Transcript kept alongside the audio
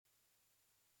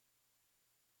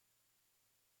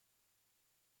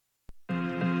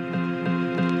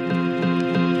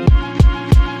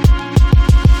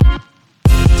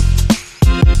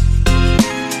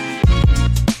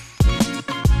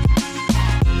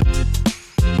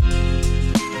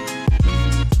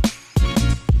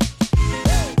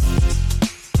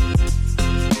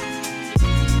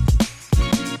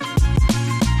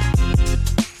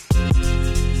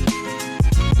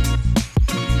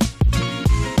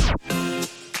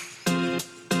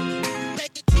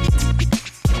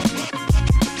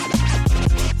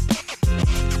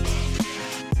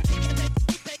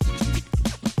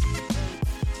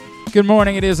Good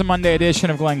morning. It is a Monday edition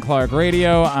of Glenn Clark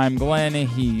Radio. I'm Glenn.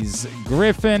 He's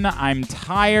Griffin. I'm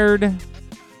tired.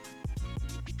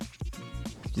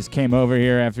 Just came over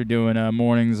here after doing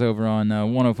mornings over on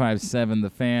 105.7 The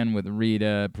Fan with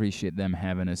Rita. Appreciate them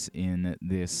having us in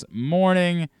this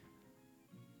morning. A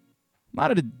lot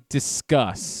to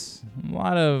discuss. A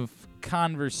lot of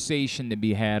conversation to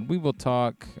be had. We will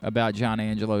talk about John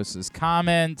Angelos'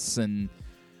 comments and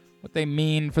what they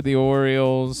mean for the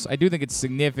Orioles. I do think it's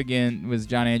significant because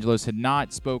John Angelos had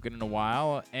not spoken in a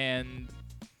while, and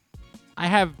I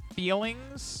have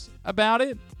feelings about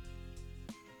it.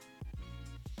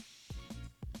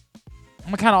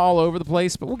 I'm kind of all over the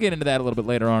place, but we'll get into that a little bit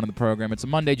later on in the program. It's a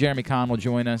Monday. Jeremy Kahn will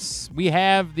join us. We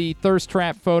have the thirst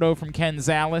trap photo from Ken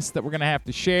Zales that we're going to have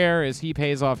to share as he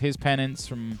pays off his penance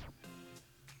from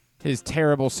his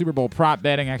terrible Super Bowl prop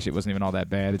betting. Actually, it wasn't even all that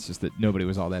bad. It's just that nobody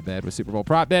was all that bad with Super Bowl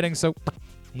prop betting. So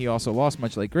he also lost,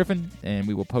 much like Griffin, and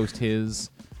we will post his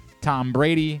Tom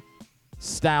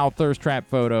Brady-style thirst trap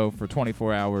photo for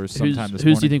 24 hours sometime this morning.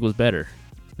 Whose do you think was better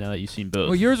now that you've seen both?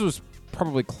 Well, yours was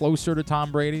probably closer to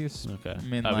Tom Brady's. Okay. I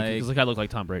mean, because the guy looked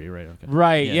like Tom Brady, right? Okay.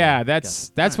 Right, yeah,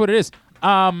 that's what it is.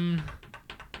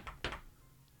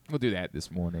 We'll do that this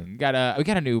morning. We got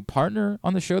a new partner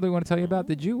on the show that we want to tell you about.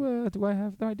 Did you? Do I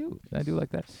have? No, I do. I do like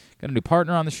that. Got a new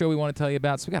partner on the show we want to tell you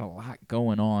about. So we got a lot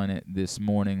going on this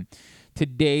morning.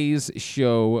 Today's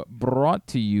show brought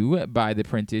to you by the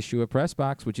print issue of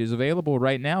Pressbox, which is available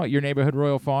right now at your neighborhood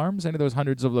Royal Farms, any of those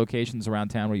hundreds of locations around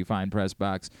town where you find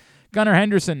Pressbox. Gunnar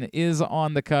Henderson is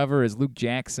on the cover as Luke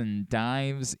Jackson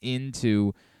dives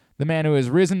into the man who has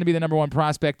risen to be the number one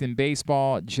prospect in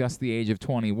baseball, just the age of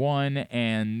 21,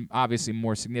 and obviously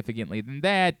more significantly than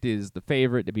that is the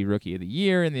favorite to be Rookie of the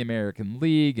Year in the American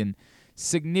League, and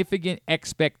significant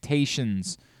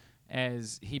expectations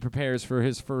as he prepares for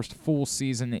his first full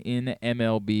season in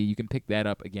MLB. You can pick that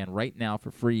up again right now for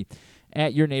free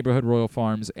at your neighborhood Royal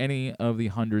Farms, any of the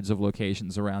hundreds of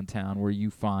locations around town where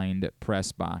you find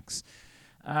Pressbox.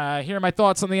 Here are my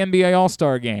thoughts on the NBA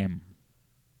All-Star Game.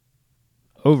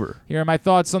 Over. Here are my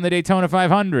thoughts on the Daytona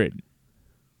 500.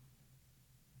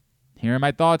 Here are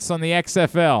my thoughts on the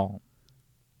XFL.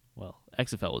 Well,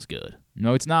 XFL was good.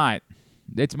 No, it's not.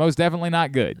 It's most definitely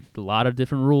not good. A lot of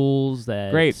different rules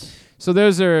that Great. So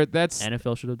that's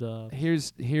NFL should have done.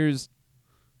 Here's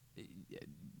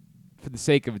for the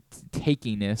sake of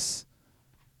takiness,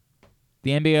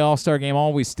 the NBA All-Star Game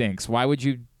always stinks. Why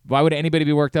would anybody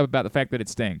be worked up about the fact that it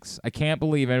stinks? I can't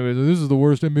believe anybody says, this is the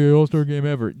worst NBA All-Star Game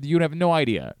ever. You have no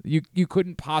idea. You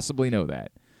couldn't possibly know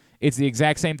that. It's the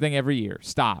exact same thing every year.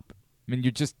 Stop. I mean,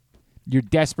 you're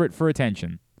desperate for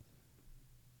attention.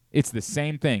 It's the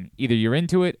same thing. Either you're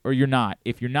into it or you're not.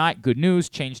 If you're not, good news,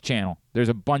 change channel. There's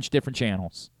a bunch of different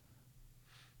channels.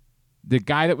 The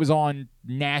guy that was on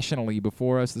nationally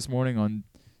before us this morning on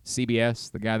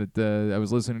CBS, the guy that I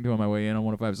was listening to on my way in on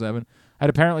 105.7, had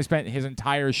apparently spent his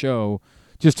entire show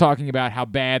just talking about how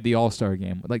bad the All-Star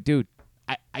Game. Like, dude,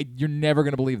 you're never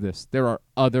going to believe this. There are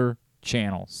other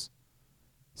channels.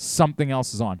 Something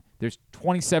else is on. There's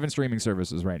 27 streaming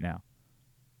services right now.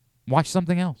 Watch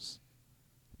something else.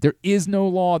 There is no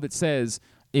law that says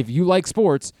if you like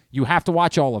sports, you have to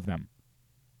watch all of them.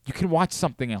 You can watch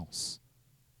something else.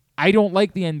 I don't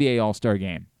like the NBA All-Star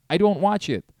Game. I don't watch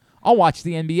it. I'll watch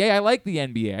the NBA. I like the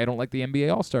NBA. I don't like the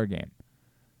NBA All-Star Game.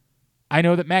 I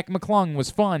know that Mac McClung was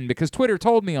fun because Twitter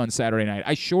told me on Saturday night.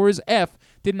 I sure as F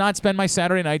did not spend my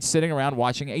Saturday night sitting around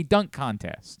watching a dunk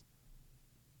contest.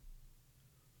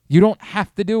 You don't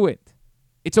have to do it.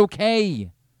 It's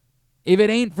okay. If it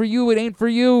ain't for you, it ain't for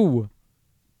you.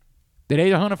 The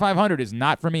Daytona 500 is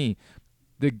not for me.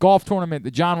 The golf tournament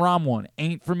that John Rahm won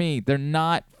ain't for me. They're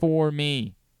not for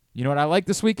me. You know what I like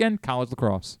this weekend? College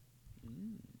lacrosse.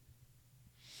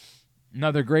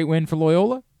 Another great win for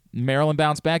Loyola. Maryland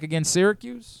bounced back against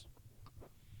Syracuse.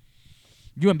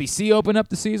 UMBC opened up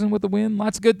the season with a win.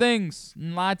 Lots of good things.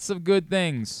 Lots of good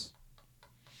things.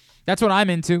 That's what I'm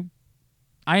into.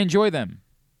 I enjoy them.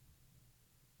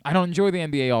 I don't enjoy the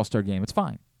NBA All-Star Game. It's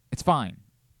fine. It's fine.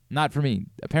 Not for me.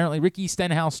 Apparently, Ricky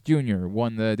Stenhouse Jr.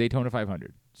 won the Daytona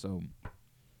 500. So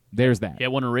there's that. Yeah,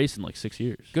 won a race in like 6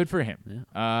 years. Good for him.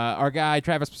 Yeah. Our guy,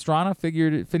 Travis Pastrana,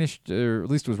 finished, or at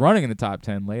least was running in the top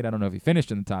 10 late. I don't know if he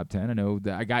finished in the top 10. I know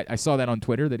that I saw that on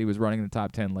Twitter that he was running in the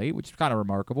top 10 late, which is kind of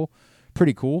remarkable.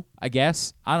 Pretty cool, I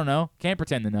guess. I don't know. Can't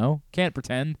pretend to know. Can't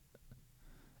pretend.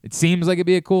 It seems like it'd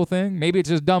be a cool thing. Maybe it's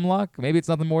just dumb luck. Maybe it's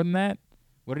nothing more than that.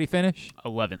 What did he finish?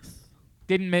 11th.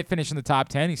 Didn't finish in the top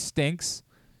 10. He stinks.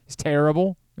 He's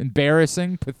terrible,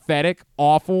 embarrassing, pathetic,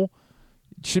 awful.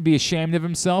 Should be ashamed of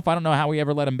himself. I don't know how we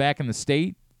ever let him back in the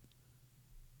state.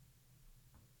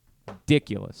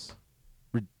 Ridiculous.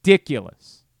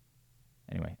 Ridiculous.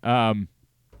 Anyway, I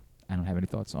don't have any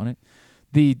thoughts on it.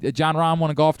 The John Rahm won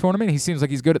a golf tournament. He seems like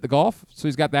he's good at the golf, so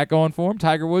he's got that going for him.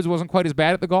 Tiger Woods wasn't quite as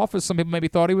bad at the golf as some people maybe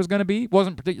thought he was going to be.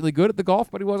 Wasn't particularly good at the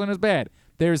golf, but he wasn't as bad.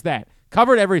 There's that.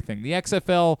 Covered everything. The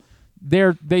XFL,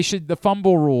 the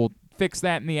fumble rule, fix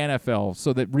that in the NFL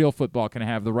so that real football can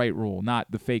have the right rule, not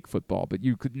the fake football. But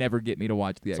you could never get me to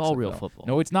watch the XFL. It's all real football.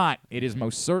 No, it's not. It is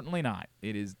most certainly not.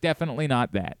 It is definitely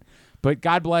not that. But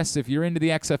God bless, if you're into the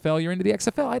XFL, you're into the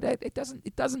XFL.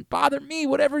 It doesn't bother me,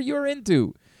 whatever you're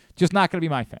into. Just not going to be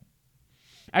my thing.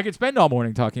 I could spend all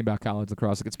morning talking about college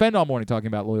lacrosse. I could spend all morning talking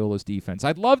about Loyola's defense.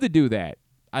 I'd love to do that.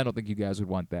 I don't think you guys would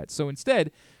want that. So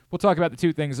instead, we'll talk about the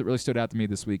two things that really stood out to me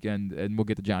this weekend, and we'll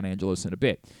get to John Angelos in a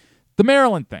bit. The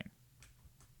Maryland thing.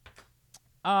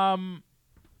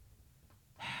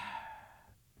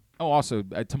 Also,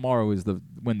 tomorrow is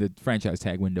when the franchise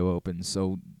tag window opens,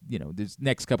 so this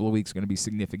next couple of weeks are going to be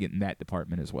significant in that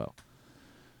department as well.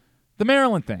 The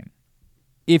Maryland thing.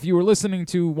 If you were listening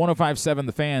to 105.7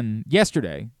 The Fan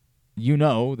yesterday, you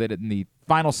know that in the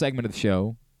final segment of the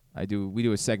show, we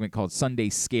do a segment called Sunday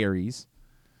Scaries.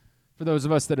 For those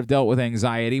of us that have dealt with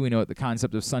anxiety, we know what the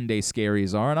concept of Sunday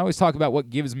Scaries are, and I always talk about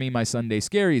what gives me my Sunday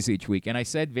Scaries each week. And I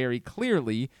said very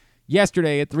clearly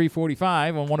yesterday at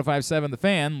 3:45 on 105.7 The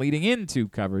Fan, leading into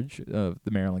coverage of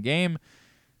the Maryland game,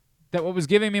 that what was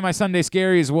giving me my Sunday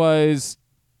Scaries was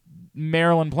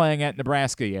Maryland playing at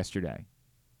Nebraska yesterday.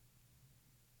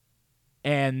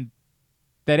 And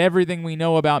that everything we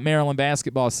know about Maryland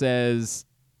basketball says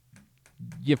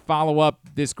you follow up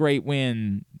this great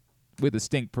win with a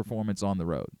stink performance on the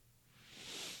road.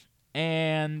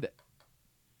 And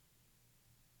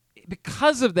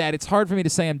because of that, it's hard for me to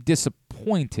say I'm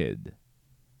disappointed.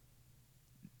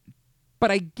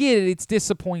 But I get it. It's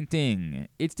disappointing.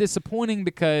 It's disappointing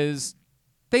because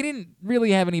they didn't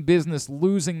really have any business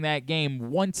losing that game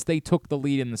once they took the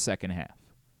lead in the second half.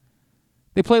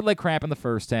 They played like crap in the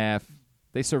first half.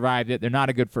 They survived it. They're not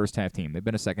a good first-half team. They've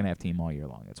been a second-half team all year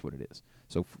long. That's what it is.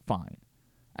 So, fine.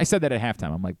 I said that at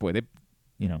halftime. I'm like, boy,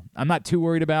 I'm not too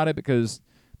worried about it because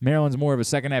Maryland's more of a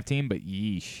second-half team, but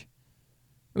yeesh.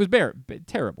 It was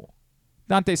terrible.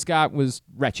 Dante Scott was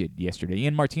wretched yesterday.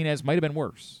 Ian Martinez might have been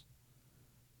worse.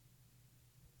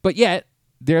 But yet,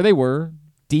 there they were,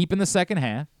 deep in the second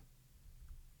half,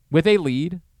 with a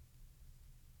lead,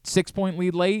 6-point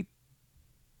lead late,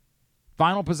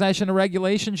 final possession of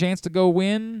regulation, chance to go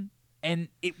win, and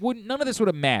none of this would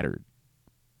have mattered.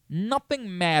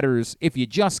 Nothing matters if you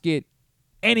just get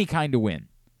any kind of win.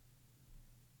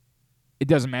 It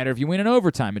doesn't matter if you win in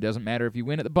overtime. It doesn't matter if you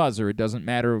win at the buzzer. It doesn't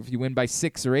matter if you win by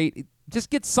 6 or 8. Just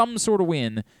get some sort of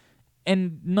win,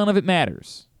 and none of it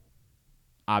matters.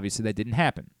 Obviously, that didn't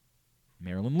happen.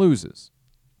 Maryland loses.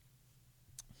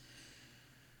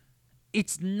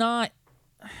 It's not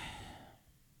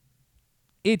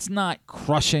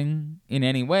crushing in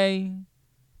any way.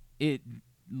 It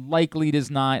likely does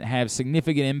not have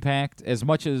significant impact. As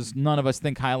much as none of us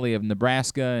think highly of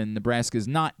Nebraska, and Nebraska is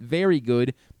not very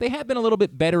good, they have been a little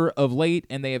bit better of late,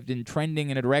 and they have been trending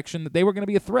in a direction that they were going to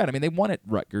be a threat. I mean, they won at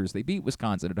Rutgers. They beat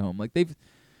Wisconsin at home. Like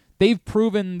they've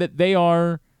proven that they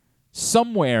are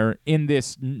somewhere in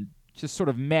this just sort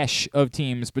of mesh of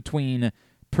teams between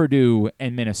Purdue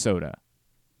and Minnesota.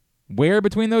 Where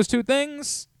between those two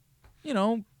things?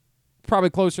 Probably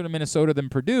closer to Minnesota than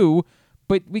Purdue,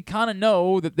 but we kind of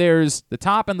know that there's the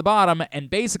top and the bottom and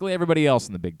basically everybody else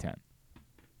in the Big Ten.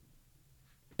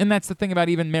 And that's the thing about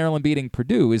even Maryland beating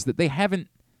Purdue is that they haven't,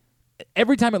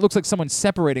 every time it looks like someone's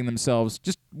separating themselves,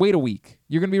 just wait a week.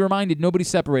 You're going to be reminded nobody's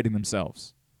separating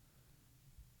themselves.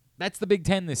 That's the Big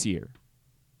Ten this year.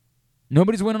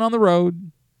 Nobody's winning on the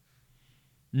road.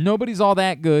 Nobody's all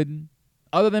that good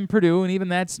other than Purdue, and even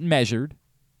that's measured.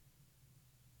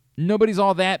 Nobody's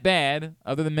all that bad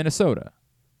other than Minnesota.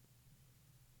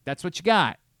 That's what you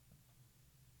got.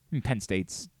 Penn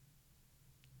State's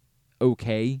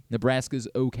okay. Nebraska's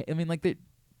okay. I mean, they're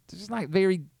just not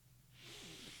very...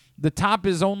 The top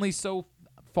is only so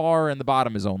far and the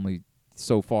bottom is only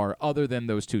so far other than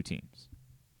those two teams.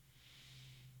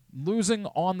 Losing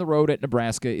on the road at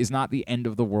Nebraska is not the end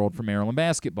of the world for Maryland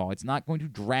basketball. It's not going to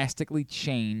drastically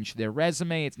change their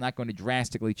resume. It's not going to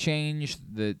drastically change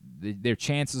their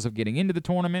chances of getting into the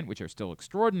tournament, which are still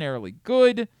extraordinarily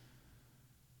good.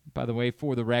 By the way,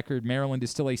 for the record, Maryland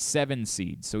is still a 7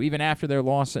 seed. So even after their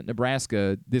loss at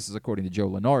Nebraska, this is according to Joe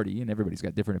Lunardi, and everybody's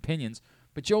got different opinions,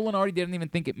 but Joe Lunardi didn't even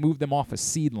think it moved them off a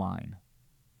seed line.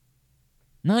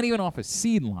 Not even off a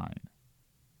seed line.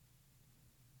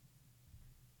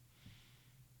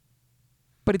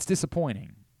 But it's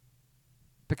disappointing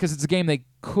because it's a game they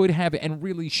could have and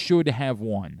really should have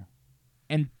won.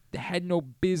 And had no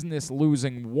business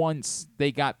losing once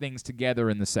they got things together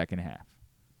in the second half.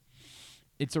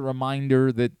 It's a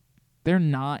reminder that they're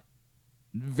not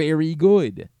very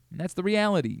good. And that's the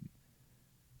reality.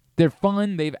 They're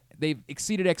fun. They've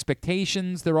exceeded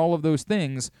expectations. They're all of those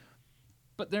things.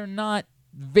 But they're not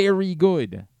very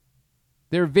good.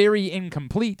 They're very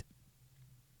incomplete.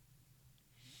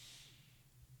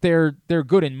 They're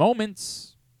good in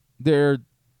moments. They're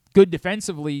good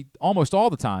defensively almost all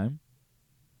the time.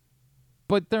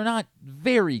 But they're not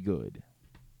very good.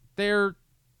 They're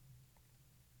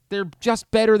just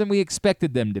better than we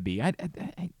expected them to be.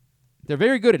 They're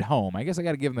very good at home. I guess I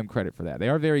got to give them credit for that. They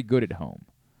are very good at home.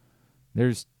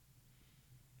 You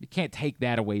can't take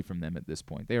that away from them at this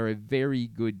point. They are a very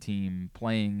good team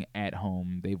playing at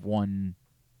home. They've won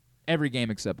every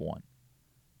game except one.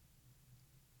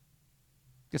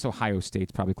 I guess Ohio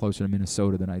State's probably closer to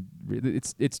Minnesota than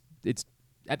it's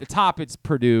at the top it's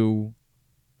Purdue,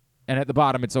 and at the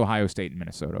bottom it's Ohio State and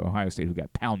Minnesota. Ohio State, who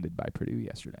got pounded by Purdue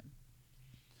yesterday.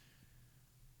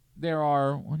 There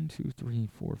are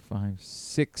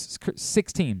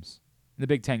 6 teams in the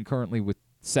Big Ten currently with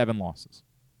 7 losses.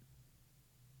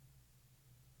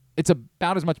 It's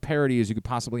about as much parity as you could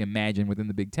possibly imagine within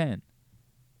the Big Ten.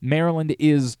 Maryland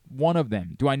is one of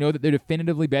them. Do I know that they're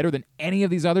definitively better than any of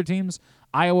these other teams?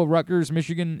 Iowa, Rutgers,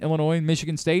 Michigan, Illinois,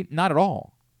 Michigan State? Not at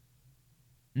all.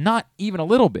 Not even a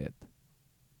little bit.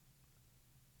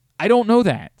 I don't know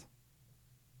that.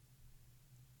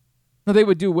 Now, they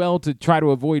would do well to try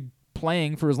to avoid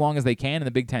playing for as long as they can in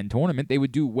the Big Ten tournament. They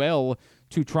would do well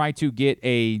to try to get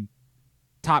a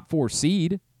top 4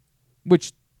 seed,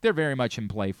 which they're very much in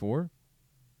play for.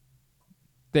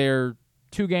 They're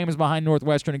 2 games behind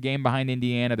Northwestern, a game behind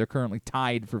Indiana. They're currently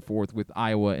tied for 4th with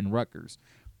Iowa and Rutgers.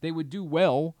 They would do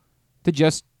well to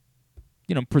just,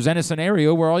 present a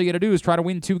scenario where all you got to do is try to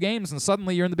win 2 games and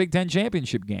suddenly you're in the Big Ten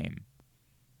championship game.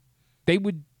 They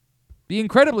would be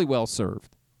incredibly well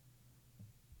served.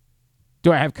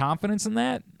 Do I have confidence in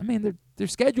that? I mean, their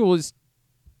schedule is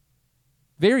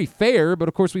very fair, but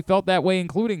of course we felt that way,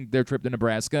 including their trip to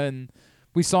Nebraska, and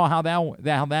we saw how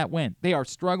that went. They are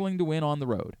struggling to win on the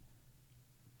road.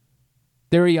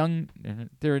 They're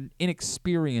an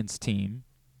inexperienced team.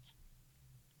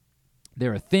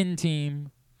 They're a thin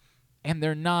team, and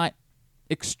they're not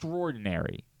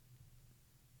extraordinary.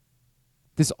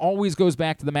 This always goes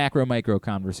back to the macro-micro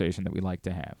conversation that we like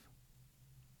to have.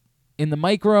 In the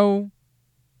micro,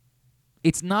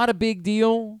 it's not a big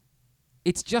deal.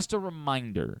 It's just a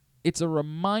reminder. It's a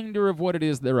reminder of what it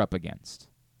is they're up against.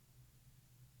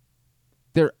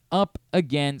 They're up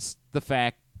against the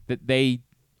fact that they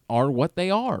are what they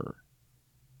are.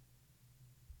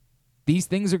 These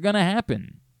things are going to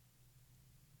happen.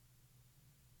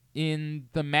 In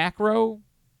the macro,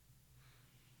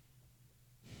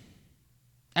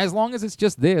 as long as it's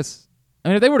just this, I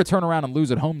mean, if they were to turn around and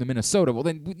lose at home to Minnesota, well,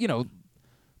 then,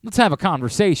 let's have a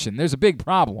conversation. There's a big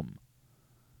problem.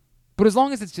 But as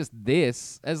long as it's just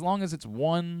this, as long as it's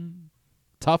one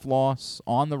tough loss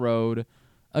on the road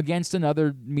against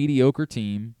another mediocre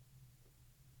team,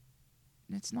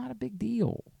 it's not a big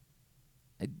deal.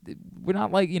 We're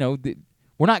not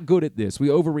we're not good at this. We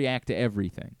overreact to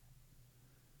everything.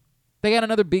 They got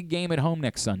another big game at home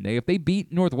next Sunday. If they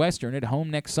beat Northwestern at home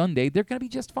next Sunday, they're going to be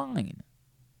just fine.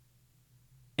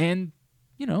 And,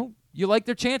 you like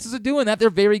their chances of doing that. They're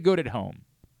very good at home.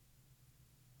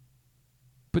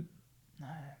 But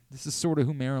this is sort of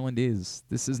who Maryland is.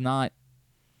 This is not,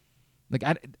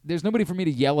 there's nobody for me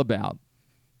to yell about.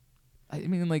 I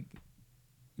mean, you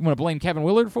want to blame Kevin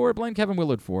Willard for it? Blame Kevin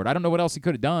Willard for it. I don't know what else he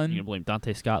could have done. You can blame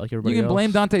Dante Scott like everybody else. You can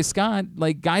blame Dante Scott.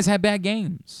 Guys have bad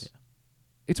games. Yeah.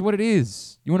 It's what it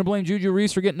is. You want to blame Juju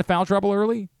Reese for getting into foul trouble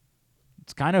early?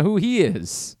 It's kind of who he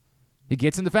is. He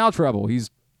gets into foul trouble. He's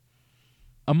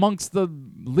amongst the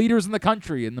leaders in the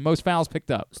country and the most fouls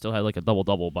picked up. Still had a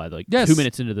double-double by 2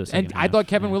 minutes into this. And I thought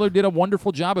Kevin Willard did a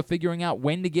wonderful job of figuring out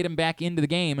when to get him back into the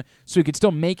game so he could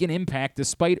still make an impact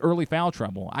despite early foul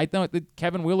trouble. I thought that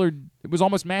Kevin Willard, it was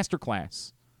almost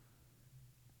masterclass.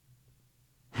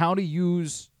 How to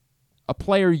use a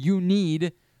player you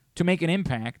need to make an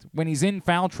impact when he's in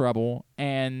foul trouble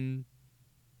and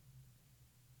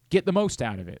get the most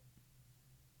out of it.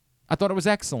 I thought it was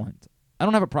excellent. I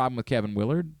don't have a problem with Kevin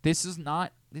Willard. This is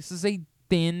a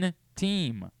thin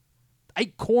team.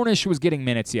 Ike Cornish was getting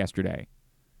minutes yesterday.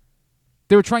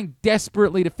 They were trying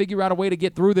desperately to figure out a way to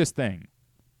get through this thing.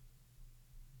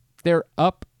 They're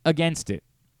up against it.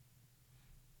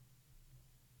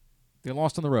 They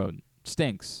lost on the road.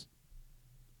 Stinks.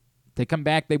 They come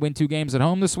back, they win 2 games at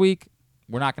home this week.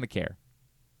 We're not going to care.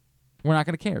 We're not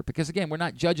going to care because, again, we're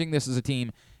not judging this as a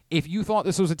team if you thought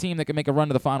this was a team that could make a run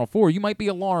to the Final Four, you might be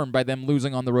alarmed by them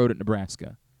losing on the road at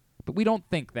Nebraska. But we don't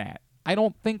think that. I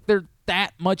don't think they're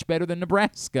that much better than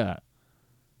Nebraska.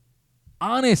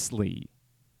 Honestly.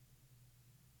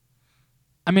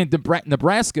 I mean,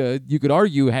 Nebraska, you could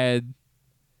argue, had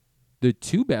the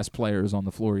two best players on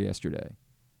the floor yesterday.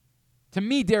 To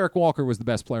me, Derek Walker was the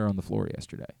best player on the floor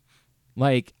yesterday.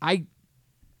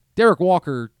 Derek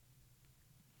Walker,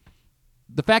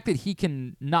 the fact that he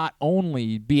can not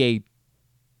only be a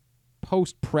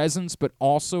post presence but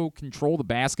also control the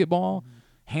basketball,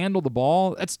 handle the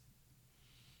ball, that's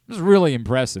really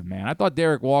impressive, man. I thought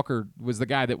Derek Walker was the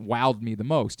guy that wowed me the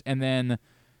most. And then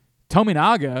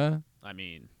Tominaga, I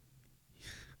mean,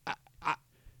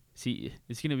 is he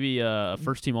going to be a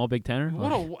first-team All-Big Tenner?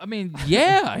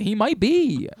 Yeah, he might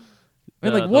be. I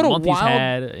mean,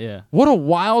 what a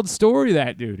wild story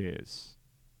that dude is.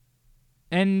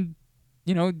 And,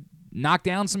 knocked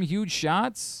down some huge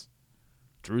shots.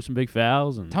 Drew some big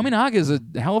fouls. And Tominaga is a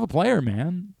hell of a player,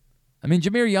 man. I mean,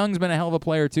 Jameer Young's been a hell of a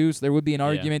player, too, so there would be an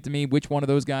argument to me which one of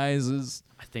those guys is.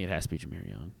 I think it has to be Jameer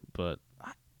Young, but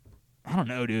I don't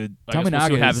know, dude. Tominaga, we'll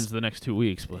see what happens the next 2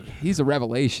 weeks. But he's a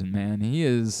revelation, man. He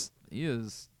is.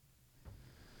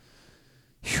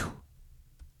 Whew.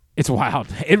 It's wild.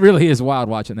 It really is wild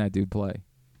watching that dude play.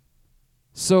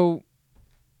 So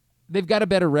they've got a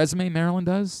better resume, Maryland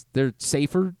does. They're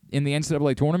safer in the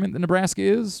NCAA tournament than Nebraska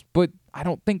is, but I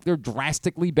don't think they're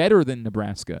drastically better than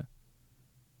Nebraska.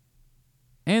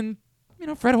 And,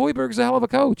 Fred Hoiberg's a hell of a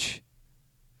coach.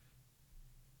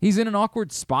 He's in an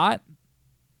awkward spot.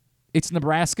 It's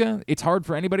Nebraska. It's hard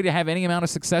for anybody to have any amount of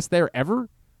success there ever.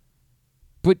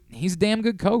 But he's a damn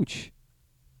good coach.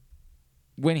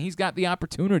 When he's got the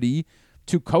opportunity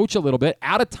to coach a little bit,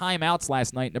 out of timeouts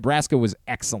last night, Nebraska was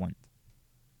excellent.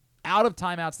 Out of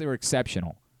timeouts, they were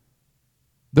exceptional.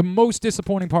 The most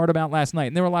disappointing part about last night,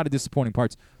 and there were a lot of disappointing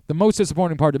parts, the most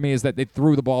disappointing part to me is that they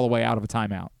threw the ball away out of a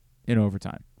timeout in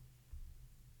overtime.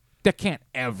 That can't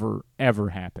ever, ever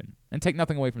happen. And take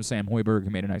nothing away from Sam Hoiberg, who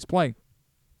made a nice play.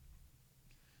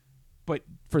 But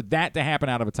for that to happen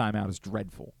out of a timeout is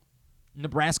dreadful.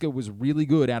 Nebraska was really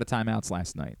good out of timeouts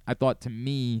last night. I thought, to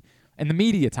me, and the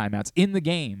media timeouts in the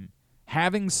game,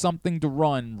 having something to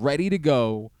run, ready to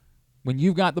go, when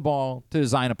you've got the ball to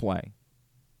design a play.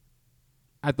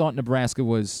 I thought Nebraska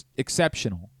was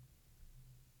exceptional.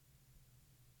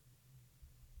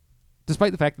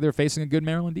 Despite the fact that they're facing a good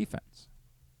Maryland defense.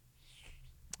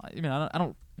 I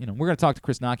don't we're going to talk to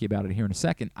Chris Naki about it here in a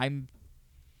second. I'm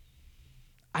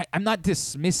not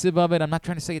dismissive of it. I'm not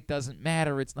trying to say it doesn't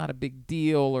matter. It's not a big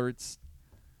deal,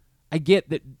 I get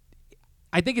that.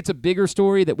 I think it's a bigger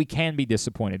story that we can be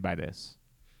disappointed by this.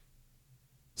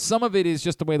 Some of it is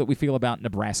just the way that we feel about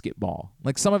Nebraska ball.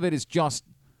 Some of it is just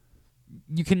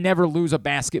you can never lose a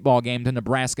basketball game to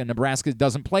Nebraska. Nebraska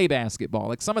doesn't play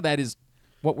basketball. Some of that is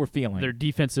what we're feeling. Their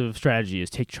defensive strategy is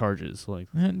take charges.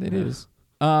 And it is.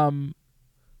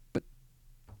 But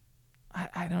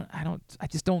I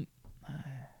just don't.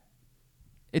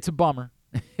 It's a bummer.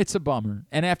 It's a bummer.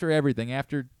 And after everything,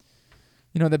 after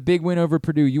the big win over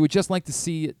Purdue, you would just like to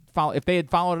see it follow. If they had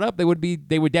followed it up, they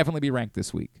would definitely be ranked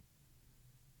this week.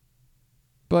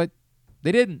 But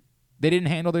they didn't. They didn't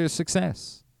handle their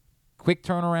success. Quick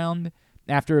turnaround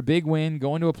after a big win,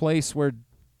 going to a place where,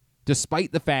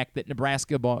 despite the fact that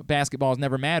Nebraska basketball has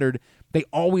never mattered, they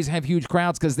always have huge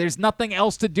crowds because there's nothing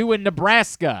else to do in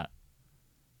Nebraska.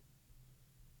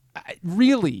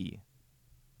 Really.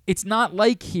 It's not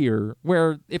like here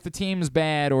where if the team's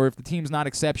bad or if the team's not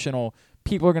exceptional,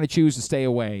 people are going to choose to stay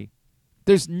away.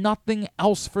 There's nothing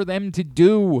else for them to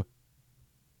do.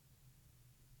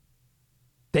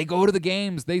 They go to the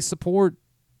games. They support.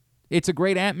 It's a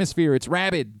great atmosphere. It's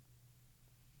rabid.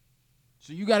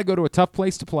 So you got to go to a tough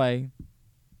place to play.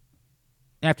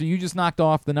 After you just knocked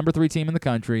off the number 3 team in the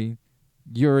country,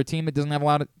 you're a team that doesn't have a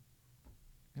lot of...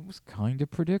 It was kind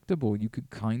of predictable. You could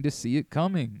kind of see it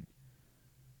coming.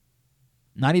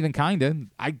 Not even kind of.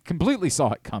 I completely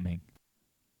saw it coming.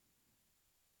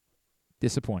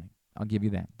 Disappointing. I'll give you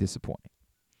that. Disappointing.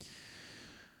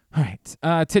 All right.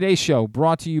 Today's show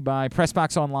brought to you by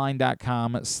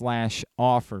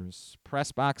PressBoxOnline.com/offers.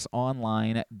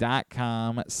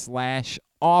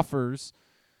 PressBoxOnline.com/offers.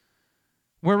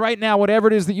 Where right now, whatever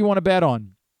it is that you want to bet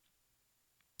on,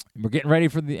 we're getting ready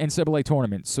for the NCAA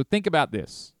tournament. So think about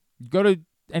this. Go to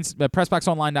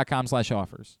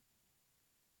PressBoxOnline.com/offers.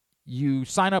 You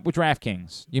sign up with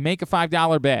DraftKings. You make a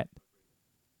 $5 bet.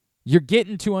 You're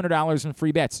getting $200 in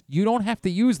free bets. You don't have to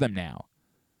use them now.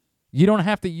 You don't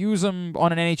have to use them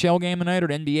on an NHL game tonight or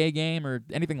an NBA game or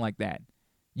anything like that.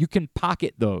 You can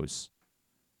pocket those.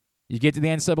 You get to the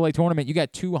NCAA tournament, you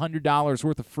got $200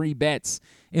 worth of free bets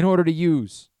in order to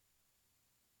use.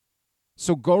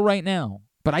 So go right now.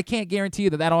 But I can't guarantee you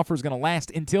that offer is going to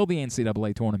last until the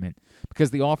NCAA tournament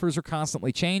because the offers are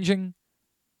constantly changing.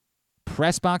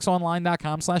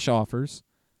 PressBoxOnline.com/offers.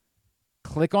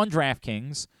 Click on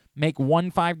DraftKings. Make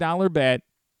one $5 bet.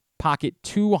 Pocket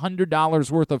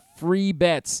 $200 worth of free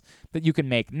bets that you can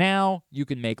make now, you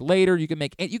can make later, you can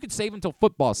save until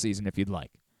football season if you'd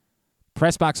like.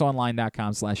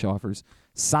 PressBoxOnline.com/offers.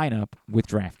 Sign up with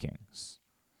DraftKings.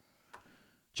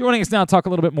 Joining us now to talk a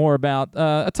little bit more about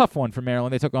a tough one for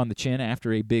Maryland. They took on the Chin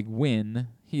after a big win.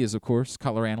 He is, of course,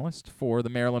 color analyst for the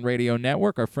Maryland Radio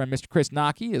Network. Our friend Mr. Chris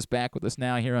Naki is back with us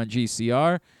now here on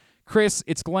GCR. Chris,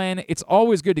 it's Glenn. It's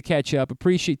always good to catch up.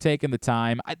 Appreciate taking the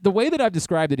time. The way that I've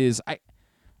described it is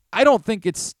I don't think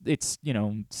it's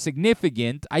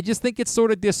significant. I just think it's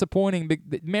sort of disappointing.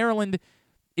 Maryland,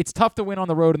 it's tough to win on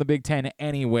the road in the Big Ten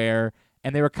anywhere,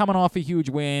 and they were coming off a huge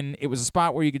win. It was a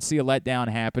spot where you could see a letdown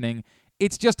happening.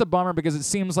 It's just a bummer because it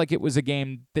seems like it was a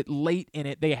game that late in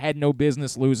it they had no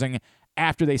business losing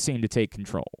after they seemed to take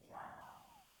control.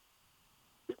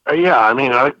 Yeah, I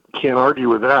mean, I can't argue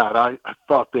with that. I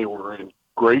thought they were in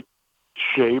great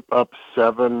shape, up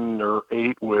 7 or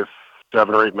 8 with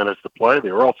 7 or 8 minutes to play.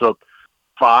 They were also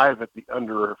 5 at the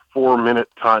under 4-minute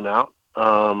timeout,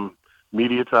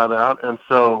 media timeout. And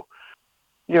so,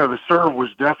 the serve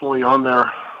was definitely on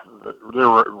their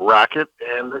racket,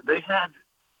 and they had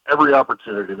every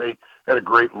opportunity. They had a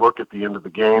great look at the end of the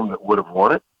game that would have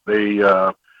won it. They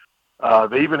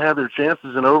even had their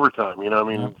chances in overtime.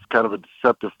 It's kind of a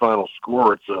deceptive final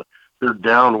score. They're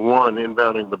down 1,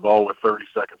 inbounding the ball with 30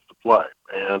 seconds to play,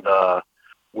 and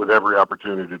with every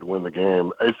opportunity to win the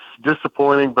game. It's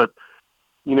disappointing, but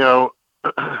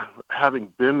having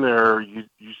been there, you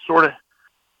sort of.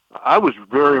 I was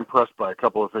very impressed by a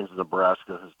couple of things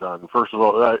Nebraska has done. First of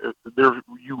all,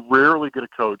 you rarely get a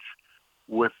coach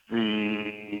with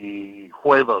the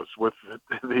huevos, with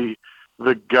the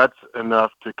guts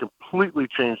enough to completely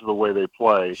change the way they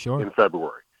play in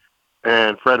February.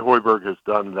 And Fred Hoiberg has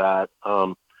done that.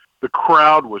 The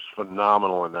crowd was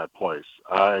phenomenal in that place.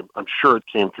 I'm sure it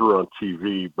came through on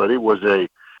TV, but it was a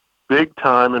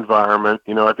big-time environment.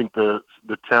 I think the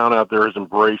town out there has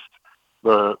embraced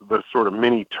the sort of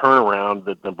mini turnaround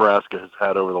that Nebraska has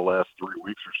had over the last 3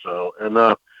 weeks or so. And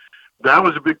that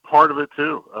was a big part of it,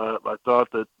 too. I thought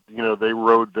that, they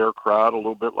rode their crowd a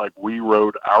little bit like we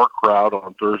rode our crowd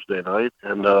on Thursday night.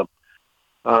 And,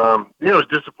 it was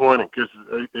disappointing because,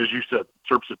 as you said,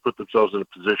 Terps had put themselves in a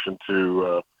position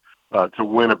to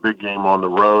win a big game on the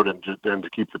road and to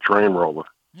keep the train rolling.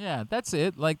 Yeah, that's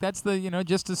it. That's the,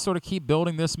 just to sort of keep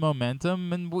building this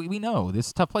momentum. And we know this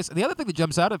is a tough place. The other thing that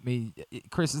jumps out at me,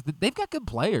 Chris, is that they've got good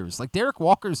players. Derek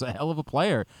Walker's a hell of a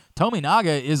player. Tomi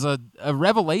Naga is a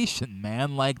revelation,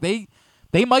 man.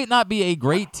 They might not be a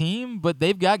great team, but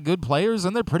they've got good players,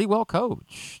 and they're pretty well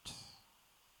coached.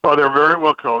 Oh, they're very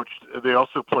well coached. They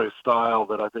also play a style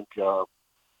that I think,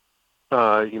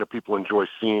 people enjoy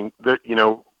seeing. That,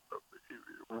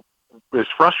 as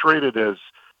frustrated as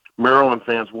Maryland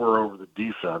fans were over the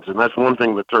defense, and that's one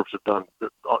thing the Terps have done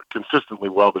consistently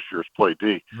well this year is play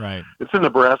D. Right. It's a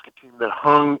Nebraska team that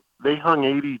hung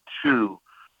 82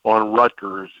 on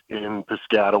Rutgers in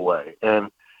Piscataway,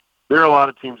 and there are a lot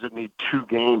of teams that need 2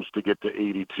 games to get to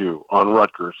 82 on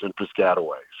Rutgers and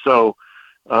Piscataway. So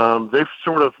they've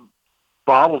sort of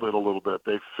bottled it a little bit.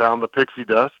 They've found the pixie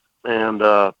dust, and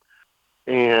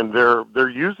they're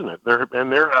using it.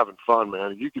 They're having fun,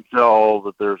 man. You can tell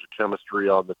that there's a chemistry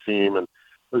on the team, and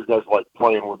those guys like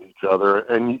playing with each other.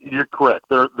 And you're correct.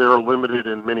 They're limited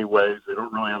in many ways. They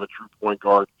don't really have a true point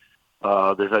guard.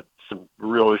 They've had some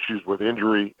real issues with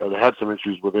injury. They had some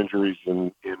issues with injuries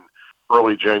in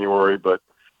early January, but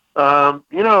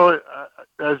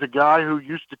as a guy who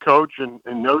used to coach and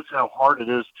knows how hard it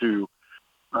is to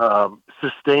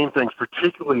sustain things,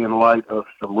 particularly in light of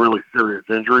some really serious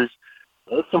injuries,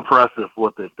 it's impressive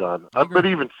what they've done. But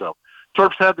even so,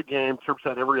 Terps had the game. Terps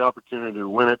had every opportunity to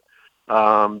win it.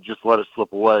 Just let it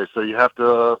slip away. So you have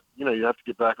to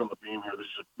get back on the beam here.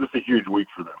 This is a huge week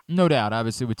for them. No doubt.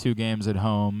 Obviously, with 2 games at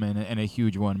home and a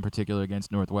huge one in particular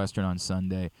against Northwestern on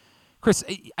Sunday. Chris,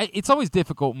 it's always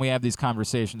difficult when we have these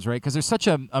conversations, right? Because there's such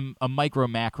a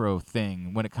micro-macro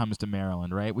thing when it comes to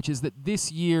Maryland, right? Which is that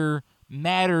this year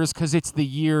matters because it's the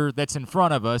year that's in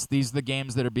front of us. These are the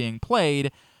games that are being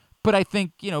played. But I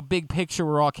think, big picture,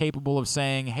 we're all capable of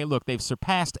saying, hey, look, they've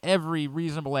surpassed every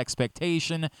reasonable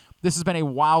expectation. This has been a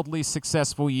wildly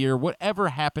successful year. Whatever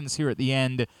happens here at the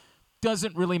end,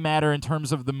 doesn't really matter in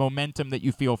terms of the momentum that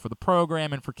you feel for the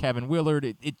program and for Kevin Willard.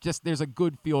 It just, there's a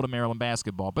good feel to Maryland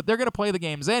basketball. But they're going to play the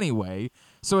games anyway.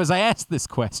 So as I ask this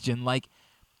question, like,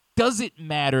 does it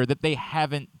matter that they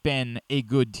haven't been a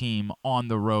good team on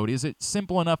the road? Is it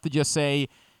simple enough to just say,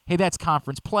 hey, that's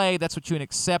conference play, that's what you can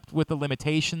accept with the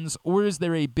limitations, or is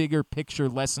there a bigger picture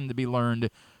lesson to be learned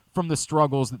from the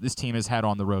struggles that this team has had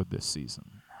on the road this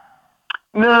season?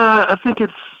 No, I think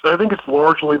it's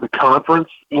largely the conference.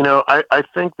 I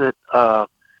think that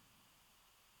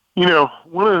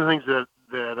one of the things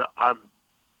that I'm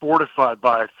fortified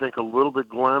by, I think, a little bit,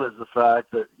 Glenn, is the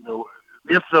fact that the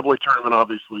NCAA tournament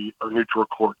obviously are neutral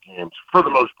court games for the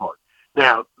most part.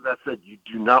 Now, that said, you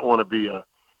do not want to be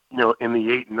in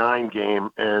the 8-9 game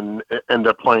and end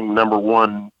up playing number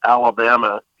 1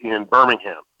 Alabama in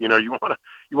Birmingham. You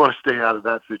want to stay out of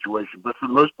that situation. But for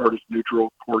the most part, it's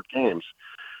neutral court games.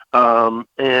 And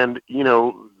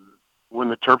when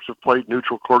the Terps have played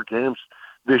neutral court games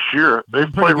this year,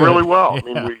 they've played really well.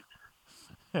 Yeah.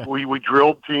 I mean, we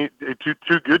drilled two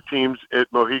good teams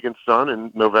at Mohegan Sun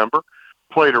in November,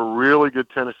 played a really good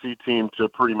Tennessee team to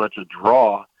pretty much a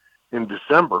draw in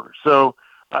December. So,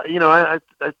 I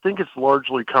think it's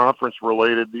largely conference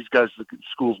related. These guys, the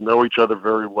schools know each other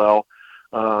very well.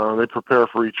 They prepare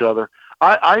for each other.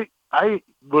 I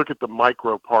look at the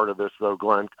micro part of this though,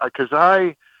 Glenn, because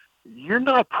you're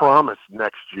not promised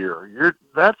next year.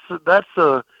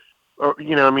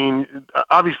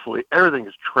 Obviously everything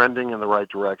is trending in the right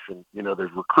direction.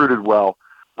 They've recruited well.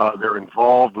 They're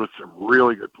involved with some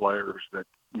really good players that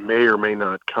may or may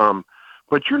not come.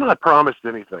 But you're not promised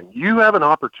anything. You have an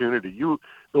opportunity.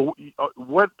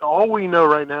 All we know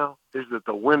right now is that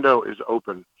the window is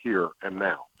open here and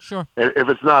now. Sure. And if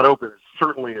it's not open, it's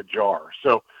certainly ajar.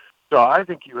 So I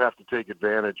think you have to take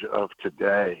advantage of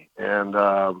today. And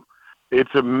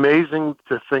it's amazing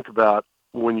to think about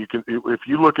if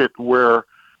you look at where,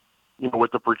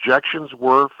 what the projections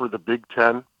were for the Big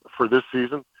Ten for this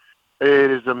season. It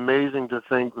is amazing to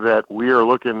think that we are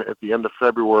looking at the end of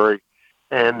February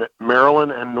and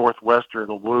Maryland and Northwestern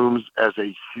looms as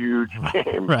a huge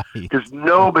game, because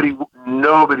nobody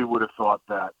would have thought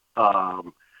that,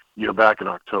 back in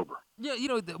October. Yeah,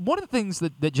 one of the things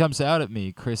that jumps out at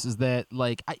me, Chris, is that,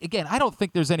 I don't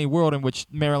think there's any world in which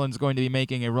Maryland's going to be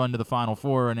making a run to the Final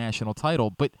Four or a national title,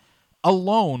 but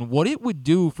alone, what it would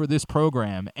do for this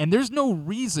program, and there's no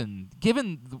reason,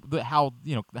 given how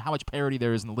much parity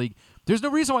there is in the league, there's no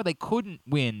reason why they couldn't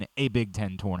win a Big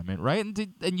Ten tournament, right?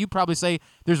 And you probably say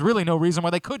there's really no reason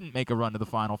why they couldn't make a run to the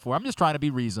Final Four. I'm just trying to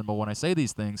be reasonable when I say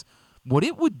these things. What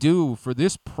it would do for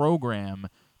this program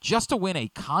just to win a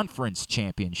conference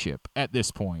championship at this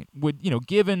point would,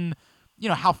 given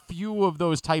how few of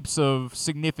those types of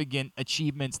significant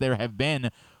achievements there have been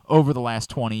over the last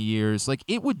 20 years,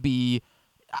 it would be,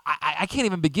 I can't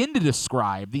even begin to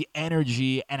describe the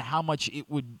energy and how much it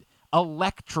would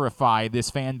electrify this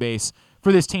fan base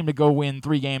for this team to go win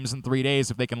 3 games in 3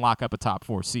 days if they can lock up a top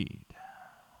 4 seed.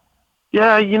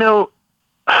 Yeah,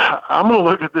 I'm going to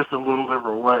look at this a little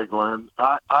different way, Glenn.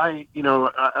 I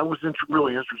was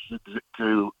really interested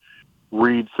to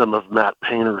read some of Matt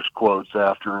Painter's quotes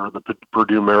after the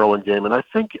Purdue-Maryland game, and I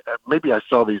think maybe I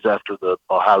saw these after the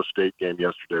Ohio State game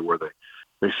yesterday where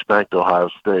they spanked Ohio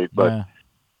State. But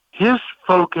his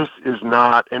focus is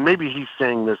not, and maybe he's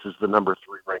saying this as the number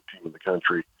 3 ranked team in the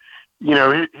country,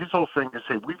 his whole thing is,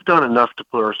 hey, we've done enough to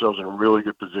put ourselves in a really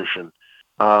good position,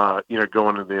 going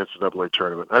into the NCAA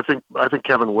tournament. I think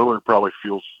Kevin Willard probably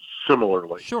feels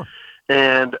similarly. Sure.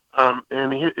 And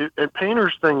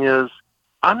Painter's thing is,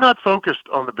 I'm not focused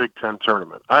on the Big Ten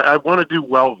tournament. I want to do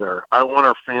well there. I want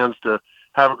our fans to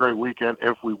have a great weekend.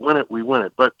 If we win it, we win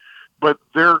it. But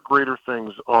there are greater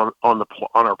things on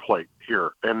our plate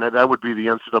here, and that would be the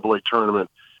NCAA tournament.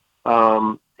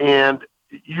 And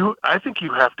I think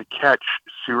you have to catch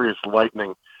serious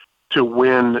lightning to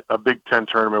win a Big Ten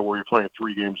tournament where you're playing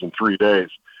 3 games in 3 days.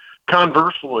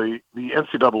 Conversely, the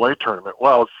NCAA tournament,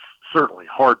 while it's certainly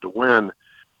hard to win,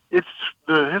 it's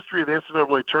the history of the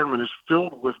NCAA tournament is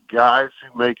filled with guys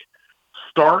who make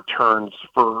star turns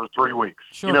for 3 weeks.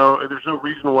 Sure. There's no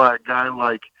reason why a guy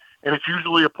and it's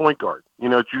usually a point guard.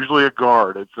 It's usually a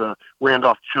guard. It's a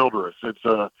Randolph Childress. It's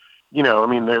there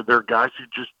are guys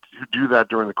who do that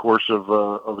during the course of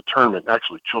a tournament.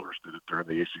 Actually, Childress did it during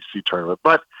the ACC tournament.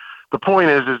 But the point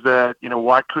is that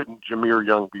why couldn't Jameer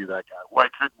Young be that guy? Why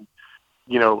couldn't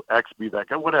X be that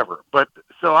guy? Whatever. But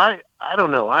so I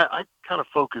don't know. I kind of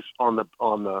focus on the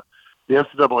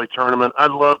NCAA tournament.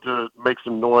 I'd love to make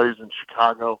some noise in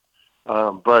Chicago,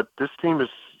 but this team is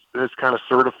has kind of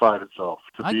certified itself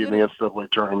to be in the NCAA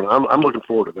tournament. I'm looking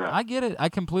forward to that. I get it. I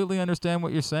completely understand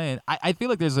what you're saying. I feel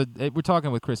like we're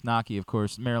talking with Chris Nockey, of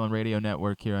course, Maryland Radio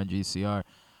Network here on GCR.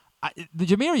 The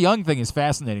Jahmir Young thing is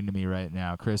fascinating to me right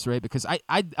now, Chris, right? Because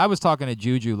I was talking to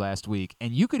Juju last week,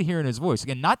 and you could hear in his voice,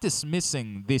 again, not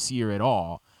dismissing this year at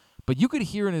all, but you could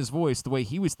hear in his voice the way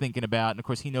he was thinking about, and of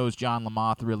course he knows John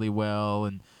Lamothe really well,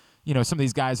 and some of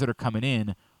these guys that are coming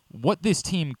in, what this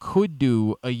team could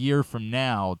do a year from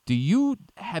now. Do you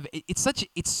have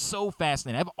it's so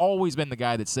fascinating. I've always been the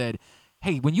guy that said,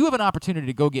 hey, when you have an opportunity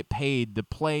to go get paid to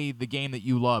play the game that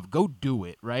you love, go do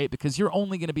it, right? Because you're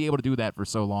only going to be able to do that for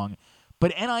so long.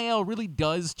 But NIL really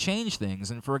does change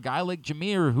things. And for a guy like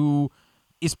Jahmir, who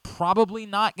is probably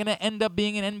not going to end up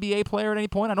being an NBA player at any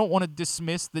point, I don't want to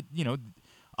dismiss that,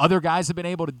 other guys have been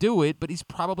able to do it, but he's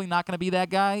probably not going to be that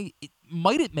guy.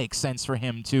 Might it make sense for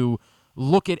him to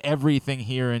look at everything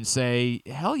here and say,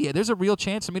 hell yeah, there's a real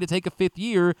chance for me to take a fifth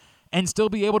year and still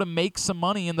be able to make some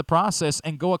money in the process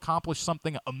and go accomplish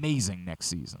something amazing next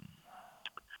season?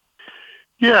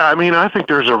 Yeah, I mean, I think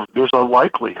there's a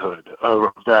likelihood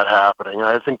of that happening.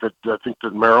 I think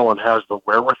that Maryland has the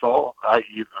wherewithal,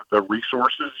 i.e., the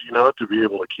resources, to be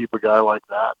able to keep a guy like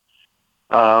that.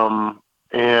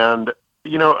 And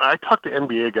I talk to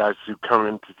NBA guys who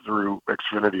come through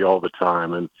Xfinity all the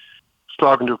time, and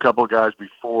talking to a couple of guys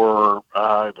before,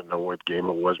 I don't know what game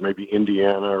it was, maybe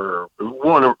Indiana or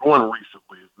one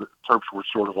recently. The Terps were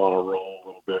sort of on a roll a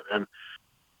little bit, and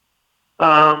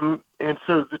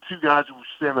so the two guys who were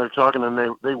standing there talking, and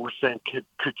they were saying, could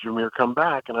Jahmir come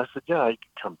back? And I said, yeah, he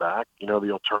could come back.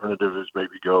 The alternative is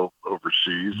maybe go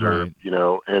overseas, right.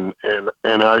 or and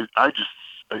I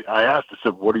asked, I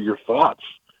said, what are your thoughts?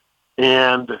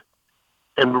 And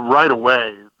right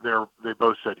away, they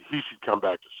both said he should come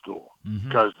back to school,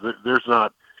 because there's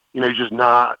not, just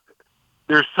not.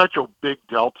 There's such a big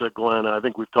delta, Glenn. And I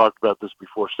think we've talked about this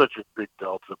before. Such a big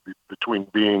delta between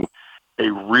being a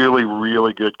really,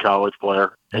 really good college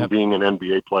player and being an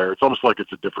NBA player. It's almost like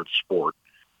it's a different sport.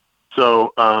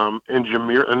 So, and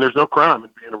Jahmir, and there's no crime in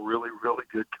being a really, really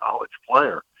good college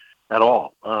player at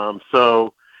all.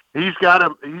 So he's got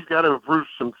to improve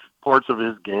some parts of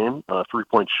his game,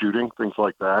 3-point shooting, things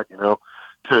like that,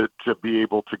 to be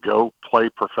able to go play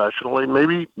professionally.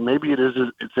 Maybe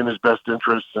it's in his best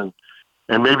interest, and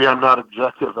maybe I'm not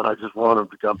objective and I just want him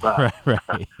to come back.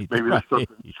 Right. Maybe there's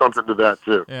something to that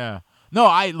too. Yeah. No,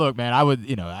 look, man, I would,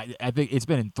 I think it's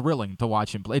been thrilling to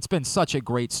watch him play. It's been such a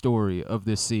great story of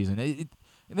this season.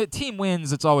 The team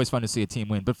wins. It's always fun to see a team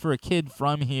win. But for a kid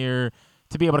from here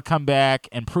to be able to come back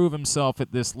and prove himself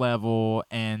at this level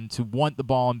and to want the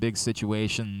ball in big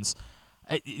situations,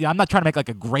 I'm not trying to make like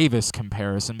a Gravis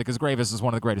comparison, because Gravis is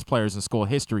one of the greatest players in school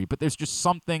history, but there's just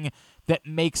something that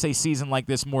makes a season like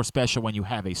this more special when you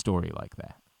have a story like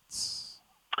that.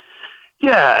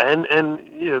 Yeah, and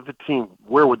the team,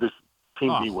 where would this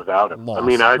team be without him? Lost. I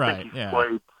mean, I think he's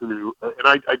played to,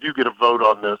 and I do get a vote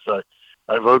on this.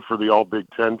 I vote for the All Big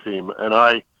Ten team, and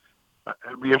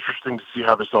it'd be interesting to see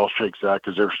how this all shakes out,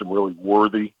 because there's some really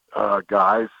worthy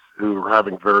guys who are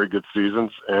having very good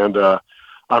seasons, and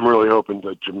I'm really hoping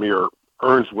that Jahmir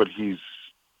earns what he's,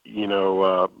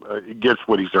 gets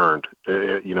what he's earned,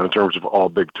 in terms of all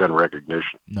Big Ten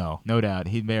recognition. No doubt.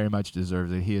 He very much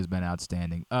deserves it. He has been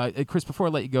outstanding. Chris, before I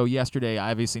let you go, yesterday,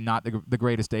 obviously not the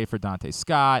greatest day for Dante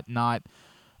Scott, not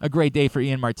a great day for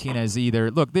Ian Martinez either.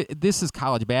 Look, this is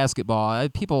college basketball.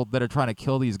 People that are trying to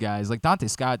kill these guys, like Dante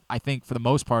Scott, I think for the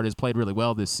most part has played really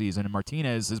well this season, and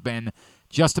Martinez has been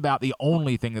just about the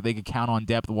only thing that they could count on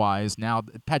depth-wise. Now,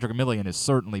 Patrick Emilian has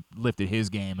certainly lifted his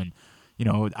game, and I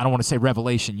don't want to say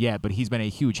revelation yet, but he's been a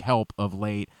huge help of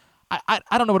late. I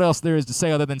don't know what else there is to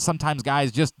say other than sometimes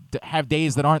guys just have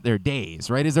days that aren't their days,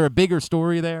 right? Is there a bigger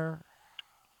story there?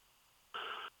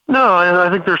 No, and I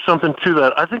think there's something to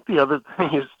that. I think the other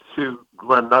thing is, to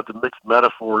Glenn, not to mix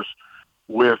metaphors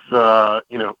with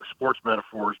sports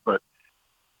metaphors, but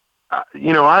I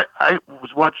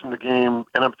was watching the game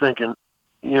and I'm thinking,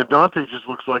 Dante just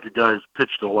looks like a guy who's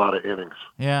pitched a lot of innings.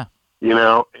 Yeah.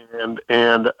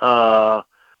 And I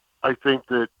think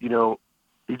that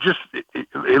he just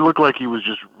it looked like he was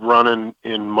just running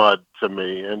in mud to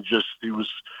me, and just he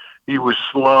was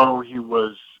slow. He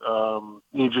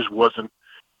just wasn't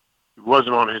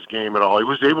on his game at all. He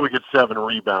was able to get 7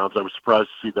 rebounds. I was surprised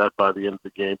to see that by the end of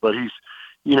the game. But he's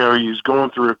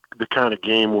going through the kind of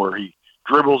game where he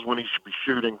dribbles when he should be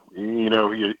shooting.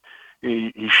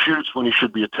 He shoots when he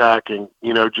should be attacking.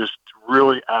 Just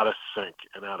really out of sync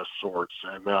and out of sorts.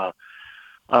 And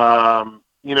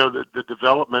the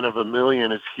development of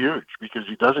Emilian is huge, because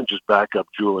he doesn't just back up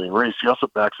Julian Reese. He also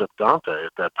backs up Dante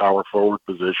at that power forward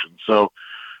position. So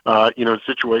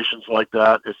Situations like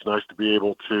that, it's nice to be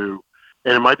able to,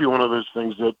 and it might be one of those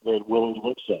things that Willie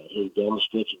looks at. Hey, down the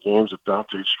stretch of games, if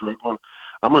Dante's struggling,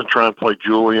 I'm going to try and play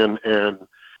Julian and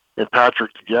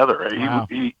Patrick together. Wow.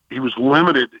 He was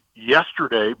limited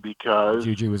yesterday because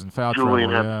Juju was in foul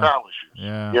Julian trouble. had foul issues.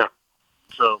 Yeah.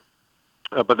 So,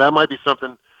 but that might be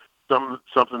something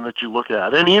that you look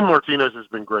at. And Ian Martinez has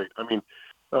been great. I mean,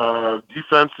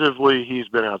 defensively, he's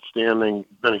been outstanding.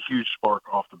 Been a huge spark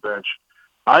off the bench.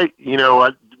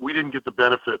 We didn't get the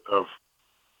benefit of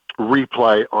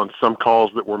replay on some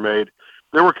calls that were made.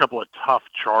 There were a couple of tough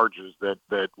charges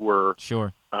that were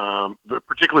sure. But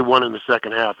particularly one in the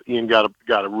second half. Ian got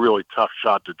a really tough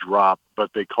shot to drop,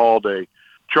 but they called a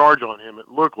charge on him. It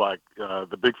looked like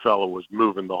the big fellow was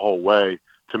moving the whole way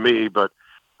to me, but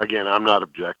again, I'm not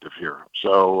objective here.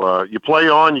 So you play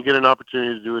on, you get an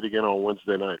opportunity to do it again on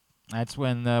Wednesday night. That's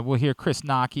when we'll hear Chris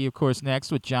Nockey, of course,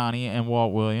 next with Johnny and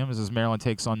Walt Williams as Maryland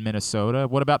takes on Minnesota.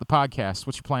 What about the podcast?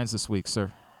 What's your plans this week,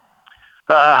 sir?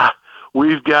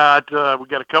 We've got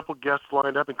a couple guests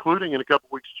lined up, including in a couple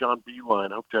weeks John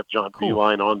Beilein. I hope to have John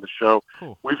Beilein on the show.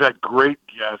 Cool. We've had great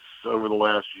guests over the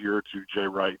last year or two. Jay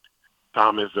Wright,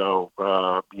 Tom Izzo,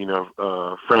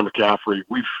 Fran McCaffrey.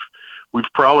 We've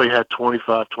probably had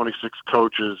 25, 26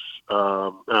 coaches.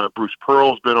 Bruce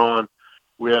Pearl's been on.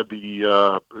 We had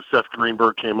the Seth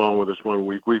Greenberg came on with us one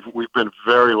week. We've been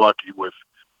very lucky with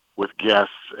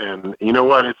guests, and you know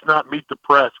what? It's not meet the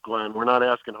press, Glenn. We're not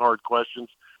asking hard questions,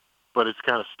 but it's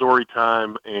kind of story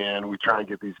time, and we try and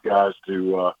get these guys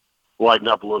to lighten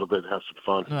up a little bit and have some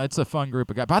fun. It's a fun group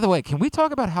of guys. By the way, can we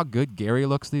talk about how good Gary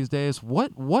looks these days?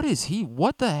 What is he?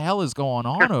 What the hell is going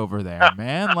on over there,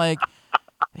 man? Like,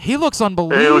 he looks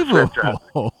unbelievable,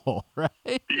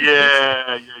 right?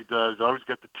 Yeah, he does. Always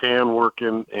got the tan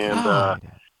working, and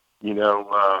he's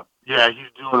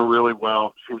doing really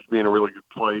well. Seems to be in a really good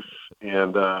place,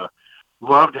 and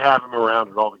love to have him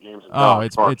around at all the games.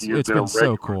 It's been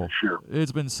so cool.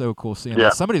 It's been so cool seeing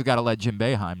that. Somebody's got to let Jim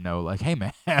Boeheim know, like, hey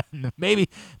man, maybe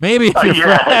if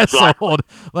you're frazzled,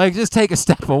 like, just take a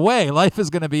step away. Life is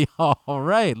gonna be all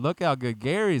right. Look how good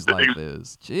Gary's life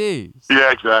is. Jeez.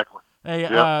 Yeah, exactly. Hey,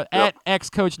 at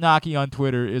ex-Coach Nockey on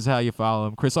Twitter is how you follow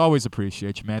him. Chris, always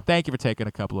appreciate you, man. Thank you for taking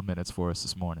a couple of minutes for us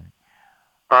this morning.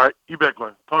 All right, you bet,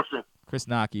 Glenn. Talk soon. Chris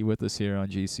Nockey with us here on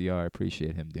GCR.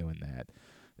 Appreciate him doing that.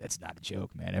 That's not a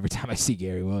joke, man. Every time I see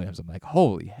Gary Williams, I'm like,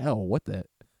 holy hell, what the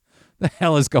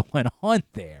hell is going on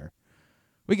there?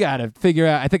 We got to figure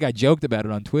out. I think I joked about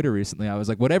it on Twitter recently. I was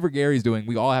like, whatever Gary's doing,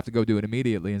 we all have to go do it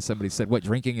immediately. And somebody said, what,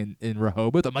 drinking in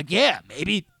Rehoboth? I'm like, yeah,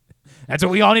 maybe that's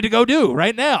what we all need to go do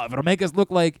right now. If it'll make us look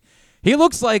like – he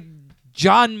looks like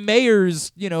John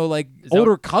Mayer's,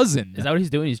 older cousin. Is that what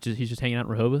he's doing? He's just hanging out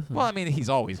in Rehoboth? Well, I mean, he's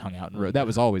always hung out in Rehoboth. That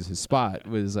was always his spot. I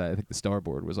think the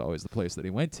Starboard was always the place that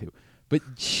he went to. But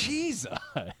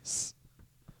Jesus,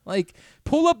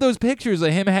 pull up those pictures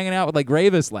of him hanging out with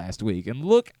Gravis last week, and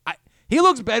look, he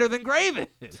looks better than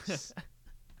Gravis.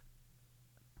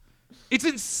 It's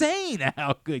insane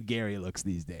how good Gary looks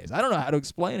these days. I don't know how to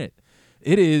explain it.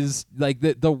 It is like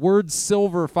the word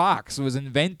silver fox was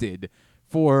invented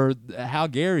for how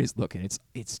Gary's looking.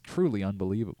 It's truly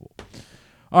unbelievable.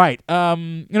 All right,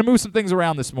 I'm gonna move some things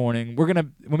around this morning.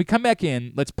 When we come back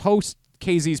in, let's post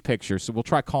KZ's picture. So we'll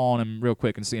try calling him real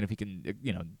quick and seeing if he can,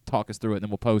 talk us through it, and then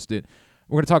we'll post it.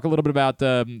 We're going to talk a little bit about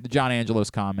the John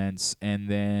Angelos comments, and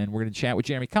then we're going to chat with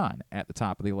Jeremy Kahn at the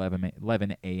top of the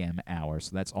 11 a.m. hour.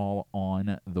 So that's all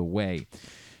on the way.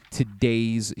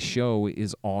 Today's show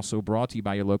is also brought to you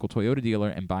by your local Toyota dealer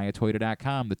and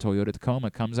buyatoyota.com. The Toyota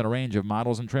Tacoma comes in a range of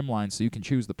models and trim lines, so you can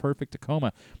choose the perfect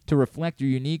Tacoma to reflect your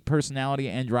unique personality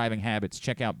and driving habits.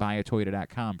 Check out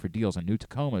buyatoyota.com for deals on new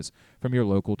Tacomas from your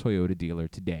local Toyota dealer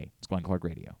today. It's Glenn Clark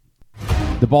Radio.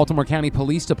 The Baltimore County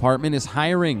Police Department is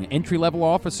hiring. Entry-level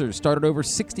officers start at over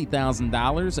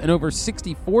 $60,000 and over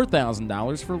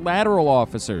 $64,000 for lateral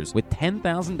officers, with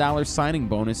 $10,000 signing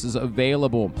bonuses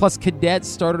available. Plus, cadets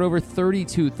start at over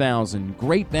 $32,000.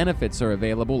 Great benefits are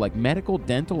available, like medical,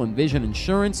 dental, and vision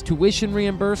insurance, tuition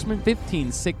reimbursement,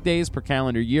 15 sick days per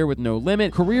calendar year with no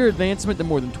limit, career advancement to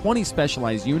more than 20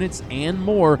 specialized units, and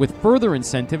more, with further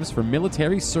incentives for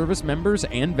military service members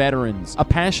and veterans. A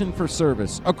passion for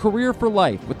service, a career for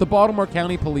life with the Baltimore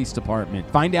County Police Department.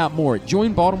 Find out more at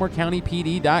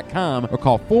joinbaltimorecountypd.com or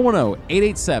call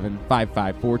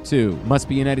 410-887-5542. Must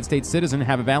be a United States citizen,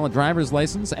 have a valid driver's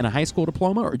license, and a high school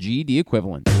diploma or GED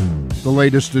equivalent. The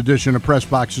latest edition of Press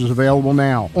Box is available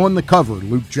now. On the cover,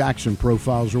 Luke Jackson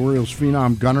profiles Orioles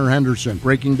phenom Gunnar Henderson,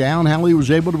 breaking down how he was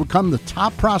able to become the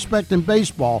top prospect in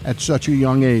baseball at such a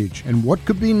young age and what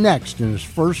could be next in his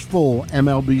first full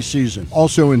MLB season.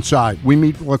 Also inside, we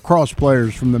meet lacrosse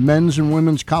players from the men's and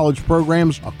women's college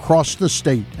programs across the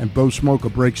state, and Bo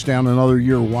Smoka breaks down another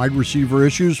year of wide receiver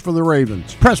issues for the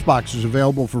Ravens. Press Box is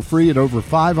available for free at over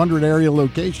 500 area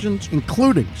locations,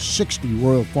 including 60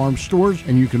 Royal Farm stores,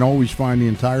 and you can always find the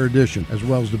entire edition, as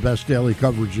well as the best daily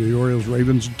coverage of the Orioles,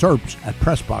 Ravens, and Terps at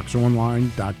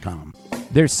PressBoxOnline.com.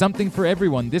 There's something for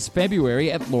everyone this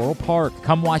February at Laurel Park.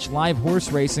 Come watch live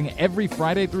horse racing every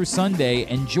Friday through Sunday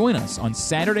and join us on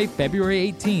Saturday,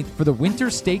 February 18th for the Winter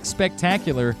Stakes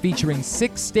Spectacular, featuring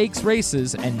 6 stakes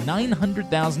races and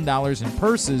 $900,000 in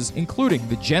purses, including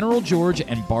the General George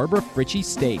and Barbara Fritchie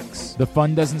Stakes. The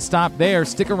fun doesn't stop there.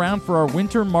 Stick around for our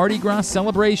Winter Mardi Gras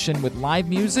celebration with live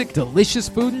music, delicious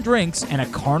food and drinks, and a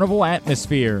carnival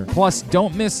atmosphere. Plus,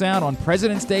 don't miss out on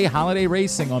President's Day holiday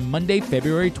racing on Monday,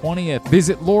 February 20th.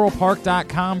 Visit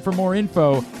laurelpark.com for more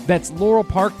info. That's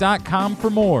laurelpark.com for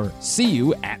more. See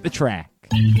you at the track.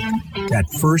 That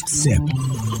first sip.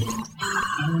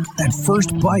 That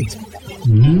first bite.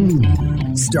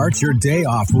 Start your day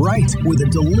off right with a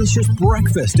delicious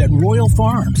breakfast at Royal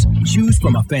Farms. Choose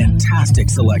from a fantastic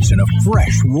selection of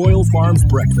fresh Royal Farms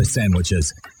breakfast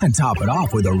sandwiches and top it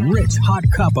off with a rich hot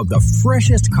cup of the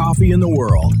freshest coffee in the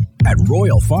world. At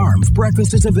Royal Farms,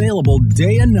 breakfast is available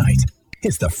day and night.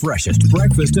 It's the freshest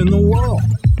breakfast in the world.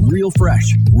 Real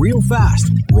fresh, real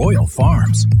fast. Royal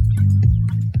Farms.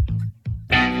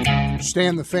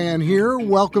 Stan the Fan here,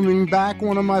 welcoming back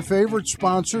one of my favorite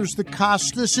sponsors, the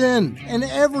Costas Inn. And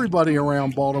everybody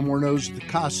around Baltimore knows that the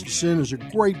Costas Inn is a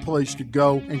great place to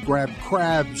go and grab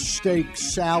crabs,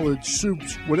 steaks, salads,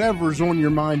 soups, whatever's on your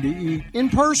mind to eat in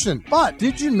person. But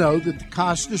did you know that the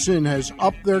Costas Inn has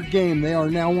upped their game? They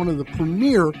are now one of the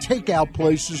premier takeout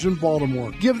places in Baltimore.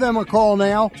 Give them a call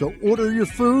now to order your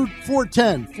food,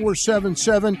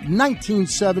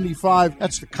 410-477-1975.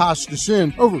 That's the Costas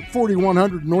Inn over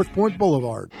 4100 North Point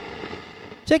Boulevard.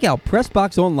 Check out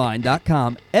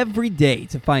PressBoxOnline.com every day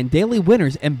to find daily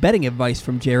winners and betting advice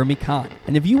from Jeremy Kahn.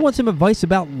 And if you want some advice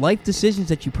about life decisions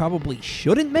that you probably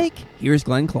shouldn't make, here's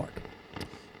Glenn Clark.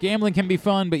 Gambling can be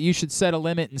fun, but you should set a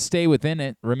limit and stay within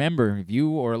it. Remember, if you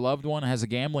or a loved one has a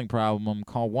gambling problem,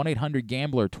 call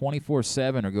 1-800-GAMBLER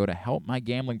 24/7 or go to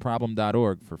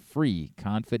helpmygamblingproblem.org for free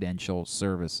confidential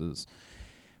services.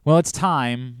 Well, it's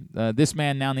time. This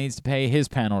man now needs to pay his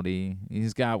penalty.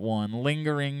 He's got one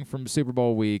lingering from Super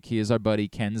Bowl week. He is our buddy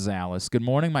Ken Zales. Good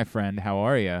morning, my friend. How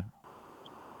are you?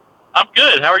 I'm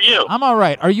good. How are you? I'm all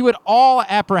right. Are you at all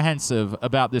apprehensive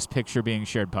about this picture being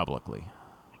shared publicly?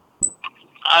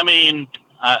 I mean,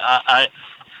 I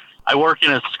work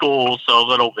in a school, so a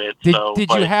little bit. Did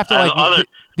you have to like?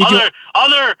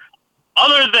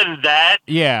 Other than that,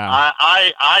 yeah.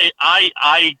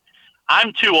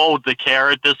 I'm too old to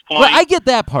care at this point. Well, I get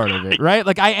that part of it, right?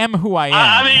 Like I am who I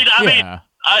am.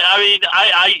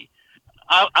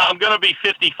 I'm going to be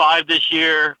 55 this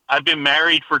year. I've been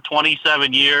married for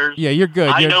 27 years. Yeah, you're good.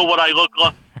 I know what I look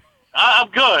like. I'm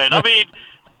good.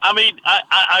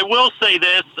 I will say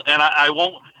this, and I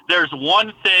won't. There's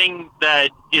one thing that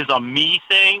is a me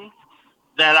thing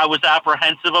that I was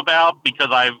apprehensive about because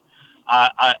I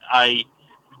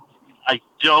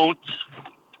don't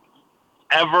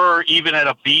ever, even at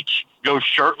a beach, go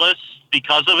shirtless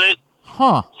because of it.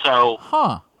 Huh. So.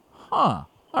 Huh. All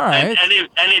right. And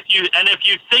if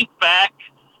you think back,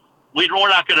 we're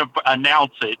not going to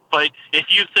announce it, but if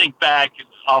you think back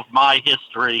of my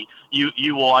history,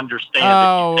 you will understand.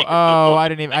 I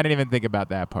didn't even think about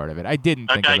that part of it. I didn't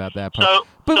think about that part.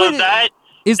 But other than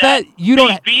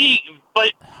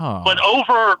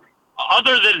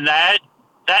that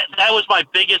was my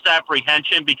biggest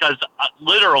apprehension because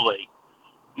literally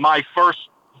my first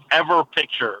ever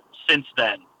picture since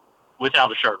then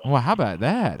without a shirt on. Well, how about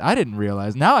that? I didn't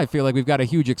realize. Now I feel like we've got a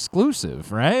huge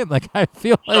exclusive, right? Like I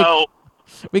feel like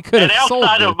we could have sold it.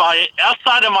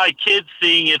 Outside of my kids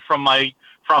seeing it from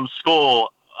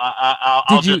school,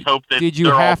 I'll just hope that did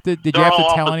you have to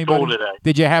tell anybody?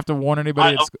 Did you have to warn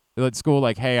anybody at school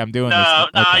like, "Hey, I'm doing this"? No,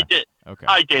 okay. I did. Okay.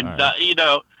 I didn't.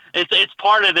 Right. It's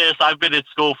part of this. I've been at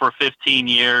school for 15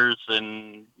 years,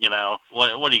 and what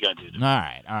are you gonna do? All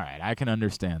right. I can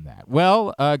understand that.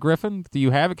 Well, Griffin, do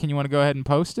you have it? Can you want to go ahead and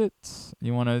post it?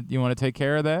 You want to take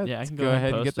care of that? Yeah, I can go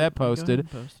ahead and get that posted.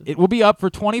 It will be up for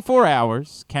 24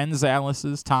 hours. Ken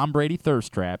Zales' Tom Brady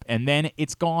Thirst Trap, and then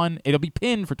it's gone. It'll be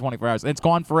pinned for 24 hours. It's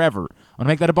gone forever. I want to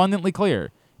make that abundantly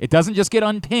clear. It doesn't just get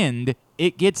unpinned;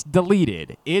 it gets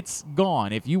deleted. It's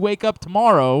gone. If you wake up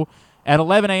tomorrow at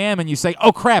 11 a.m. and you say,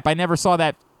 oh, crap, I never saw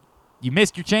that, you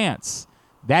missed your chance.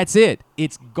 That's it.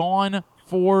 It's gone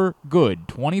for good.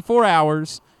 24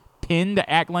 hours, pinned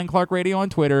at Glenn Clark Radio on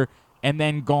Twitter, and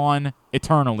then gone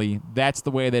eternally. That's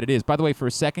the way that it is. By the way, for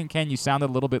a second, Ken, you sounded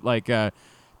a little bit like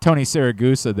Tony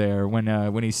Siragusa there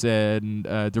when he said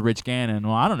to Rich Gannon,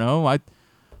 well, I don't know,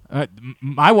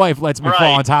 my wife lets me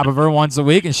fall on top of her once a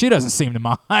week, and she doesn't seem to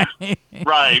mind.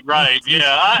 Right.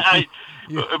 Yeah,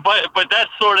 but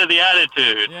that's sort of the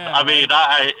attitude. Yeah, I mean,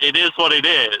 it is what it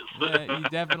is. Yeah, you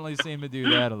definitely seem to do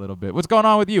that a little bit. What's going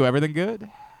on with you? Everything good?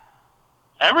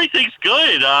 Everything's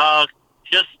good.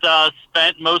 Just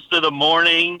spent most of the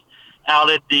morning out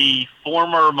at the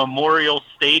former Memorial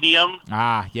Stadium.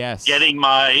 Ah, yes. Getting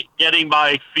my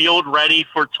field ready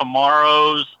for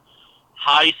tomorrow's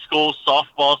high school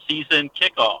softball season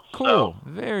kickoff. Cool. So,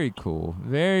 Very cool.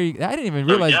 I didn't even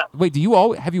realize. yeah. Wait,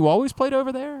 have you always played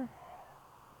over there?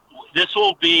 this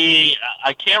will be,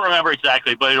 I can't remember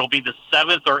exactly, but it'll be the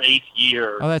 7th or 8th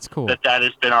year Oh, that's cool. that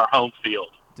has been our home field.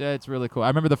 That's really cool. I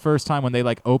remember the first time when they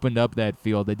opened up that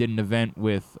field. They did an event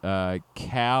with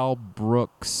Cal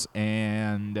Brooks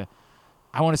and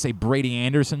I want to say Brady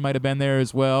Anderson might have been there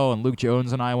as well. And Luke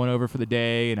Jones and I went over for the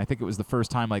day. And I think it was the first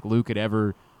time Luke had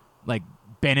ever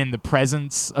been in the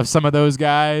presence of some of those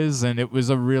guys. And it was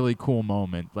a really cool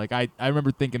moment. I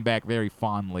remember thinking back very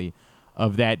fondly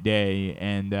of that day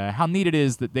and how neat it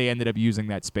is that they ended up using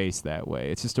that space that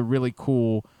way. It's just a really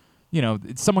cool.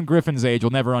 Someone Griffin's age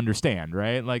will never understand,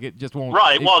 right? It just won't.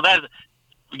 Right.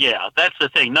 That's the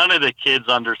thing. None of the kids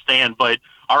understand, but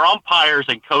our umpires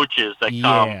and coaches that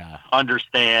come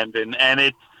understand, and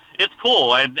it's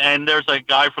cool. And there's a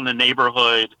guy from the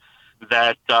neighborhood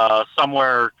that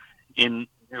somewhere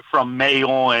from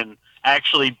Mayon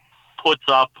actually puts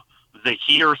up the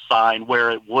here sign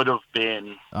where it would have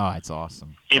been. Oh, it's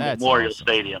awesome. In Memorial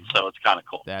Stadium, so it's kind of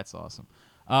cool. That's awesome.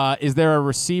 Is there a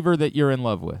receiver that you're in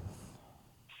love with?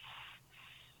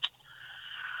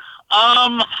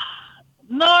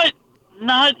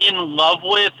 Not in love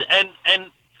with, and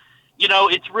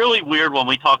it's really weird when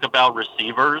we talk about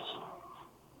receivers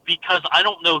because I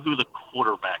don't know who the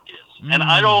quarterback is, and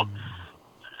I don't.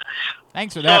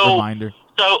 Thanks for that reminder.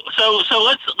 So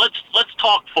let's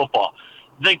talk football.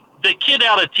 The kid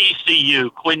out of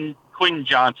TCU, Quinn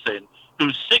Johnson,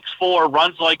 who's 6'4",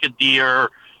 runs like a deer,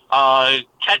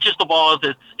 catches the ball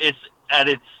it's at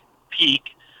its peak.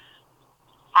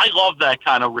 I love that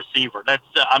kind of receiver. That's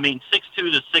 6'2"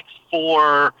 to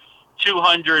 6'4",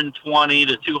 220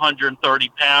 to 230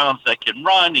 pounds that can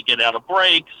run, to get out of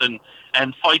breaks,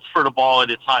 and fights for the ball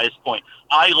at its highest point.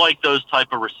 I like those type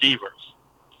of receivers.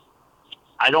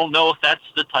 I don't know if that's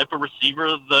the type of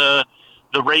receiver the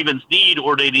Ravens need,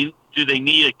 or do they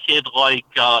need a kid like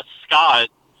Scott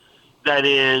that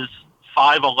is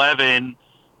 5'11",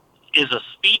 is a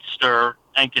speedster,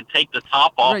 and can take the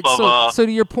top off so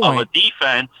to your point, of a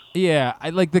defense. Yeah,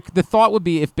 the thought would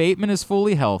be if Bateman is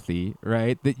fully healthy,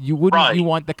 right, that you wouldn't you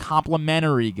want the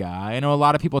complementary guy. I know a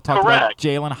lot of people talk about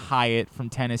Jalen Hyatt from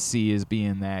Tennessee as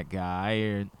being that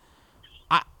guy.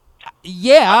 I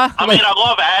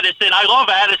love Addison. I love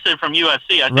Addison from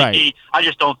USC. I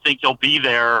just don't think he'll be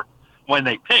there when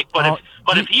they pick. But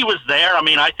if he was there,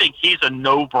 I think he's a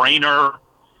no-brainer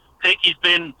pick. He's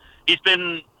been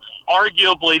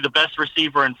arguably the best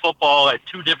receiver in football at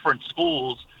two different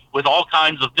schools with all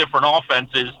kinds of different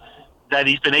offenses that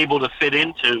he's been able to fit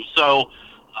into. So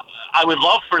I would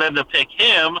love for them to pick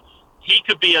him. He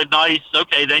could be a nice,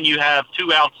 then you have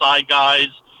two outside guys.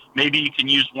 Maybe you can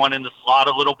use one in the slot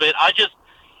a little bit.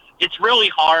 It's really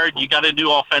hard. You got a new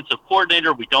offensive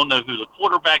coordinator. We don't know who the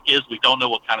quarterback is. We don't know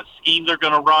what kind of scheme they're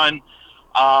going to run.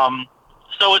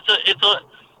 So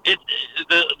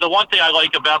the one thing I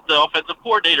like about the offensive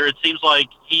coordinator, it seems like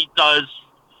he does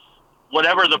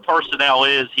whatever the personnel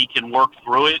is, he can work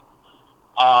through it.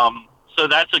 So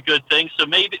that's a good thing. So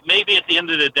maybe at the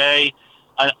end of the day,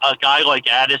 a guy like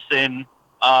Addison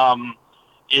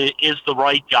is the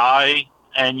right guy,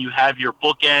 and you have your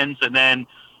bookends, and then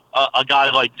a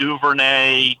guy like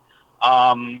Duvernay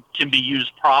can be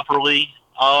used properly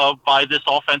by this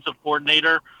offensive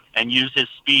coordinator and use his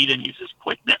speed and use his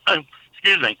quickness.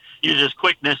 Use his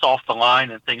quickness off the line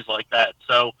and things like that.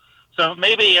 So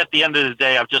maybe at the end of the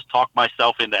day, I've just talked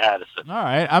myself into Addison. All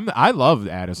right. I love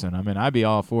Addison. I'd be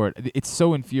all for it. It's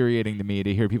so infuriating to me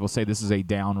to hear people say this is a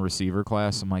down receiver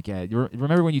class. I'm like, yeah,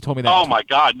 remember when you told me that? Oh, my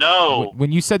God, no.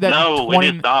 When you said that it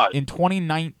is not. In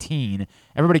 2019,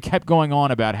 everybody kept going on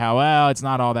about how, it's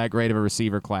not all that great of a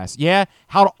receiver class. Yeah,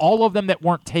 how all of them that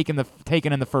weren't taken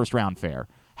in the first round fare?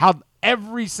 How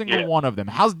Every single Yeah. one of them.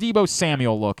 How's Debo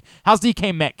Samuel look? How's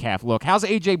DK Metcalf look? How's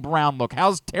A.J. Brown look?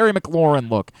 How's Terry McLaurin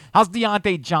look? How's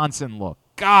Deontay Johnson look?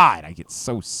 God, I get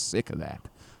so sick of that.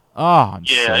 Oh, I'm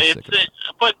so sick of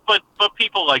that. But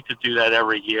people like to do that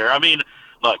every year. I mean,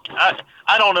 look,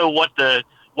 I don't know what the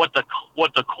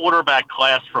quarterback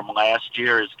class from last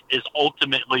year is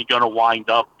ultimately going to wind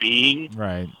up being.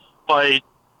 Right. But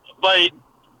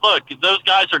look, those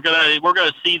guys we're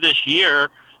gonna see this year.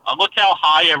 Look how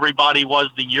high everybody was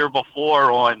the year before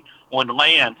on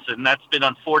Lance, and that's been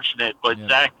unfortunate. But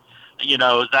Yeah.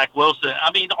 Zach Wilson.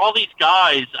 I mean, all these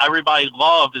guys everybody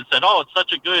loved and said, "Oh, it's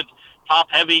such a good top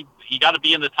heavy. You got to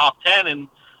be in the top 10," and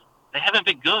they haven't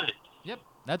been good. Yep,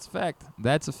 that's a fact.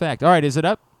 That's a fact. All right, is it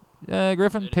up,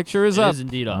 Griffin? Picture is It up. is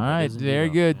indeed up. All It right, is indeed very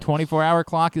up, good. yes. 24-hour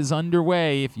clock is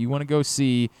underway. If you want to go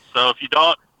see. So if you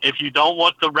don't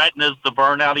want the retinas to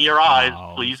burn out of your eyes,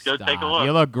 Oh, please go stop. take a look.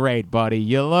 You look great, buddy.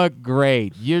 You look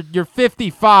great. You're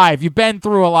 55. You've been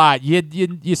through a lot.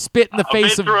 You spit in the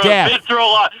face of I've death. been through a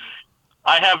lot.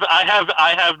 I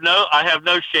have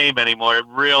no shame anymore. It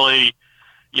really,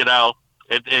 it's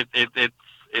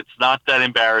not that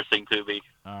embarrassing to me.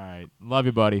 All right, love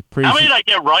you, buddy. How Appreciate. many did I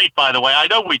get right, by the way? I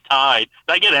know we tied.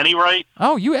 Did I get any right?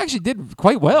 Oh, you actually did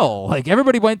quite well. Like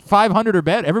everybody went 500 or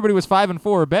better. Everybody was 5 and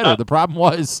 4 or better. The problem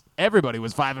was everybody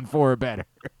was 5 and 4 or better.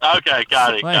 Okay,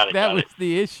 got it. That was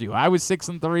the issue. I was 6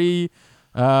 and 3.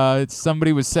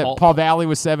 Somebody was Paul Valley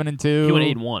was 7 and 2. He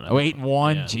went 8-1. Oh,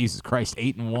 8-1. Yeah. Jesus Christ,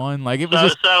 8-1. Like it was So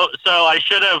just. so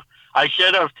I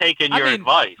should have taken your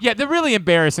advice. Yeah, the really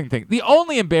embarrassing thing. The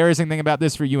only embarrassing thing about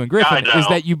this for you and Griffin I know. is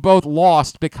that you both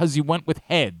lost because you went with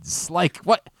heads. Like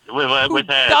what? Who With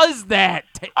heads. does that?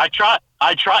 I tried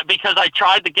because I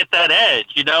tried to get that edge.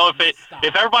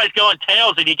 If everybody's going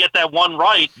tails and you get that one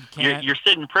right, can't. you're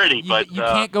sitting pretty. You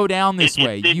can't go down this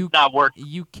way. It did not work.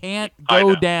 You can't I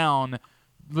go know. down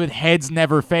with heads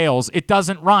never fails. It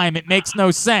doesn't rhyme. It makes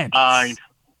no sense. I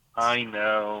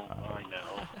know.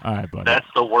 All right, buddy. That's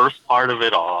the worst part of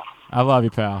it all. I love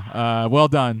you, pal. Well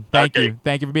done. Thank Okay. you.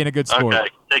 Thank you for being a good sport.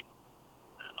 Okay.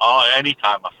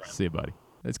 Anytime, my friend. See you, buddy.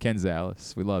 That's Ken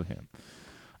Zales. We love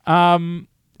him.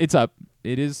 It's up.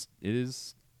 It is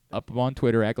up on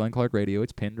Twitter at Glenn Clark Radio.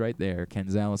 It's pinned right there. Ken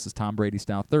Zales' Tom Brady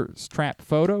style thirst trap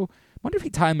photo. Wonder if he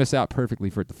timed this out perfectly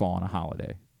for it to fall on a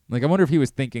holiday. Like, I wonder if he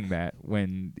was thinking that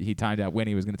when he timed out when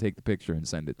he was going to take the picture and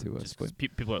send it to us. Just But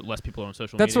 'cause less people are on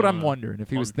social that's media. what I'm wondering, if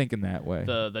he was thinking that way.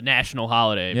 The national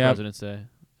holiday, Yep. President's Day.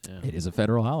 Yeah. It is a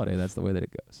federal holiday. That's the way that it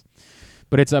goes.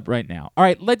 But it's up right now. All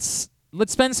right, let's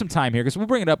spend some time here because we'll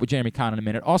bring it up with Jeremy Conn in a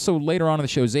minute. Also, later on in the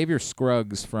show, Xavier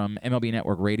Scruggs from MLB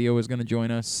Network Radio is going to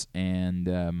join us. And,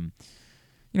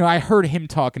 I heard him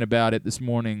talking about it this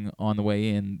morning on the way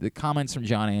in. The comments from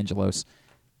John Angelos.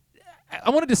 I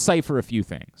want to decipher a few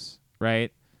things,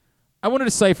 right? I want to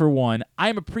decipher one. I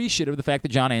am appreciative of the fact that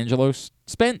John Angelos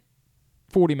spent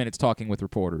 40 minutes talking with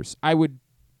reporters. I would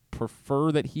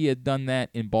prefer that he had done that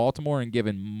in Baltimore and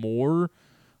given more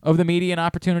of the media an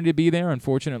opportunity to be there.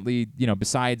 Unfortunately,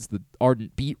 besides the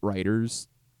ardent beat writers,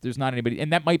 there's not anybody.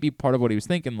 And that might be part of what he was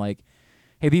thinking, like,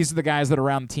 hey, these are the guys that are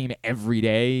around the team every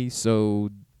day, so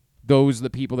those are the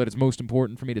people that it's most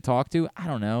important for me to talk to. I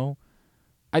don't know.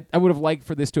 I would have liked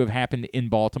for this to have happened in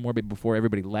Baltimore before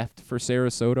everybody left for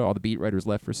Sarasota, all the beat writers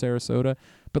left for Sarasota.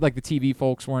 But, like, the TV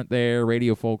folks weren't there,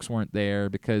 radio folks weren't there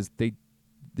because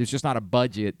there's just not a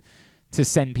budget to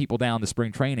send people down to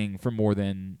spring training for more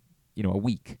than, a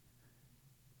week.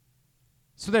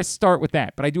 So let's start with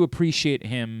that. But I do appreciate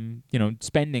him,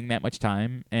 spending that much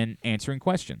time and answering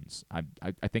questions. I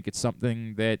think it's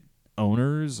something that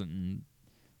owners and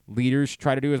leaders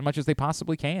try to do as much as they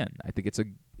possibly can. I think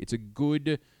it's a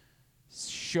good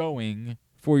showing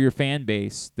for your fan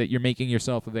base that you're making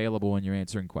yourself available and you're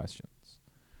answering questions.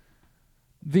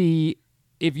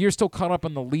 If you're still caught up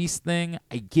on the lease thing,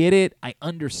 I get it. I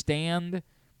understand.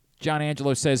 John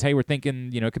Angelo says, hey, we're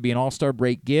thinking, it could be an all-star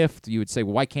break gift. You would say,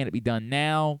 well, why can't it be done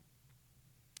now?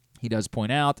 He does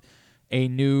point out a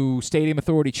new Stadium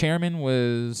Authority chairman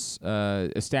was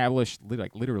established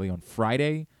literally on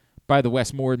Friday by the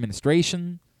Wes Moore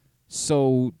administration.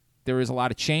 So there is a lot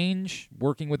of change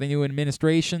working with a new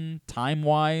administration,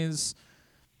 time-wise.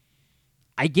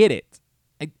 I get it.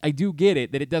 I do get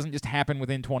it that it doesn't just happen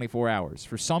within 24 hours.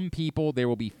 For some people, there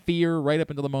will be fear right up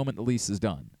until the moment the lease is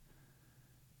done.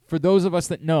 For those of us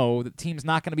that know that the team's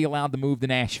not going to be allowed to move to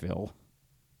Nashville,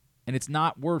 and it's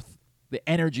not worth the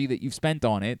energy that you've spent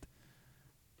on it,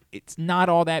 it's not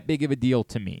all that big of a deal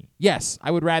to me. Yes,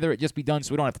 I would rather it just be done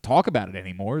so we don't have to talk about it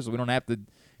anymore, so it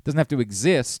doesn't have to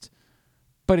exist,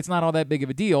 but it's not all that big of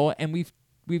a deal, and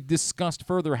we've discussed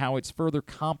further how it's further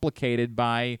complicated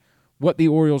by what the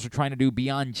Orioles are trying to do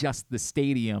beyond just the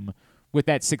stadium with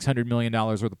that $600 million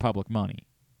worth of public money.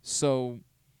 So,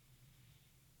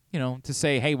 to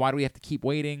say, hey, why do we have to keep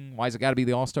waiting? Why's it got to be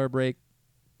the All-Star break?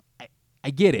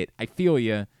 I get it. I feel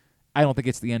you. I don't think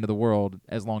it's the end of the world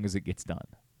as long as it gets done.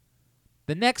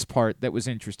 The next part that was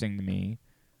interesting to me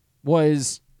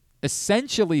was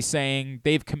essentially saying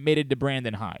they've committed to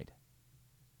Brandon Hyde.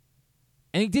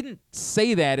 And he didn't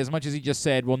say that as much as he just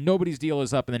said, well, nobody's deal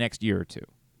is up in the next year or two.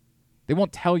 They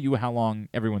won't tell you how long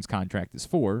everyone's contract is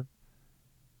for,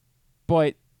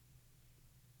 but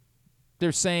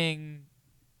they're saying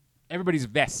everybody's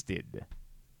vested.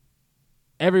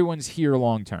 Everyone's here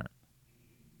long term.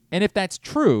 And if that's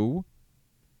true,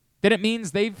 then it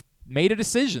means they've made a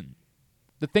decision.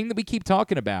 The thing that we keep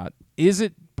talking about, is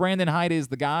it Brandon Hyde is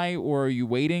the guy, or are you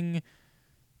waiting,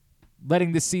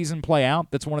 letting this season play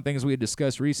out? That's one of the things we had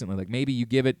discussed recently. Like maybe you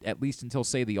give it at least until,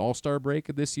 say, the All-Star break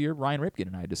of this year. Ryan Ripken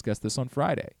and I discussed this on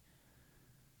Friday.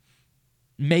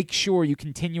 Make sure you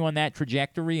continue on that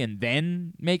trajectory and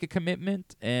then make a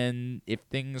commitment. And if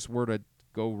things were to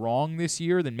go wrong this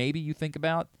year, then maybe you think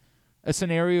about a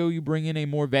scenario you bring in a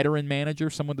more veteran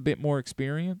manager, someone with a bit more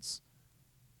experience.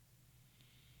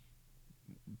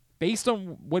 Based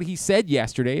on what he said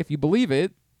yesterday, if you believe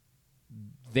it,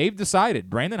 they've decided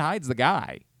Brandon Hyde's the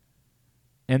guy.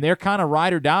 And they're kind of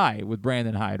ride or die with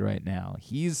Brandon Hyde right now.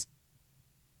 He's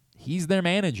their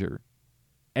manager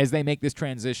as they make this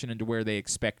transition into where they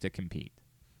expect to compete.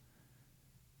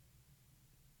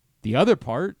 The other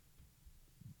part,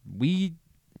 we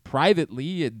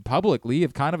privately and publicly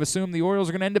have kind of assumed the Orioles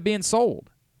are going to end up being sold.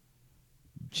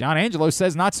 John Angelo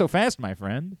says not so fast, my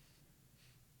friend.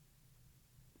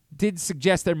 Did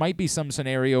suggest there might be some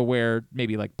scenario where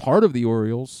maybe like part of the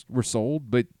Orioles were sold,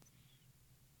 but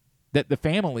that the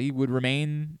family would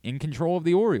remain in control of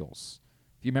the Orioles.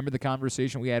 If you remember the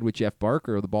conversation we had with Jeff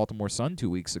Barker of the Baltimore Sun 2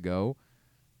 weeks ago,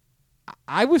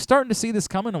 I was starting to see this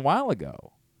coming a while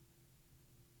ago.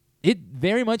 It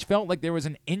very much felt like there was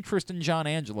an interest in John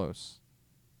Angelos.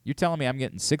 You're telling me I'm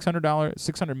getting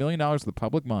 $600 million of the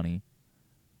public money.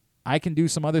 I can do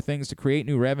some other things to create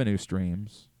new revenue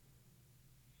streams.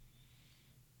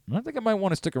 I think I might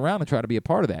want to stick around and try to be a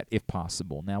part of that, if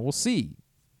possible. Now, we'll see.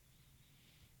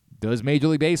 Does Major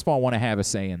League Baseball want to have a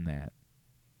say in that?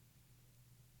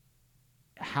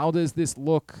 How does this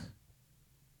look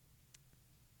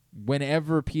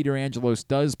whenever Peter Angelos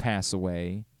does pass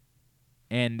away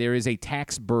and there is a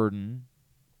tax burden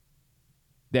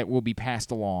that will be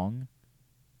passed along?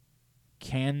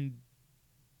 Can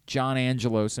John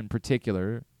Angelos in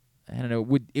particular, I don't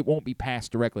know, it won't be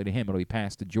passed directly to him. It'll be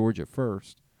passed to Georgia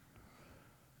first.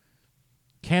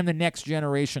 Can the next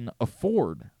generation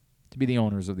afford to be the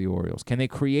owners of the Orioles? Can they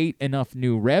create enough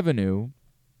new revenue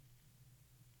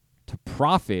to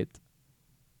profit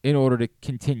in order to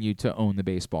continue to own the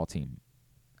baseball team?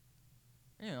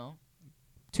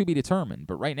 To be determined.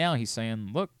 But right now he's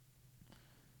saying, look,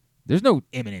 there's no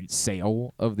imminent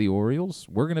sale of the Orioles.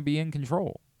 We're going to be in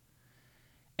control.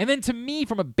 And then to me,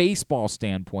 from a baseball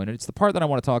standpoint, and it's the part that I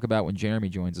want to talk about when Jeremy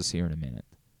joins us here in a minute.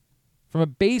 From a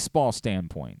baseball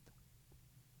standpoint,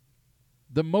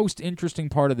 the most interesting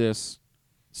part of this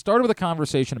started with a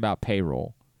conversation about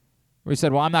payroll, where he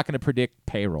said, well, I'm not going to predict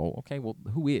payroll. Okay, well,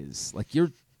 who is? Like,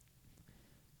 you're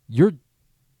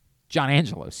John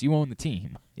Angelos. You own the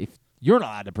team. If you're not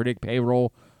allowed to predict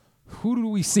payroll, who do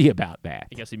we see about that?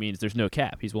 I guess he means there's no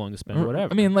cap. He's willing to spend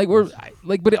whatever. I mean,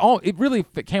 but it really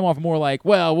came off more like,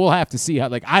 well, we'll have to see how.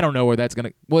 Like, I don't know where that's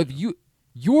gonna. Well, if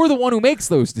you're the one who makes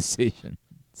those decisions.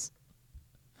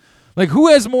 Like, who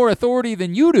has more authority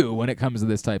than you do when it comes to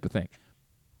this type of thing?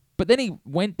 But then he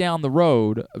went down the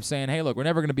road of saying, hey, look, we're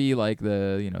never going to be like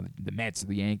the Mets or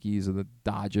the Yankees or the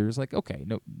Dodgers. Like, okay,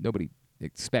 nobody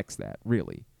expects that,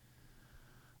 really.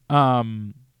 But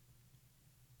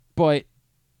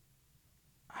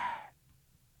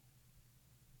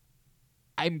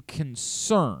I'm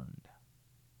concerned.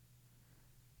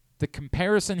 The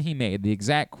comparison he made, the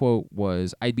exact quote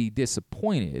was, I'd be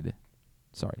disappointed.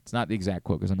 Sorry, it's not the exact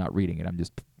quote because I'm not reading it.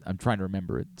 I'm trying to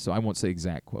remember it, so I won't say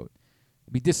exact quote.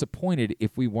 I'd be disappointed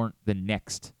if we weren't the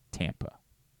next Tampa.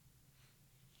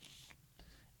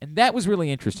 And that was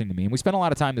really interesting to me. And we spent a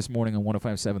lot of time this morning on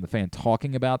 105.7 The Fan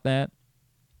talking about that.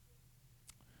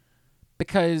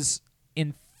 Because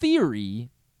in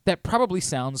theory, that probably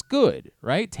sounds good,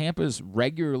 right? Tampa's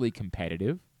regularly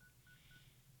competitive.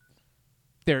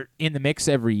 They're in the mix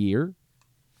every year.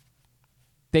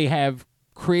 They have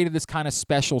created this kind of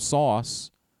special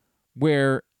sauce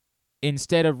where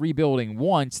instead of rebuilding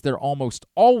once, they're almost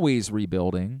always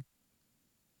rebuilding.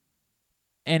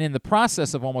 And in the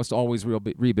process of almost always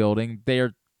rebuilding,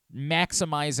 they're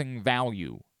maximizing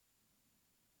value.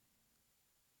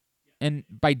 And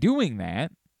by doing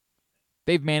that,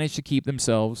 they've managed to keep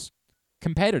themselves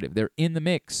competitive. They're in the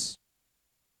mix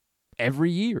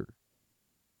every year.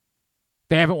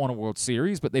 They haven't won a World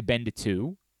Series, but they've been to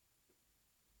 2.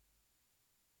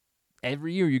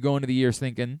 Every year you go into the years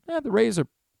thinking, the Rays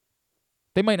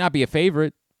they might not be a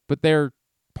favorite, but they're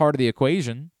part of the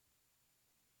equation.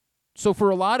 So for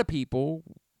a lot of people,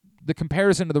 the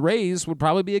comparison to the Rays would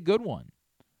probably be a good one.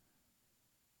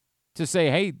 To say,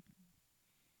 hey,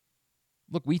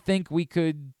 look, we think we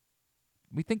could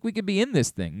be in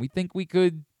this thing. We think we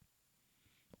could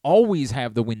always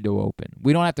have the window open.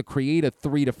 We don't have to create a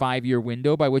 3 to 5 year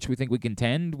window by which we think we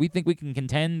contend. We think we can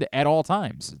contend at all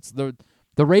times. It's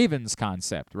the Ravens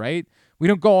concept, right? We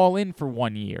don't go all in for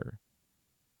 1 year.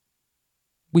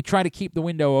 We try to keep the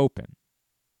window open.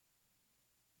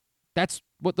 That's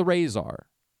what the Rays are.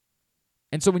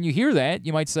 And so when you hear that,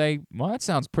 you might say, well, that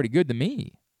sounds pretty good to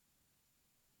me.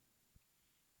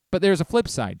 But there's a flip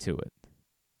side to it,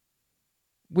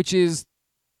 which is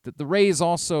that the Rays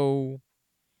also,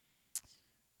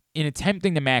 in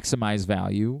attempting to maximize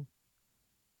value,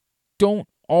 don't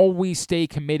always stay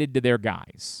committed to their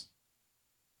guys.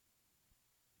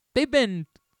 They've been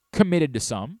committed to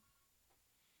some.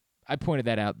 I pointed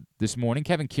that out this morning.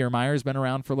 Kevin Kiermaier has been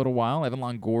around for a little while. Evan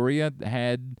Longoria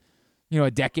had,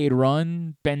 a decade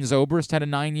run. Ben Zobrist had a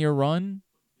 9-year run.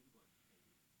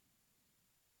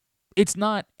 It's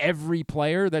not every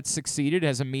player that's succeeded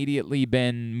has immediately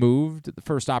been moved at the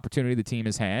first opportunity the team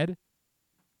has had.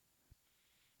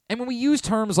 And when we use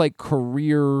terms like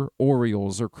career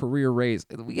Orioles or career Rays,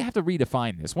 we have to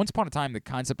redefine this. Once upon a time, the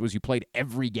concept was you played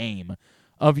every game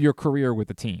of your career with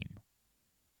the team.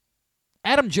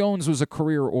 Adam Jones was a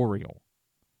career Oriole,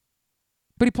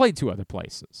 but he played 2 other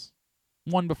places,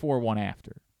 one before, one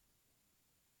after.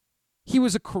 He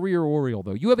was a career Oriole,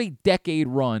 though. You have a decade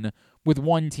run with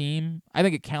one team. I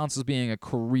think it counts as being a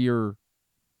career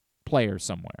player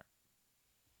somewhere.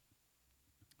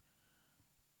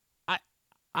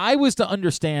 I was to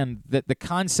understand that the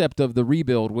concept of the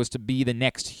rebuild was to be the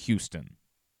next Houston.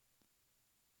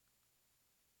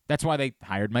 That's why they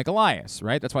hired Mike Elias,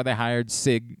 right? That's why they hired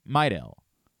Sig Mejdal.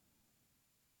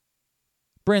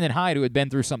 Brandon Hyde, who had been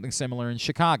through something similar in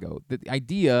Chicago. The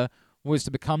idea was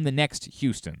to become the next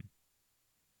Houston.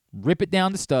 Rip it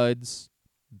down to studs,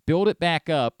 build it back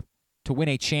up to win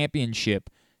a championship,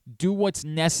 do what's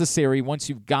necessary once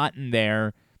you've gotten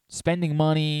there, spending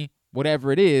money,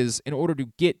 whatever it is, in order to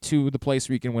get to the place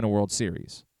where you can win a World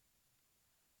Series.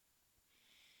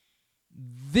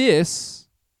 This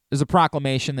is a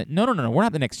proclamation that, no, we're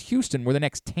not the next Houston, we're the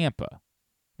next Tampa.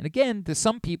 And again, to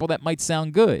some people that might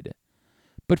sound good.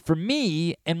 But for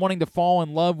me, and wanting to fall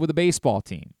in love with a baseball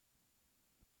team,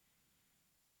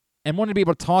 and wanting to be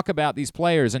able to talk about these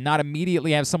players and not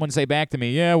immediately have someone say back to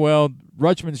me, yeah, well,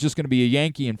 Rutschman's just going to be a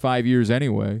Yankee in 5 years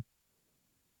anyway.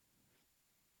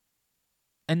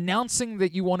 Announcing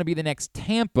that you want to be the next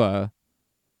Tampa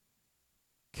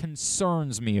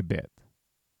concerns me a bit.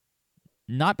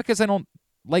 Not because I don't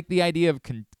like the idea of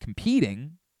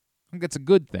competing. I think that's a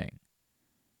good thing.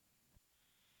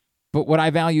 But what I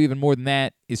value even more than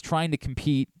that is trying to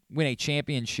compete, win a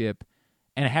championship,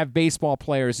 and have baseball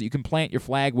players that you can plant your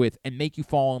flag with and make you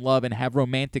fall in love and have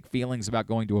romantic feelings about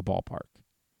going to a ballpark.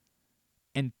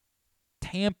 And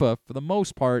Tampa, for the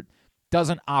most part,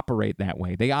 doesn't operate that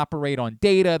way. They operate on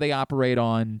data. They operate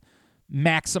on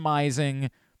maximizing.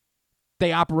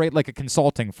 They operate like a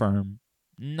consulting firm,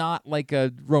 not like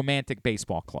a romantic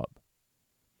baseball club.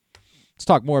 Let's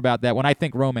talk more about that. When I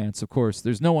think romance, of course,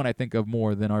 there's no one I think of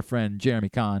more than our friend Jeremy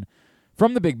Kahn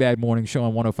from the Big Bad Morning Show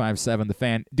on 105.7 The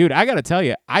Fan. Dude, I got to tell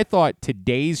you, I thought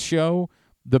today's show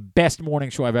the best morning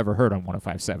show I've ever heard on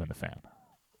 105.7 The Fan.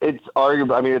 It's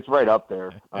arguable. I mean, it's right up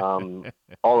there. All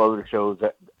other shows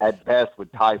at best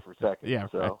would tie for second. Yeah,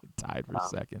 so. right. Tied for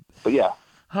second. But yeah.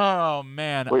 Oh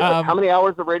man. Wait, how many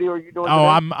hours of radio are you doing?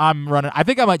 Oh, today? I'm running. I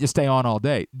think I might just stay on all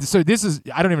day. So this is.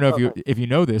 I don't even know if you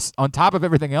know this. On top of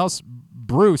everything else,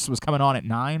 Bruce was coming on at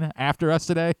 9 after us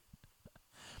today.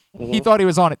 Mm-hmm. He thought he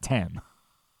was on at 10.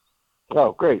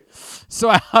 Oh, great.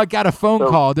 So I got a phone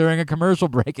call during a commercial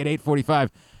break at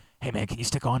 8:45. Hey man, can you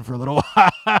stick on for a little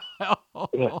while?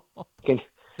 Yeah.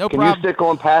 No Can problem. you stick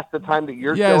on past the time that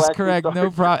your show Yes, actually correct. starts?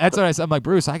 No problem. That's what I said. I'm like,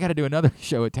 Bruce, I got to do another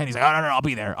show at 10. He's like, oh, no, I'll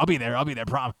be there.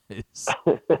 Promise.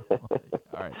 All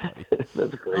right, buddy.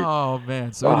 That's great. Oh,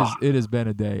 man. So it has been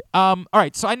a day. All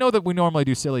right, so I know that we normally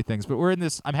do silly things, but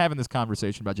I'm having this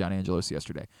conversation about John Angelos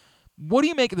yesterday. What do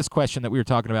you make of this question that we were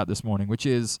talking about this morning, which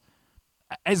is,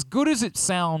 as good as it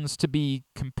sounds to be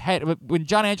competitive, when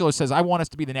John Angelos says, I want us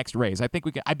to be the next Rays, I think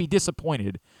I'd be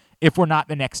disappointed if we're not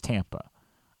the next Tampa.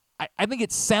 I think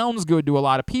it sounds good to a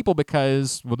lot of people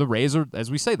because, well, the Rays are,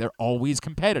 as we say, they're always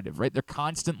competitive, right? They're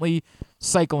constantly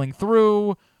cycling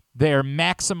through. They're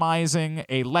maximizing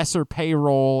a lesser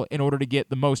payroll in order to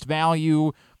get the most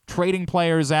value, trading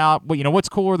players out. Well, what's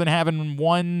cooler than having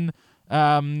one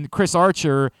Chris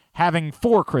Archer, having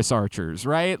 4 Chris Archers,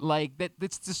 right? Like,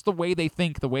 that's just the way they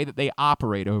think, the way that they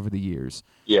operate over the years.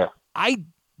 Yeah.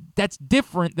 That's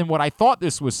different than what I thought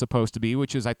this was supposed to be,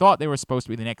 which is I thought they were supposed to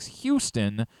be the next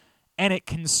Houston, and it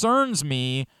concerns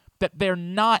me that they're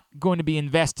not going to be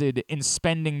invested in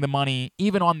spending the money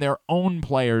even on their own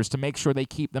players to make sure they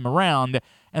keep them around,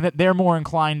 and that they're more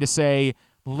inclined to say,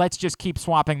 let's just keep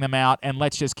swapping them out and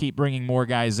let's just keep bringing more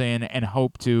guys in and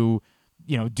hope to,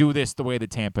 do this the way that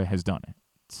Tampa has done it.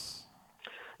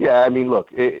 Yeah, I mean, look,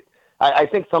 I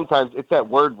think sometimes it's that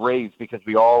word raise because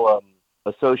we all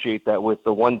associate that with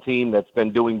the one team that's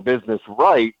been doing business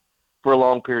right for a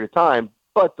long period of time,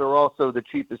 but they're also the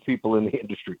cheapest people in the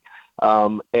industry.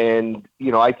 And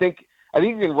I think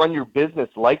you can run your business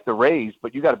like the Rays,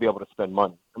 but you got to be able to spend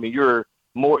money. I mean, you're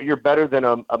better than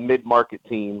a mid-market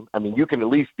team. I mean, you can at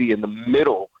least be in the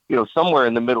middle, somewhere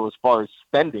in the middle as far as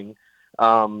spending.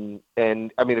 And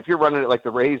I mean, if you're running it like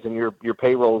the Rays and your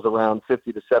payroll is around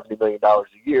 $50 to $70 million a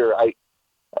year,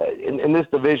 in this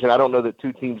division, I don't know that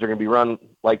 2 teams are going to be run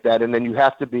like that. And then you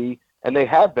have to be, and they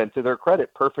have been, to their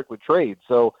credit, perfect with trade.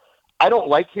 So I don't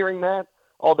like hearing that,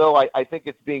 although I think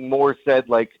it's being more said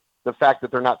like the fact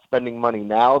that they're not spending money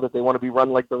now, that they want to be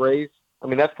run like the Rays. I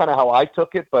mean, that's kind of how I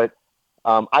took it, but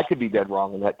I could be dead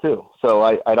wrong in that too. So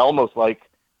I'd almost like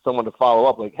someone to follow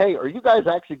up, like, hey, are you guys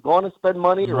actually going to spend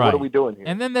money, or what are we doing here?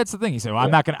 And then that's the thing. You say, well,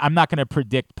 I'm not gonna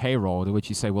predict payroll. To which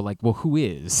you say, well, who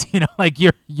is? Like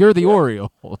you're the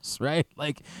Orioles, right?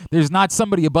 Like there's not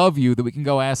somebody above you that we can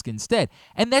go ask instead.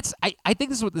 And that's I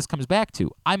think this is what this comes back to.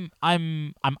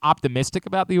 I'm optimistic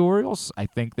about the Orioles. I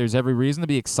think there's every reason to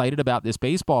be excited about this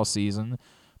baseball season,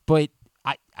 but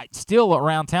I still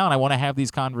around town I want to have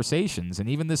these conversations. And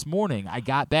even this morning I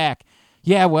got back.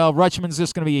 Yeah, well, Rutschman's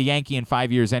just going to be a Yankee in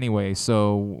 5 years anyway,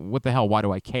 so what the hell, why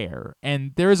do I care?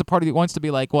 And there is a party that wants to be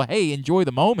like, well, hey, enjoy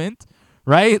the moment,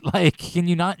 right? Like, can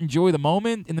you not enjoy the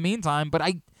moment in the meantime? But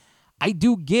I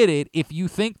do get it if you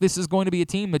think this is going to be a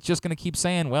team that's just going to keep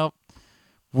saying, well,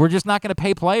 we're just not going to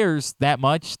pay players that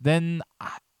much, then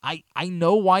I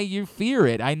know why you fear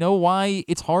it. I know why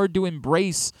it's hard to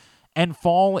embrace and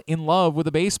fall in love with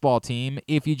a baseball team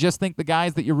if you just think the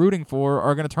guys that you're rooting for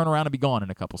are going to turn around and be gone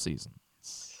in a couple seasons.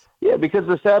 Yeah, because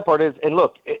the sad part is, and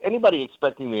look, anybody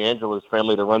expecting the Angelos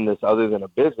family to run this other than a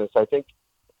business, I think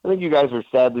you guys are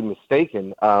sadly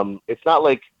mistaken. It's not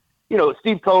like,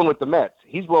 Steve Cohen with the Mets.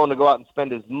 He's willing to go out and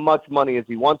spend as much money as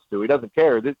he wants to. He doesn't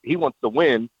care. He wants to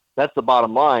win. That's the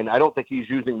bottom line. I don't think he's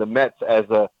using the Mets as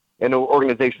an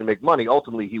organization to make money.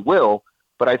 Ultimately, he will.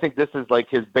 But I think this is like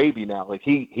his baby now. Like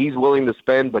he's willing to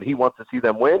spend, but he wants to see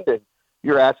them win. And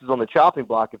your ass is on the chopping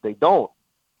block if they don't.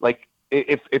 Like,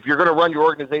 if you're going to run your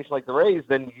organization like the Rays,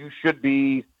 then you should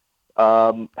be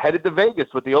headed to Vegas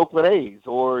with the Oakland A's,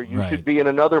 or you should be in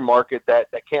another market that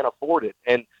can't afford it.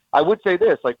 And I would say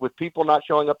this, like with people not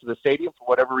showing up to the stadium for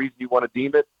whatever reason you want to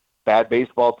deem it, bad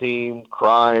baseball team,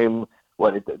 crime,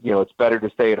 it's better to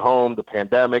stay at home, the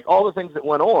pandemic, all the things that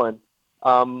went on.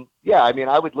 I mean,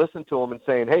 I would listen to them and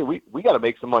saying, hey, we got to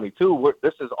make some money too.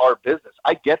 This is our business.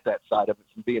 I get that side of it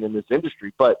from being in this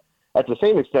industry, but at the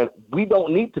same extent, we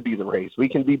don't need to be the Rays. We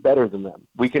can be better than them.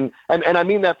 We can, and I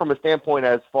mean that from a standpoint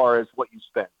as far as what you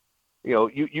spend.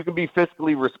 You can be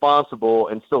fiscally responsible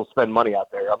and still spend money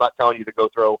out there. I'm not telling you to go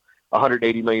throw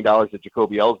 $180 million at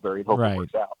Jacoby Ellsbury and hope it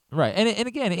works out. Right. And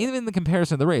again, even in the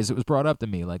comparison of the Rays, it was brought up to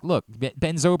me, like, look,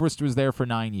 Ben Zobrist was there for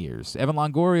 9 years. Evan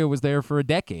Longoria was there for a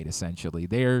decade, essentially.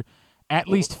 They're at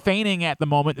least feigning at the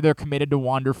moment that they're committed to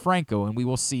Wander Franco, and we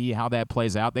will see how that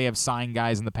plays out. They have signed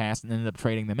guys in the past and ended up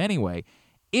trading them anyway.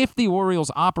 If the Orioles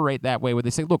operate that way, where they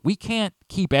say, look, we can't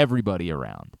keep everybody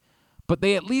around, but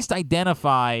they at least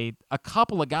identify a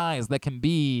couple of guys that can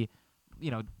be,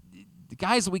 the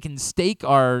guys that we can stake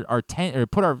our tent or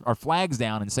put our flags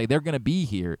down and say they're going to be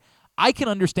here. I can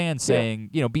understand saying,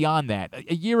 beyond that.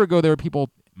 A year ago, there were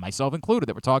people, myself included,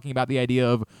 that were talking about the idea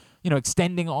of,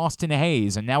 extending Austin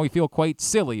Hayes, and now we feel quite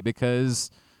silly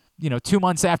because, 2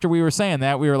 months after we were saying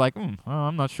that, we were like,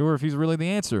 I'm not sure if he's really the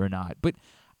answer or not. But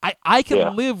I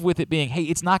can live with it being, hey,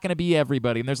 it's not going to be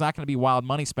everybody, and there's not going to be wild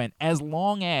money spent, as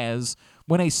long as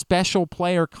when a special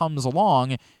player comes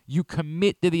along, you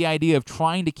commit to the idea of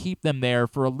trying to keep them there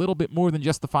for a little bit more than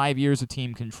just the 5 years of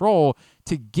team control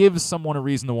to give someone a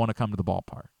reason to want to come to the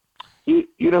ballpark.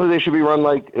 You know who they should be run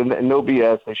like, and no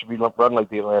BS, they should be run like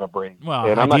the Atlanta Braves. Well,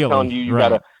 and I'm not telling you got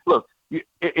to, look,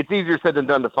 it's easier said than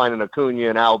done to find an Acuna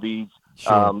and Albies.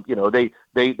 Sure. You know,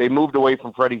 they moved away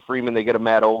from Freddie Freeman. They get a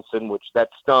Matt Olson, which that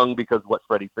stung because what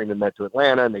Freddie Freeman meant to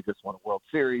Atlanta, and they just won a World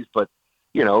Series. But,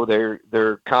 you know,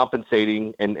 they're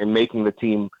compensating and making the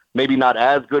team maybe not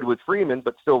as good with Freeman,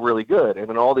 but still really good. And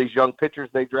then all these young pitchers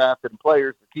they drafted and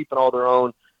players, they're keeping all their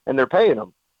own, and they're paying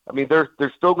them. I mean, they're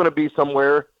still going to be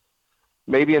somewhere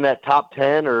maybe in that top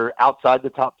 10 or outside the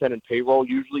top 10 in payroll,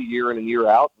 usually year in and year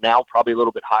out. Now probably a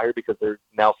little bit higher because they're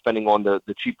now spending on the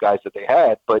cheap guys that they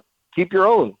had. But keep your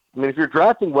own. I mean, if you're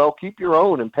drafting well, keep your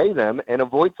own and pay them and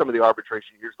avoid some of the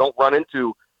arbitration years. Don't run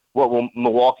into what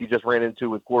Milwaukee just ran into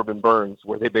with Corbin Burns,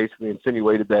 where they basically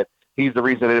insinuated that he's the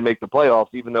reason they didn't make the playoffs,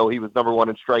 even though he was number one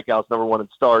in strikeouts, number one in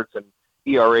starts, and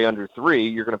ERA under 3.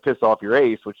 You're going to piss off your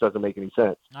ace, which doesn't make any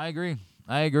sense. I agree.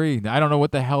 I don't know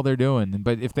what the hell they're doing,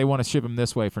 but if they want to ship him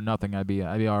this way for nothing, I'd be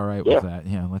all right with that.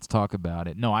 Yeah, let's talk about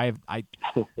it. No,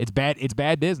 it's bad. It's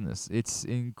bad business. It's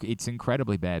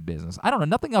incredibly bad business. I don't know.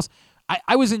 Nothing else.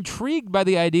 I was intrigued by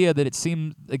the idea that it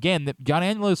seemed, again, that John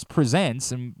Angelos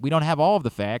presents, and we don't have all of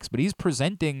the facts, but he's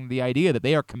presenting the idea that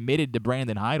they are committed to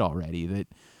Brandon Hyde already. That,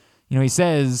 you know, he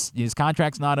says his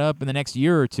contract's not up in the next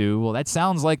year or two. Well, that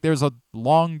sounds like there's a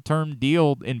long-term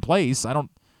deal in place. I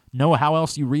don't know how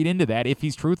else you read into that if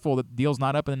he's truthful that the deal's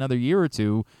not up in another year or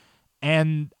two.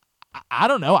 And I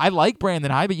don't know. I like Brandon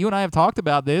Hyde, but you and I have talked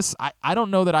about this. I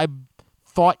don't know that I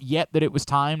thought yet that it was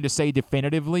time to say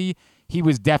definitively he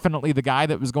was definitely the guy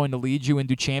that was going to lead you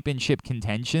into championship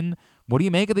contention. What do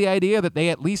you make of the idea that they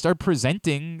at least are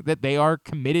presenting that they are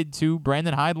committed to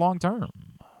Brandon Hyde long term?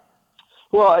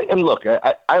 Well, and look,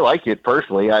 I like it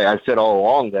personally. I've said all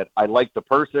along that I like the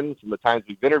person from the times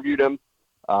we've interviewed him.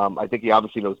 I think he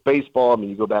obviously knows baseball. I mean,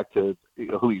 you go back to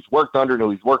who he's worked under and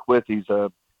who he's worked with. He's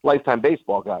a lifetime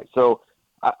baseball guy. So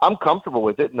I'm comfortable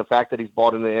with it, and the fact that he's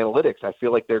bought into analytics. I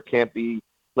feel like there can't be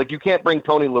 – like you can't bring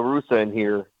Tony La Russa in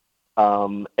here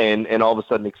and all of a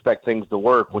sudden expect things to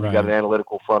work when you got an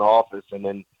analytical front office and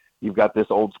then you've got this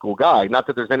old school guy. Not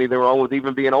that there's anything wrong with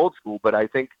even being old school, but I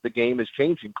think the game is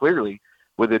changing clearly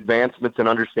with advancements and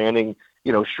understanding –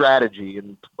 strategy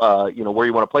and, where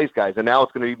you want to place guys. And now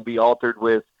it's going to even be altered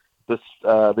with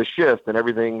the shift and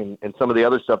everything and some of the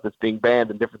other stuff that's being banned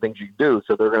and different things you can do.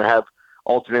 So they're going to have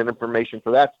alternate information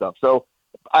for that stuff. So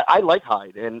I like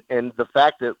Hyde. And the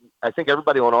fact that I think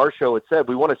everybody on our show had said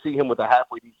we want to see him with a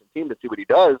halfway decent team to see what he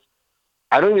does.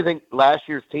 I don't even think last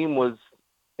year's team was,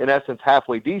 in essence,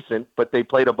 halfway decent, but they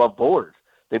played above board.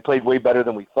 They played way better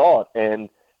than we thought. And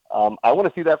I want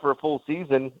to see that for a full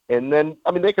season, and then,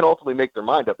 I mean, they can ultimately make their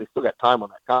mind up. They still got time on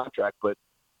that contract, but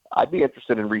I'd be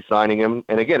interested in re-signing him.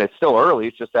 And again, it's still early.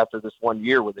 It's just after this 1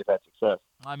 year where they've had success.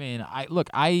 I mean, I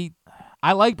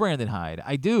like Brandon Hyde.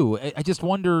 I do. I just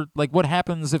wonder, like, what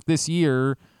happens if this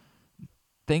year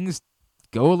things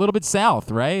go a little bit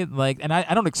south, right? Like, and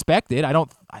I don't expect it.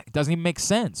 It doesn't even make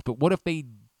sense. But what if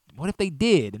they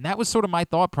did? And that was sort of my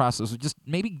thought process. Just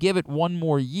maybe give it one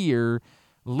more year.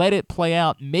 Let it play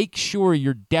out. Make sure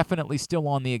you're definitely still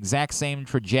on the exact same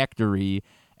trajectory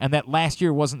and that last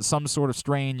year wasn't some sort of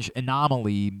strange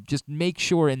anomaly. Just make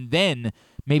sure and then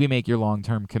maybe make your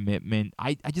long-term commitment.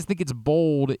 I just think it's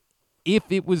bold if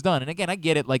it was done. And again, I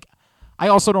get it. Like, I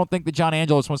also don't think that John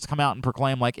Angelos wants to come out and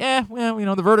proclaim like,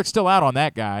 the verdict's still out on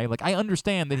that guy. Like, I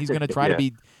understand that he's going to try to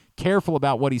be careful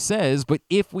about what he says, but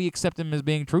if we accept him as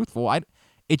being truthful,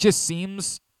 it just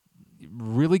seems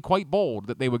really quite bold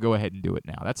that they would go ahead and do it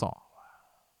now. That's all.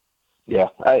 Yeah.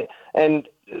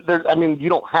 You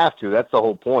don't have to. That's the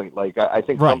whole point. Like, I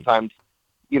think sometimes,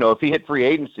 if he hit free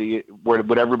agency,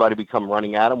 would everybody become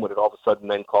running at him? Would it all of a sudden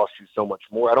then cost you so much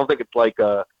more? I don't think it's like,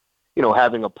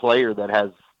 having a player that has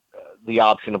the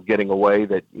option of getting away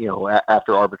that,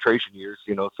 after arbitration years,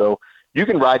 so you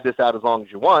can ride this out as long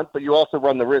as you want, but you also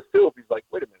run the risk too. If he's like,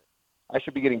 wait a minute, I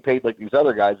should be getting paid like these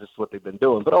other guys. This is what they've been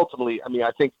doing. But ultimately,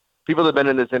 I think people that have been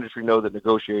in this industry know that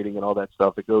negotiating and all that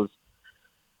stuff,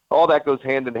 all that goes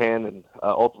hand in hand, and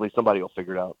ultimately somebody will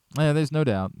figure it out. Yeah, there's no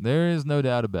doubt. There is no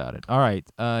doubt about it. All right.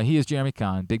 He is Jeremy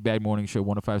Kahn, Big Bad Morning Show,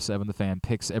 105.7 The Fan,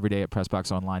 picks every day at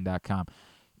PressBoxOnline.com.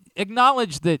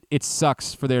 Acknowledge that it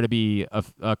sucks for there to be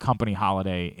a company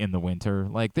holiday in the winter.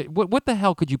 Like, what the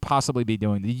hell could you possibly be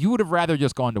doing? You would have rather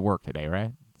just gone to work today,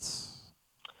 right?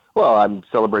 Well, I'm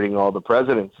celebrating all the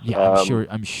presidents. Yeah,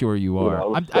 I'm sure you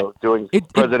are. Doing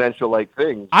presidential-like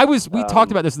things. We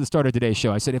talked about this at the start of today's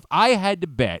show. I said if I had to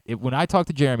bet, when I talked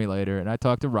to Jeremy later and I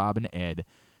talked to Rob and Ed,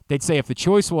 they'd say if the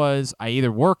choice was I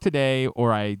either work today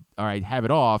or I have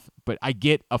it off, but I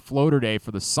get a floater day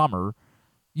for the summer,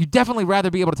 you'd definitely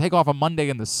rather be able to take off a Monday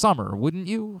in the summer, wouldn't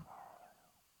you?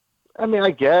 I mean,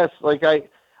 I guess. Like,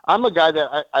 I'm a guy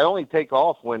that I only take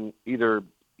off when either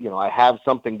 – I have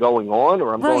something going on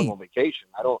or I'm going on vacation.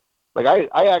 I don't like.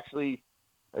 I actually.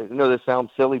 I know this sounds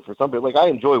silly for some people. Like I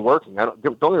enjoy working. Don't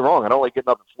get me wrong. I don't like getting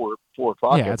up at 4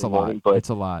 o'clock. Yeah, it's a lot. But it's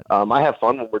a lot. I have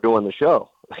fun when we're doing the show.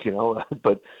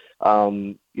 But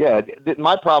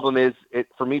my problem is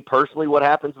for me personally. What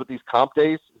happens with these comp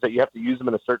days is that you have to use them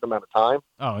in a certain amount of time.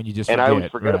 Oh, and you just I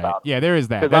always forget about it. Yeah, there is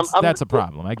that. That's a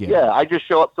problem. I get it. Yeah, I just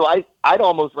show up. So I'd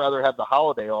almost rather have the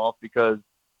holiday off because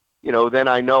then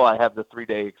I know I have the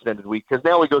 3-day extended week. Because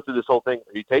now we go through this whole thing.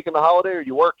 Are you taking the holiday or are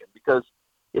you working? Because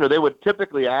they would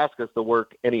typically ask us to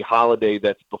work any holiday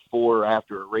that's before or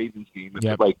after a Ravens game,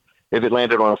 if it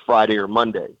landed on a Friday or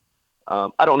Monday. I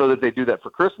don't know that they do that for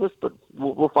Christmas, but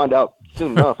we'll find out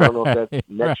soon enough. I don't know if that's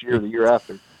next year or the year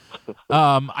after.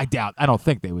 I don't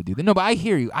think they would do that. No, but I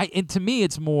hear you. And to me,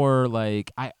 it's more like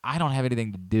I don't have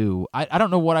anything to do. I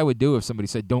don't know what I would do if somebody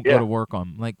said don't go to work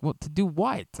on. Like, well, to do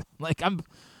what? Like,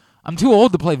 I'm too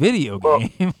old to play video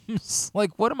games.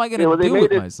 Like, what am I going to do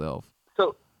with myself?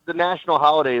 So the national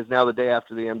holiday is now the day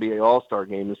after the NBA All-Star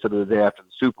game instead of the day after the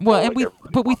Super Bowl. Well, and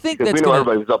we think that's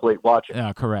everybody was up late watching.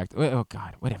 Correct. Oh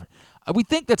God, whatever. We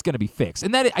think that's going to be fixed,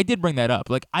 and that I did bring that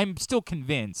up. Like, I'm still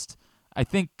convinced. I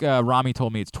think Rami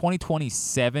told me it's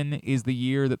 2027 is the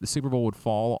year that the Super Bowl would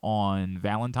fall on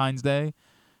Valentine's Day.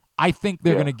 I think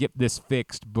they're going to get this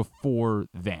fixed before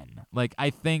then. Like,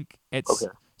 I think it's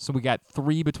so we got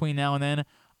 3 between now and then.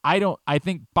 I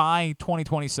think by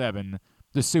 2027.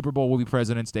 The Super Bowl will be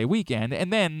President's Day weekend,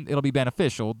 and then it'll be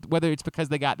beneficial, whether it's because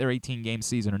they got their 18-game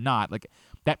season or not. Like,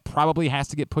 that probably has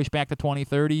to get pushed back to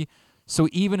 2030. So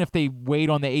even if they wait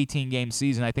on the 18-game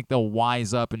season, I think they'll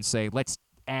wise up and say, let's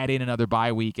add in another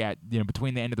bye week at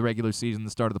between the end of the regular season and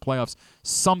the start of the playoffs,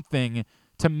 something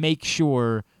to make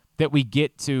sure that we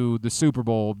get to the Super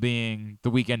Bowl being the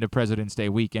weekend of President's Day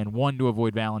weekend, 1, to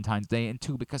avoid Valentine's Day, and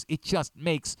 2, because it just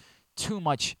makes too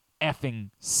much effing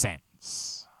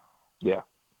sense. Yeah.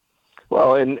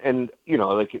 Well, and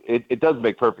it does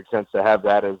make perfect sense to have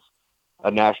that as a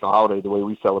national holiday the way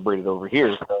we celebrate it over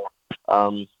here. So,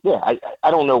 I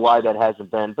don't know why that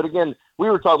hasn't been. But again, we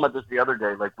were talking about this the other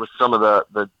day, like with some of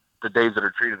the days that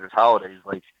are treated as holidays.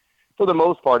 Like, for the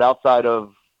most part, outside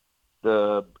of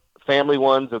the family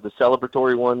ones or the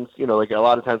celebratory ones, like a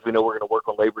lot of times we know we're going to work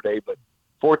on Labor Day, but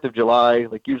 4th of July,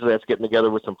 like usually that's getting together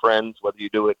with some friends, whether you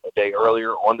do it a day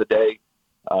earlier on the day.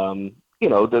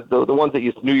 The ones that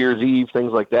use New Year's Eve,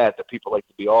 things like that people like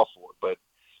to be off for. But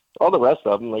all the rest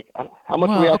of them, like, how much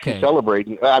do we actually celebrate?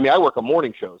 I mean, I work a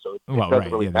morning show, so it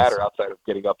doesn't really matter outside of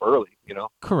getting up early,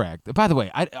 Correct. By the way,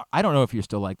 I don't know if you're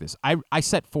still like this. I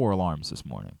set 4 alarms this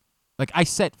morning. Like, I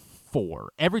set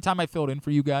 4. Every time I filled in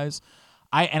for you guys,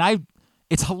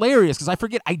 it's hilarious because I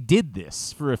forget I did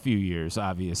this for a few years,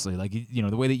 obviously. Like,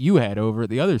 the way that you had over at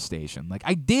the other station. Like,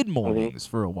 I did mornings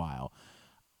for a while.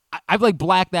 I've like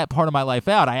blacked that part of my life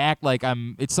out. I act like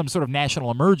it's some sort of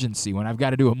national emergency when I've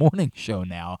got to do a morning show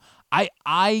now.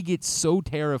 I get so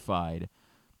terrified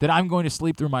that I'm going to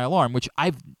sleep through my alarm, which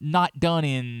I've not done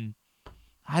in,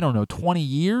 20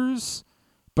 years.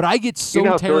 But I get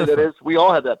so terrified. That is? We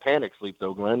all have that panic sleep,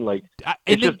 though, Glenn. Like,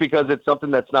 it's just because it's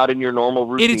something that's not in your normal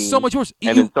routine. It is so much worse.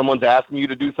 And then someone's asking you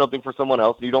to do something for someone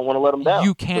else, and you don't want to let them down.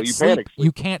 You can't sleep.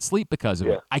 You can't sleep because of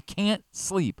it. I can't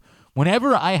sleep.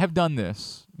 Whenever I have done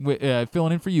this,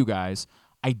 filling in for you guys,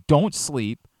 I don't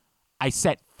sleep. I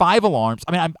set 5 alarms.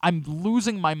 I mean, I'm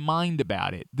losing my mind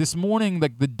about it. This morning,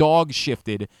 like, the dog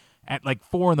shifted at like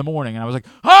 4 a.m, and I was like,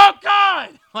 "Oh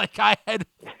God!" Like, I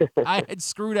had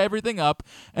screwed everything up,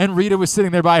 and Rita was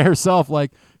sitting there by herself,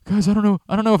 like, "Guys, I don't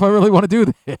know if I really want to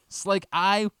do this." Like,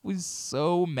 I was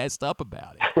so messed up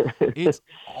about it. It's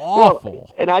awful.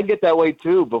 Well, and I get that way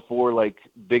too before like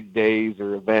big days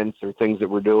or events or things that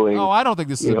we're doing. Oh, I don't think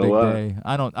this is a big day.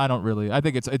 I don't really. I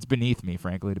think it's beneath me,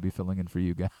 frankly, to be filling in for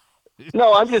you guys.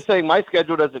 No, I'm just saying my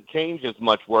schedule doesn't change as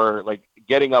much where like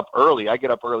getting up early, I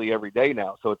get up early every day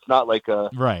now. So it's not like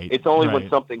it's only when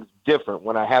something's different,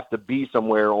 when I have to be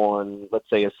somewhere on, let's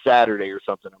say, a Saturday or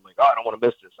something. I'm like, I don't want to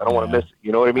miss this. I don't want to miss it.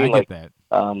 You know what I mean? I get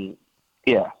that.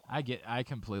 Yeah. I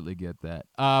completely get that.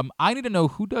 I need to know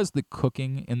who does the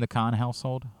cooking in the Khan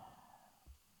household.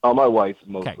 Oh, my wife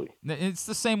mostly. Okay. It's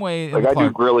the same way. Like I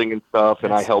do grilling and stuff,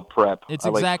 and I help prep. It's I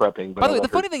like prepping. By the way, the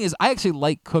funny thing is, I actually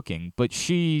like cooking, but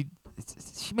she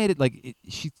made it like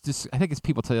she just. I think it's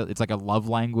people tell it's like a love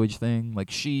language thing.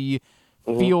 Like she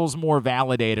feels more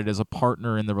validated as a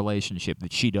partner in the relationship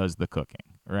that she does the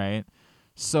cooking, right?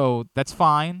 So that's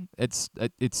fine. It's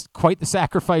quite the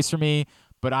sacrifice for me,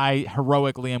 but I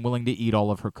heroically am willing to eat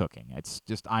all of her cooking. It's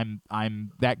just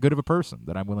I'm that good of a person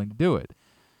that I'm willing to do it.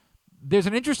 There's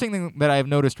an interesting thing that I've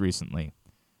noticed recently.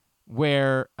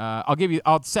 where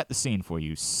I'll set the scene for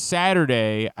you.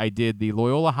 Saturday, I did the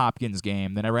Loyola Hopkins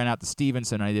game. Then I ran out to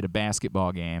Stevenson and I did a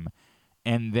basketball game.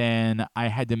 And then I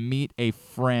had to meet a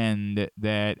friend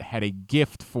that had a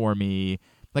gift for me.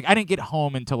 Like, I didn't get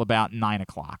home until about 9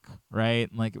 o'clock, right?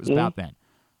 Like, it was about then.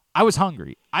 I was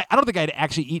hungry. I don't think I had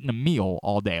actually eaten a meal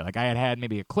all day. Like, I had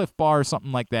maybe a Cliff Bar or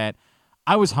something like that.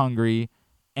 I was hungry,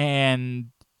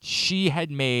 and she had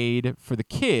made, for the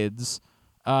kids,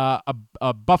 a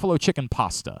buffalo chicken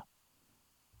pasta.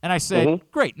 And I said,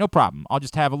 great, no problem. I'll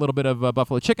just have a little bit of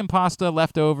buffalo chicken pasta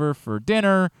left over for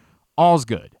dinner. All's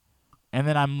good. And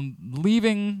then I'm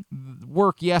leaving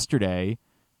work yesterday,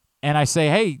 and I say,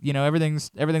 hey, everything's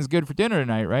good for dinner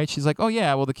tonight, right? She's like, oh,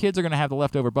 yeah, well, the kids are going to have the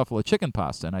leftover buffalo chicken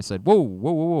pasta. And I said,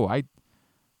 whoa. I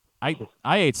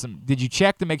ate some. Did you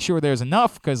check to make sure there's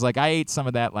enough? Because, I ate some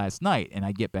of that last night, and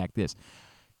I get back this.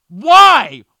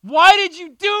 Why? Why did you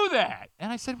do that? And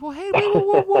I said, well, hey,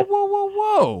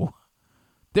 whoa.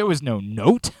 There was no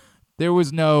note. There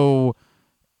was no,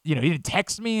 you didn't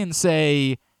text me and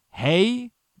say,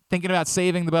 hey, thinking about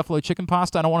saving the buffalo chicken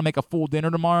pasta. I don't want to make a full dinner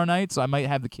tomorrow night, so I might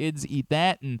have the kids eat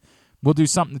that, and we'll do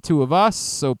something, the two of us.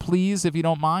 So please, if you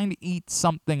don't mind, eat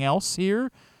something else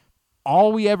here.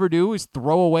 All we ever do is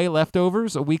throw away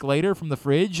leftovers a week later from the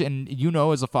fridge, and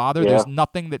as a father, there's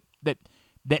nothing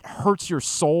that hurts your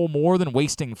soul more than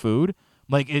wasting food.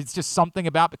 Like, it's just something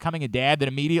about becoming a dad that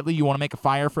immediately you want to make a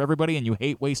fire for everybody and you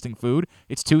hate wasting food.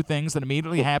 It's two things that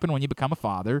immediately happen when you become a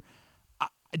father.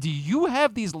 Do you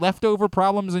have these leftover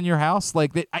problems in your house?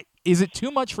 Like, is it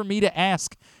too much for me to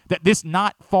ask that this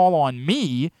not fall on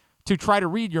me to try to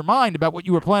read your mind about what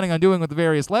you were planning on doing with the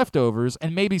various leftovers,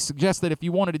 and maybe suggest that if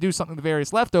you wanted to do something with the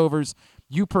various leftovers,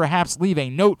 you perhaps leave a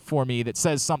note for me that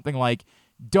says something like,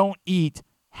 don't eat,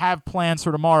 have plans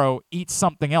for tomorrow, eat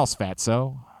something else,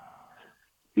 fatso?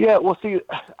 Yeah, well, see,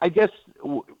 I guess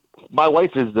my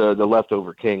wife is the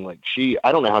leftover king. Like,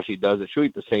 I don't know how she does it. She'll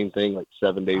eat the same thing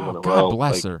 7 days in a row. God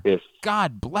bless her.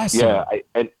 God bless her. Yeah,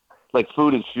 and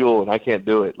food is fuel, and I can't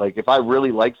do it. Like, if I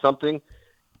really like something,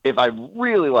 if I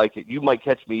really like it, you might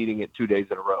catch me eating it 2 days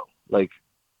in a row. Like,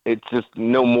 it's just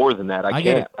no more than that. I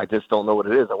can't. I just don't know what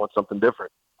it is. I want something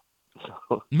different.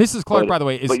 So, Mrs. Clark, by the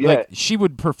way, is she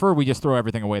would prefer we just throw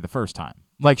everything away the first time.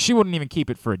 Like, she wouldn't even keep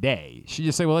it for a day. She'd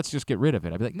just say, well, let's just get rid of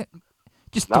it. I'd be like,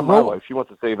 just not my wife. She wants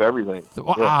to save everything.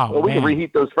 Well, we can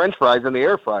reheat those French fries in the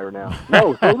air fryer now.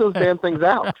 No, throw those damn things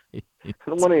out. I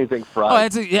don't want anything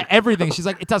fried. Everything. She's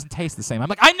like, it doesn't taste the same. I'm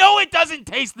like, I know it doesn't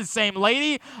taste the same,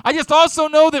 lady. I just also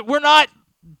know that we're not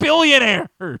billionaires.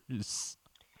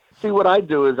 See, what I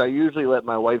do is I usually let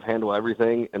my wife handle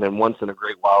everything, and then once in a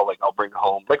great while, I'll bring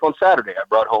home. Like on Saturday, I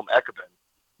brought home Ekaben,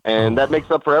 and that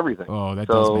makes up for everything. Oh, that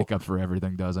does make up for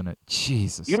everything, doesn't it?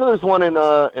 Jesus. There's one in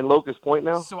Locust Point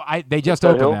now? So they just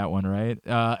opened that one, right?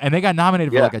 And they got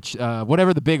nominated for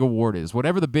whatever the big award is.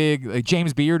 Whatever the big,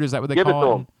 James Beard, is that what they call it? Give it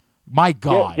to him. My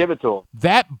God. Yeah, give it to him.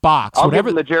 That box. I'll give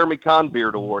him the Jeremy Kahn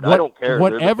Beard Award. I don't care.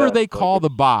 Whatever they call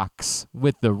the box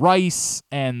with the rice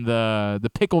and the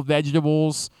pickled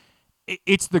vegetables,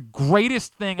 it's the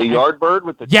greatest thing. The Yardbird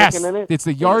with the chicken in it? It's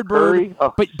the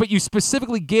Yardbird, but you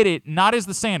specifically get it not as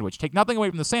the sandwich. Take nothing away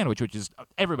from the sandwich, which is,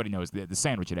 everybody knows the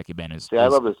sandwich at Ekaben is. Yeah, I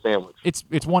love the sandwich.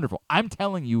 It's wonderful. I'm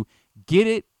telling you, get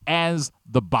it as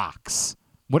the box.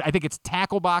 I think it's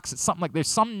tackle box. It's something like, there's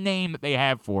some name that they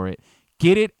have for it.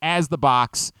 Get it as the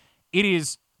box. It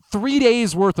is 3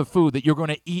 days worth of food that you're going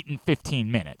to eat in 15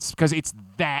 minutes because it's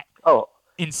that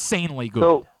insanely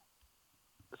good.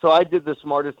 So I did the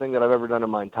smartest thing that I've ever done in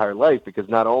my entire life, because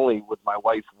not only was my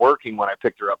wife working when I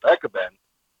picked her up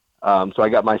Ekaben, so I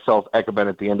got myself Ekaben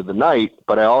at the end of the night,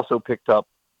 but I also picked up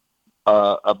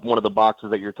one of the boxes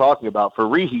that you're talking about for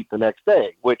reheat the next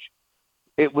day, which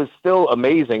it was still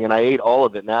amazing, and I ate all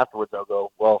of it, and afterwards I'll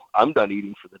go, well, I'm done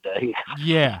eating for the day.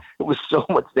 Yeah. It was so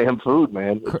much damn food,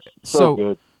 man. So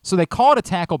good. So they call it a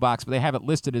tackle box, but they have it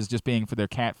listed as just being for their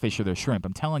catfish or their shrimp.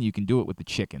 I'm telling you, you can do it with the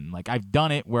chicken. Like, I've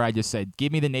done it where I just said,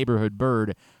 give me the neighborhood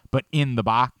bird, but in the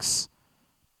box.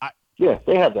 Yeah,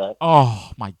 they have that.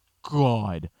 Oh, my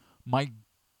God.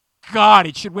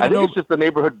 It should win. I think it's just the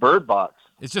neighborhood bird box.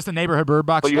 It's just a neighborhood bird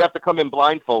box. But you have to come in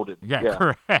blindfolded. Yeah.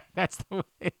 Correct. That's the way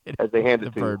it is. As they hand it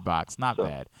the to you. bird box. Not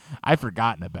bad. I'd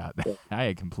forgotten about that. I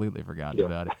had completely forgotten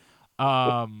about it.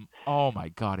 Oh my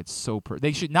God, it's so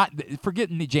they should not forget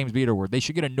the James Beard Award. They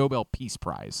should get a Nobel Peace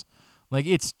Prize. Like,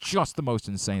 it's just the most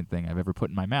insane thing I've ever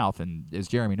put in my mouth, and as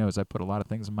Jeremy knows, I put a lot of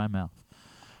things in my mouth.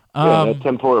 That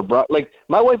tempura like,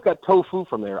 my wife got tofu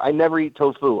from there. I never eat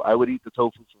tofu. I would eat the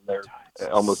tofu from there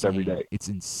almost every day. It's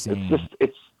insane.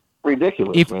 It's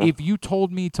ridiculous. If you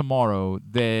told me tomorrow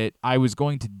that I was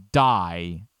going to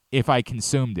die if I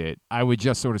consumed it, I would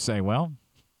just sort of say, well,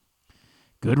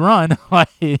 good run. Like,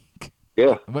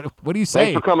 Yeah. what do you say?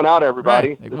 Thanks for coming out, everybody.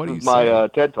 Right. Like, this what do is you my say?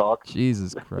 TED Talk.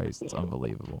 Jesus Christ, it's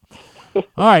unbelievable. All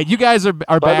right, you guys are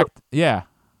back. Yeah.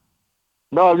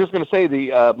 No, I was just going to say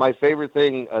my favorite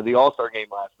thing, the All-Star game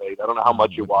last night. I don't know how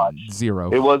much you watched.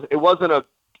 0. It wasn't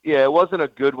a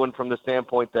good one from the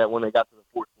standpoint that when they got to the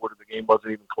fourth quarter, the game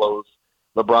wasn't even close.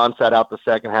 LeBron sat out the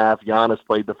second half. Giannis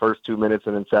played the first 2 minutes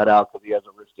and then sat out because he has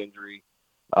a wrist injury.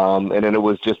 And then it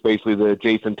was just basically the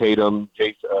Jason Tatum,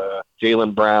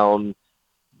 Jaylen Brown,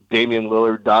 Damian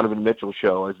Lillard, Donovan Mitchell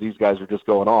show as these guys were just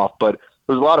going off. But it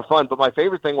was a lot of fun. But my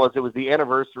favorite thing was it was the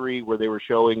anniversary where they were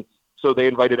showing. So they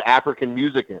invited African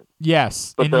music in.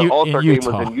 Yes. But the All-Star game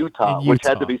was in Utah, which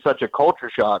had to be such a culture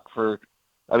shock for.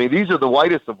 I mean, these are the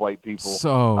whitest of white people.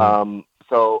 So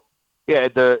yeah,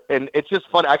 and it's just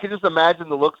fun. I can just imagine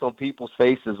the looks on people's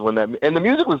faces when and the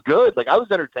music was good. Like I was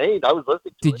entertained. I was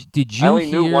listening to it. Did you I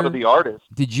only knew one of the artists.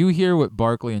 Did you hear what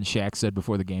Barkley and Shaq said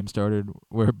before the game started?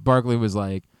 Where Barkley was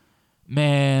like,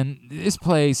 "Man, this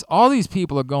place, all these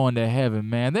people are going to heaven,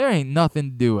 man. There ain't nothing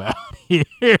to do out here."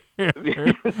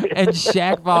 And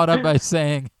Shaq followed up by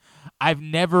saying, "I've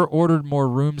never ordered more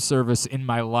room service in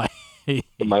my life."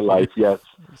 In my life, yes.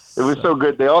 It was so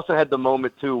good. They also had the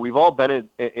moment, too. We've all been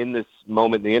in this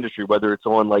moment in the industry, whether it's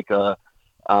on like a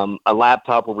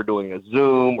laptop where we're doing a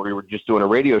Zoom or we're just doing a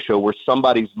radio show where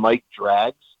somebody's mic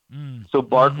drags. So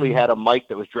Barkley had a mic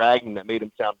that was dragging that made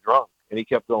him sound drunk. And he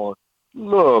kept going,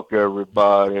 "Look,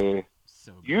 everybody,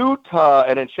 Utah."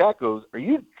 And then Shaq goes, "Are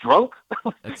you drunk?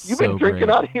 You've been drinking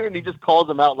out here?" And he just calls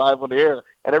him out live on the air.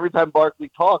 And every time Barkley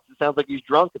talks, it sounds like he's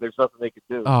drunk and there's nothing they could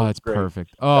do. Oh, that's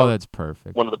perfect. Oh, that's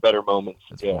perfect. One of the better moments.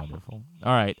 That's wonderful.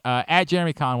 All right. At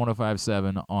Jeremy Conn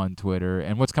 1057 on Twitter.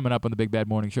 And what's coming up on the Big Bad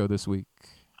Morning Show this week?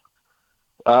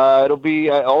 It'll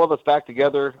be all of us back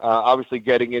together, obviously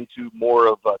getting into more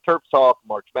of Terps talk,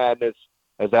 March Madness,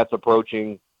 as that's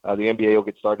approaching. The NBA will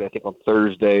get started, I think, on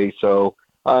Thursday. So,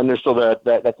 and there's still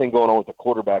that thing going on with the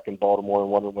quarterback in Baltimore and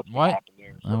wondering what's going to happen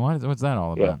there. So, what's that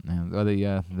all about?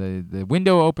 Yeah. The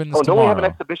window opens don't tomorrow. we have an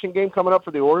exhibition game coming up for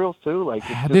the Orioles, too? Like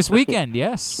this weekend,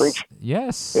 yes.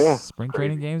 Yes. Yeah. Spring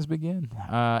training games begin.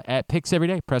 At Picks Every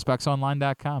Day,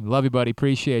 PressBoxOnline.com. Love you, buddy.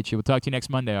 Appreciate you. We'll talk to you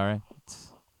next Monday, all right?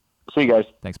 See you guys.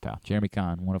 Thanks, pal. Jeremy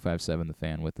Conn, 1057 The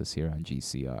Fan, with us here on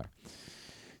GCR.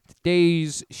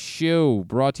 Today's show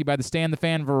brought to you by the Stan the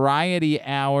Fan Variety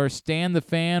Hour. Stan the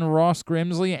Fan, Ross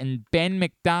Grimsley, and Ben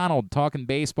McDonald talking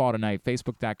baseball tonight.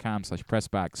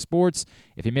 Facebook.com/PressBoxSports.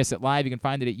 If you miss it live, you can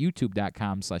find it at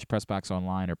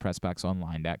YouTube.com/PressBoxOnline or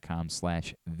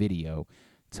PressBoxOnline.com/video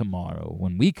tomorrow.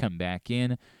 When we come back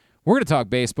in, we're going to talk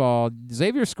baseball.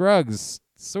 Xavier Scruggs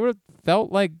sort of felt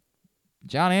like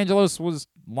John Angelos was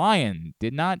lying,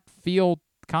 did not feel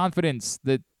confidence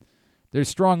that there's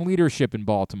strong leadership in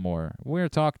Baltimore. We're going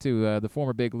to talk to the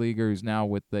former big leaguer who's now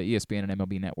with the ESPN and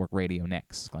MLB Network Radio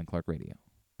next, Glenn Clark Radio.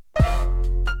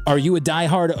 Are you a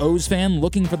diehard O's fan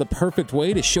looking for the perfect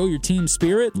way to show your team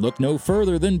spirit? Look no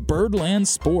further than Birdland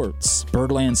Sports.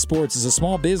 Birdland Sports is a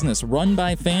small business run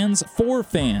by fans for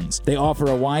fans. They offer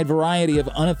a wide variety of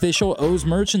unofficial O's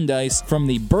merchandise, from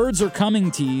the Birds Are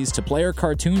Coming tees to player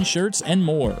cartoon shirts and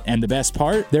more. And the best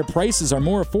part? Their prices are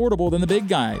more affordable than the big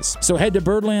guys. So head to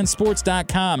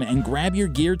birdlandsports.com and grab your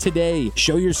gear today.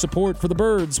 Show your support for the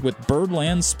Birds with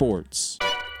Birdland Sports.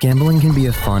 Gambling can be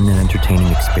a fun and entertaining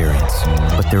experience,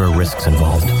 but there are risks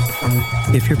involved.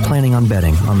 If you're planning on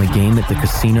betting on the game at the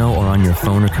casino or on your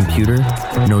phone or computer,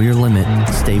 know your limit,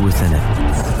 stay within it.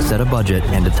 Set a budget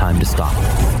and a time to stop.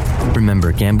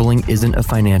 Remember, gambling isn't a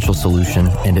financial solution,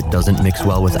 and it doesn't mix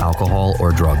well with alcohol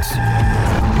or drugs.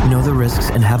 Know the risks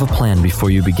and have a plan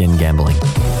before you begin gambling.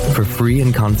 For free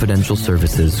and confidential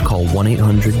services, call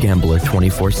 1-800-GAMBLER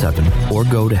 24/7 or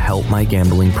go to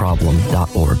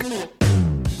helpmygamblingproblem.org.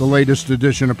 The latest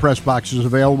edition of Press Box is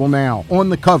available now. On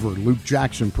the cover, Luke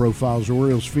Jackson profiles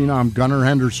Orioles phenom Gunnar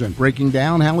Henderson, breaking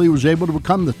down how he was able to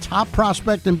become the top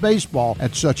prospect in baseball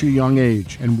at such a young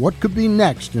age and what could be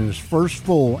next in his first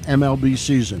full MLB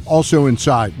season. Also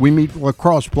inside, we meet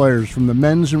lacrosse players from the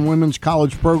men's and women's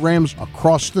college programs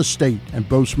across the state, and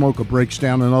Bo Smoka breaks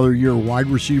down another year of wide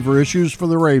receiver issues for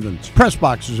the Ravens. Press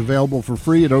Box is available for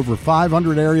free at over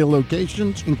 500 area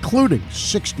locations, including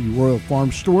 60 Royal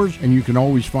Farm stores, and you can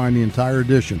always find the entire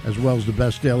edition, as well as the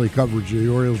best daily coverage of the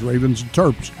Orioles, Ravens, and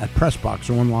Terps at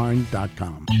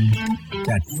PressBoxOnline.com.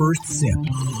 That first sip.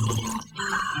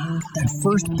 That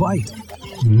first bite.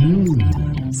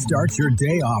 Start your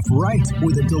day off right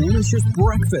with a delicious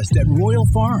breakfast at Royal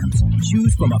Farms.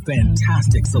 Choose from a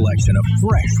fantastic selection of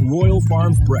fresh Royal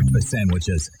Farms breakfast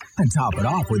sandwiches and top it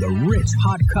off with a rich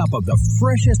hot cup of the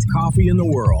freshest coffee in the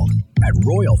world. At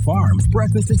Royal Farms,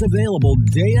 breakfast is available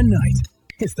day and night.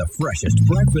 It's the freshest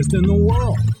breakfast in the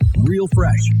world. Real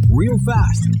fresh, real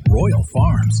fast. Royal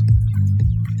Farms.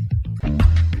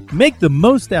 Make the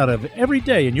most out of every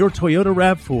day in your Toyota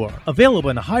RAV4. Available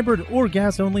in hybrid or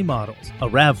gas-only models. A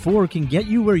RAV4 can get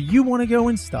you where you want to go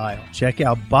in style. Check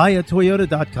out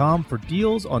buyatoyota.com for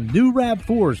deals on new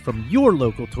RAV4s from your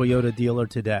local Toyota dealer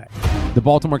today. The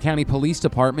Baltimore County Police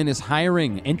Department is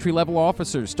hiring. Entry-level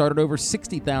officers start at over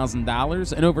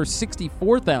 $60,000 and over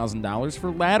 $64,000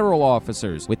 for lateral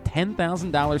officers, with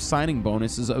 $10,000 signing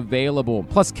bonuses available.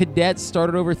 Plus, cadets start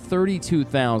at over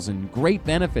 $32,000. Great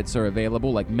benefits are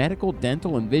available like medical,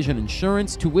 dental, and vision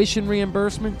insurance, tuition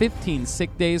reimbursement, 15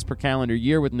 sick days per calendar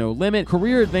year with no limit,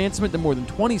 career advancement to more than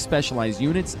 20 specialized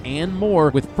units, and more,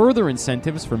 with further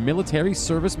incentives for military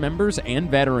service members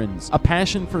and veterans. A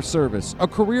passion for service, a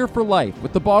career for life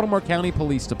with the Baltimore County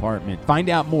Police Department. Find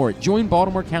out more at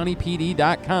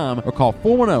joinbaltimorecountypd.com or call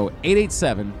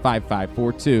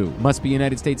 410-887-5542. Must be a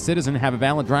United States citizen, have a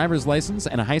valid driver's license,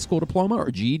 and a high school diploma or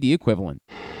GED equivalent.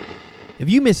 If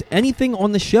you miss anything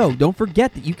on the show, don't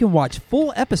forget that you can watch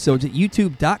full episodes at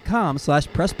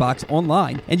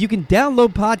youtube.com/pressboxonline, and you can download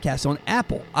podcasts on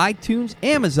Apple, iTunes,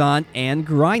 Amazon, and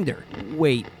Grindr.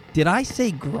 Wait, did I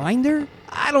say Grindr?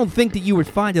 I don't think that you would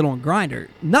find it on Grindr.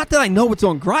 Not that I know it's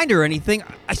on Grindr or anything,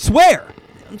 I swear.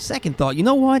 On second thought, you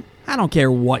know what? I don't care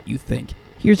what you think.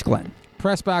 Here's Glenn.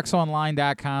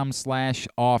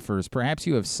 PressBoxOnline.com/offers. Perhaps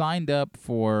you have signed up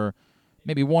for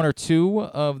maybe one or two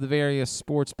of the various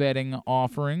sports betting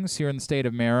offerings here in the state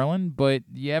of Maryland, but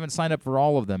you haven't signed up for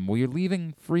all of them. Well, you're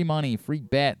leaving free money, free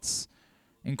bets,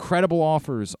 incredible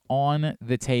offers on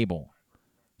the table.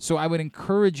 So I would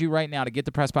encourage you right now to get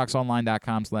to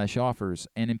PressBoxOnline.com/offers,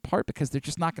 and in part because they're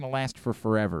just not going to last for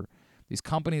forever. These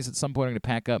companies at some point are going to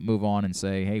pack up, move on, and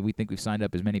say, hey, we think we've signed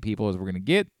up as many people as we're going to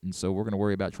get, and so we're going to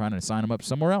worry about trying to sign them up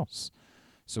somewhere else.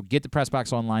 So get to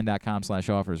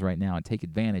PressBoxOnline.com/offers right now and take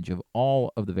advantage of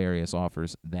all of the various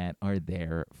offers that are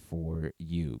there for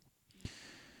you.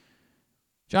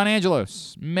 John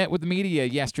Angelos met with the media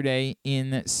yesterday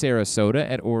in Sarasota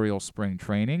at Orioles spring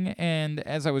training, and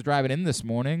as I was driving in this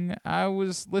morning, I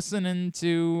was listening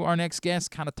to our next guest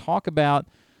kind of talk about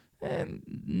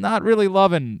not really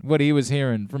loving what he was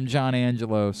hearing from John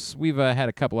Angelos. We've had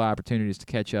a couple of opportunities to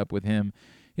catch up with him.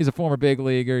 He's a former big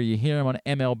leaguer. You hear him on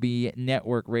MLB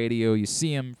Network Radio. You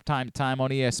see him from time to time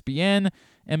on ESPN,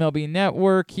 MLB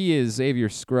Network. He is Xavier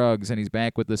Scruggs, and he's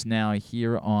back with us now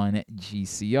here on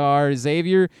GCR.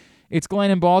 Xavier, it's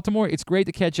Glenn in Baltimore. It's great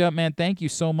to catch up, man. Thank you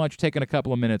so much for taking a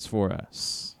couple of minutes for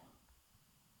us.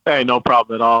 Hey, no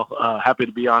problem at all. Happy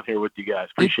to be on here with you guys.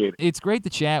 Appreciate it. It's great to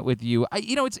chat with you.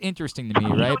 It's interesting to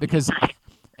me, right? Because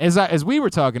as we were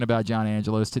talking about John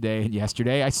Angelos today and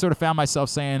yesterday, I sort of found myself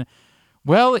saying,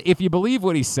 well, if you believe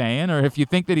what he's saying or if you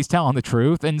think that he's telling the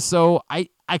truth. And so I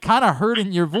kind of heard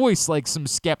in your voice like some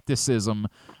skepticism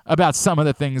about some of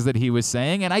the things that he was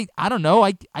saying. And I don't know.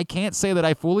 I can't say that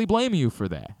I fully blame you for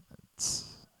that.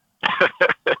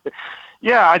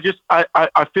 Yeah,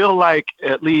 I feel like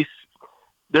at least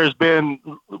there's been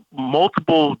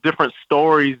multiple different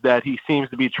stories that he seems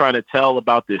to be trying to tell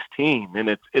about this team. And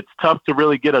it's tough to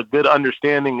really get a good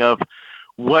understanding of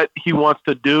what he wants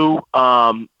to do,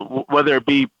 whether it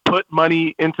be put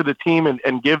money into the team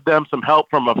and give them some help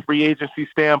from a free agency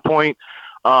standpoint.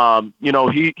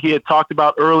 He had talked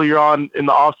about earlier on in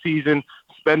the offseason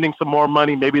spending some more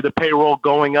money, maybe the payroll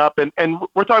going up. And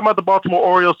we're talking about the Baltimore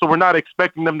Orioles, so we're not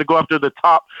expecting them to go after the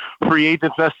top free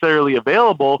agents necessarily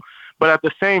available. But at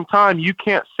the same time, you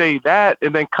can't say that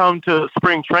and then come to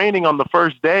spring training on the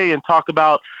first day and talk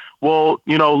about, well,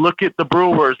 look at the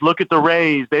Brewers, look at the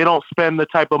Rays. They don't spend the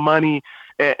type of money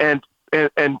and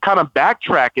kind of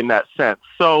backtrack in that sense.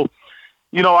 So,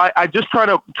 I just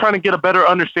trying to get a better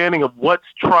understanding of what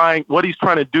he's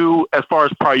trying to do as far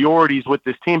as priorities with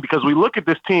this team, because we look at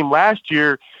this team last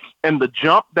year and the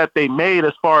jump that they made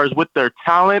as far as with their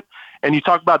talent, and you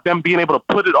talk about them being able to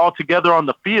put it all together on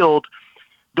the field.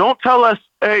 Don't tell us,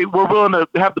 hey, we're willing to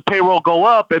have the payroll go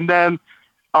up, and then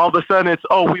all of a sudden it's,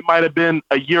 we might have been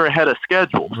a year ahead of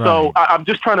schedule. Right. So I'm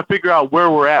just trying to figure out where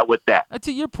we're at with that.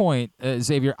 To your point,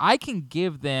 Xavier, I can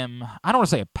give them, I don't want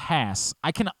to say a pass.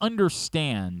 I can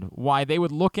understand why they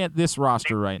would look at this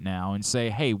roster right now and say,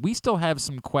 hey, we still have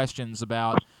some questions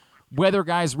about whether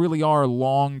guys really are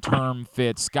long-term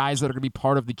fits, guys that are going to be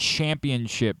part of the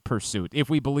championship pursuit, if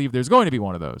we believe there's going to be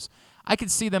one of those. I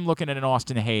could see them looking at an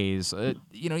Austin Hayes,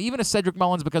 even a Cedric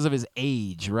Mullins because of his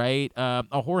age, right?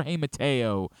 A Jorge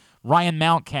Mateo, Ryan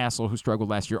Mountcastle, who struggled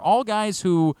last year. All guys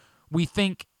who we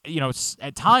think,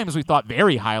 at times we thought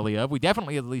very highly of. We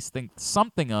definitely at least think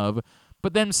something of.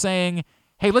 But them saying,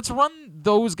 hey, let's run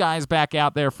those guys back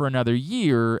out there for another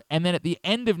year, and then at the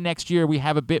end of next year we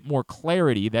have a bit more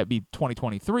clarity, that'd be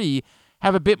 2023,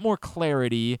 have a bit more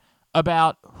clarity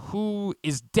about who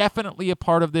is definitely a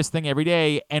part of this thing every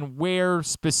day and where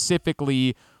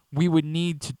specifically we would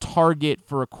need to target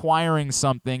for acquiring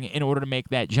something in order to make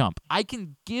that jump. I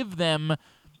can give them,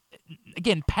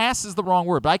 again, pass is the wrong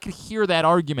word, but I could hear that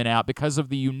argument out because of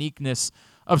the uniqueness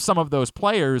of some of those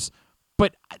players.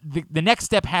 But the next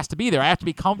step has to be there. I have to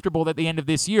be comfortable that at the end of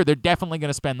this year they're definitely going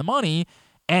to spend the money.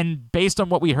 And based on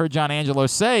what we heard John Angelo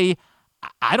say,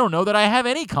 I don't know that I have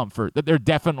any comfort that they're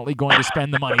definitely going to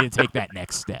spend the money to take that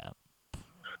next step.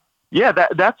 Yeah,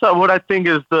 that's what I think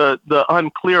is the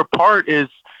unclear part is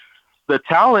the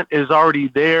talent is already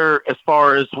there as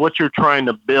far as what you're trying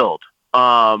to build.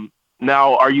 Now,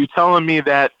 are you telling me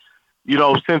that,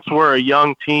 since we're a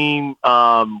young team,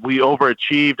 we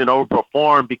overachieved and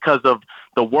overperformed because of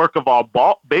the work of our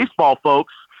baseball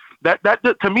folks? That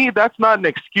to me, that's not an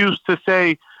excuse to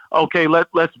say, okay,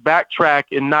 let's backtrack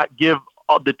and not give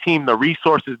the team the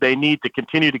resources they need to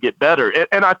continue to get better.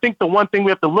 And I think the one thing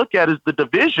we have to look at is the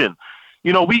division.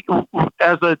 We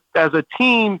as a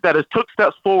team that has took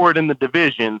steps forward in the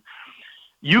division,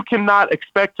 you cannot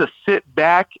expect to sit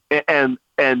back and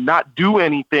not do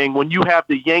anything when you have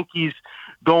the Yankees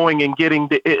going and getting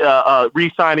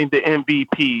re-signing the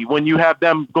MVP, when you have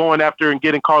them going after and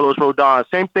getting Carlos Rodon.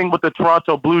 Same thing with the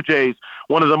Toronto Blue Jays,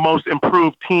 one of the most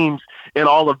improved teams in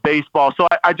all of baseball. So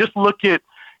I just look at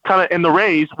kind of in the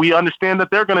Rays, we understand that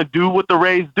they're going to do what the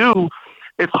Rays do.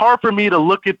 It's hard for me to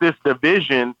look at this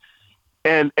division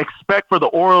and expect for the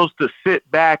Orioles to sit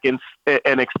back and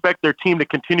expect their team to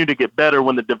continue to get better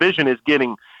when the division is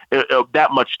getting that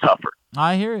much tougher.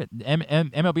 I hear it.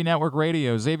 MLB Network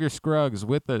Radio, Xavier Scruggs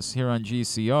with us here on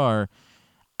GCR.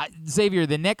 Xavier,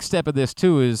 the next step of this,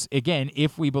 too, is, again,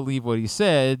 if we believe what he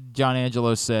said, John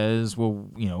Angelo says, well,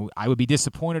 I would be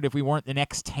disappointed if we weren't the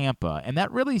next Tampa. And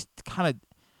that really kind of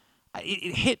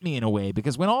it hit me in a way,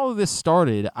 because when all of this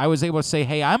started, I was able to say,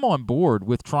 hey, I'm on board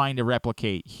with trying to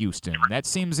replicate Houston. That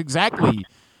seems exactly,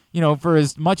 for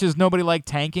as much as nobody liked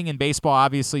tanking, and baseball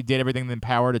obviously did everything in their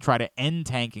power to try to end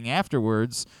tanking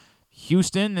afterwards,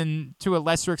 Houston, and to a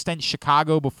lesser extent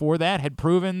Chicago before that, had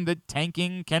proven that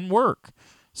tanking can work.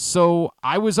 So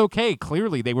I was okay.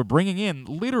 Clearly, they were bringing in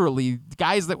literally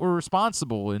guys that were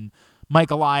responsible, and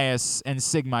Mike Elias and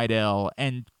Sig Mejdal,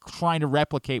 and trying to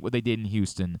replicate what they did in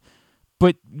Houston.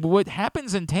 But what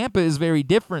happens in Tampa is very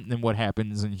different than what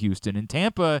happens in Houston. In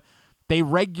Tampa, they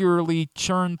regularly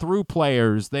churn through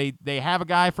players. They have a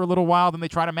guy for a little while, then they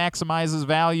try to maximize his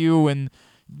value, and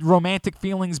romantic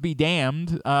feelings be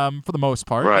damned, for the most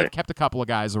part. Right. They've kept a couple of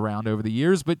guys around over the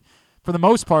years, but for the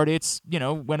most part, it's,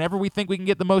 whenever we think we can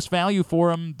get the most value for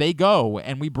them, they go,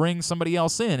 and we bring somebody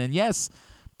else in. And yes,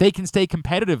 they can stay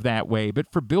competitive that way,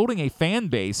 but for building a fan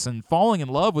base and falling in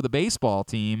love with a baseball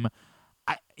team,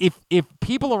 if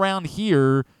people around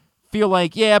here feel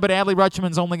like, yeah, but Adley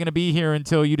Rutschman's only going to be here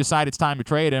until you decide it's time to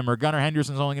trade him, or Gunnar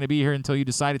Henderson's only going to be here until you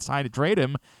decide it's time to trade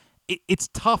him, it's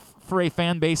tough for a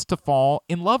fan base to fall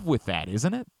in love with that,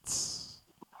 isn't it?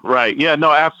 Right. Yeah,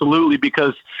 no, absolutely.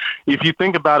 Because if you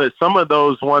think about it, some of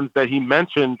those ones that he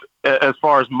mentioned as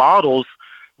far as models,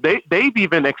 they've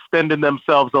even extended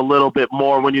themselves a little bit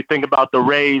more. When you think about the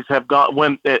Rays have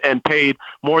went and paid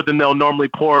more than they'll normally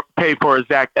pay for a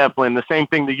Zach Eflin. The same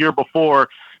thing the year before,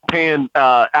 paying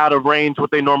out of range what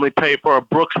they normally pay for a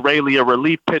Brooks Raley, a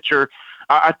relief pitcher.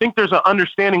 I think there's an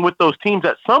understanding with those teams.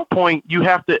 At some point, you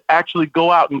have to actually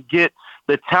go out and get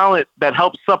the talent that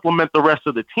helps supplement the rest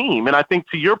of the team. And I think,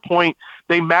 to your point,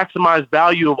 they maximize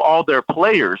value of all their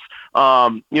players.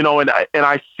 And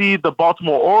I see the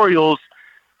Baltimore Orioles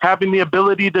having the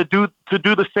ability to do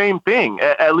the same thing.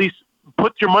 At least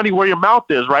put your money where your mouth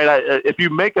is, right? If you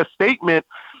make a statement,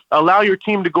 allow your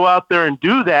team to go out there and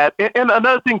do that. And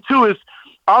another thing too is,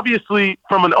 obviously,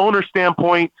 from an owner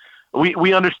standpoint,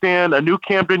 we understand a new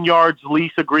Camden Yards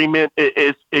lease agreement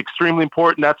is extremely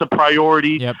important. That's a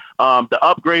priority. Yep. The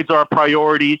upgrades are a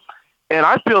priority. And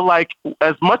I feel like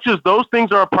as much as those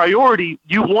things are a priority,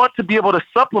 you want to be able to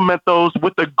supplement those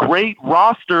with a great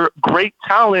roster, great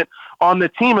talent on the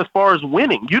team as far as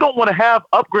winning. You don't want to have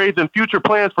upgrades and future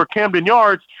plans for Camden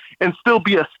Yards and still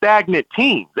be a stagnant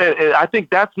team. I think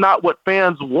that's not what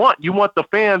fans want. You want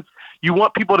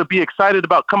people to be excited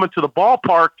about coming to the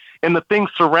ballpark and the things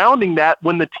surrounding that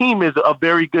when the team is a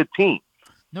very good team.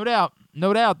 No doubt.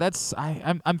 No doubt.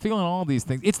 I'm feeling all these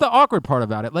things. It's the awkward part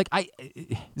about it. Like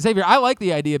Xavier, I like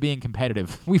the idea of being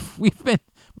competitive. We've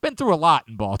been through a lot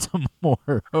in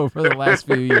Baltimore over the last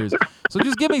few years. So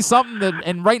just give me something that.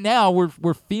 And right now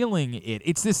we're feeling it.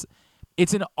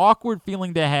 It's an awkward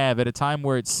feeling to have at a time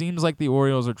where it seems like the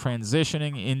Orioles are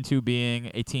transitioning into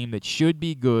being a team that should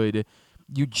be good.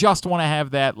 You just want to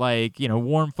have that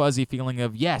warm fuzzy feeling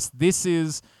of yes,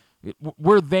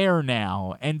 we're there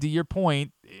now. And to your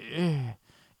point,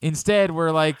 instead we're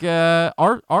like,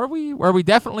 are we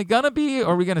definitely gonna be?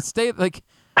 Are we gonna stay? Like,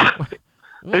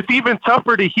 it's even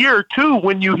tougher to hear too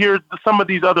when you hear some of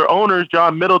these other owners,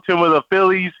 John Middleton with the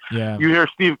Phillies. Yeah. You hear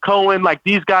Steve Cohen. Like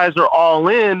these guys are all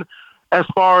in as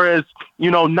far as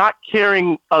not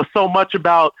caring so much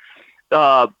about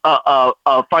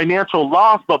a financial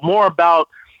loss, but more about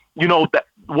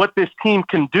what this team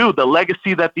can do, the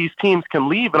legacy that these teams can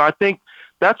leave. And I think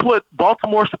that's what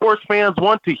Baltimore sports fans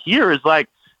want to hear is like,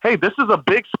 hey, this is a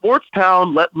big sports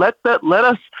town. Let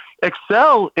us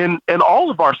excel in all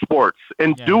of our sports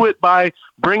and do it by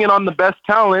bringing on the best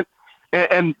talent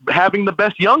and having the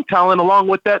best young talent along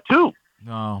with that too.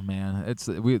 Oh man,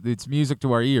 it's music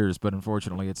to our ears, but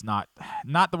unfortunately, it's not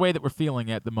the way that we're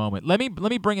feeling at the moment. Let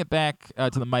me bring it back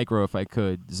to the micro if I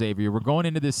could, Xavier. We're going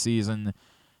into this season.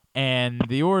 And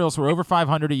the Orioles were over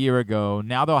 500 a year ago.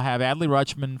 Now they'll have Adley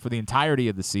Rutschman for the entirety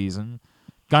of the season,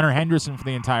 Gunnar Henderson for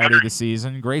the entirety of the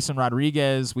season, Grayson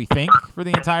Rodriguez, we think, for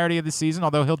the entirety of the season,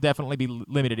 although he'll definitely be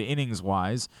limited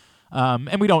innings-wise.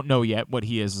 And we don't know yet what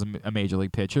he is as a Major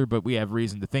League pitcher, but we have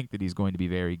reason to think that he's going to be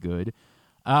very good.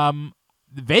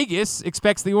 Vegas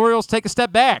expects the Orioles to take a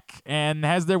step back and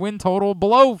has their win total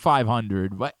below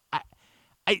 500. But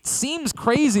it seems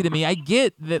crazy to me. I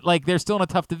get that they're still in a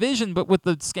tough division, but with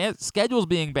the schedules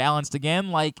being balanced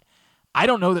again, I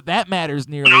don't know that matters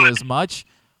nearly as much.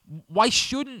 Why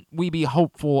shouldn't we be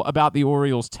hopeful about the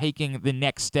Orioles taking the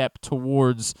next step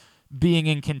towards being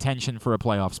in contention for a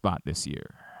playoff spot this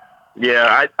year?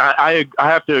 Yeah, I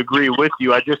have to agree with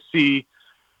you. I just see,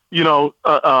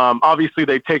 obviously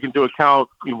they take into account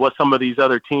what some of these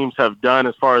other teams have done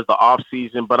as far as the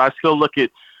offseason, but I still look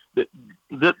at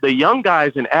the young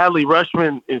guys in Adley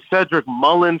Rutschman and Cedric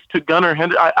Mullins to Gunnar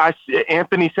Henderson. I see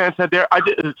Anthony Santander.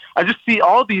 I just see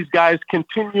all these guys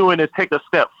continuing to take a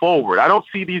step forward. I don't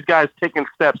see these guys taking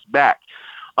steps back.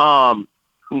 Now,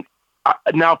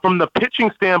 from the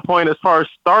pitching standpoint, as far as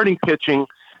starting pitching,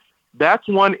 that's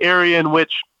one area in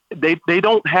which they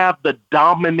don't have the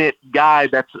dominant guy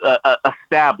that's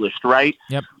established, right?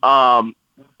 Yep.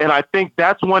 And I think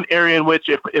that's one area in which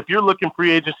if you're looking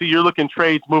free agency, you're looking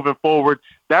trades moving forward,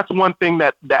 that's one thing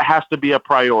that has to be a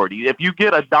priority. If you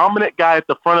get a dominant guy at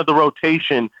the front of the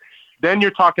rotation, then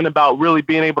you're talking about really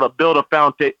being able to build a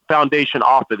foundation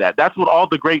off of that. That's what all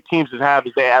the great teams have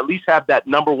is they at least have that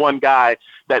number one guy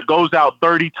that goes out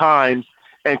 30 times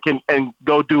and can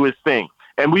go do his thing.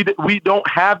 And we don't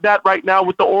have that right now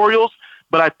with the Orioles,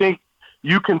 but I think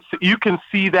you can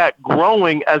see that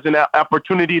growing as an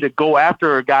opportunity to go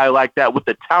after a guy like that with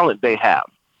the talent they have.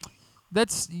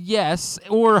 That's yes,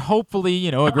 or hopefully,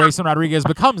 a Grayson Rodriguez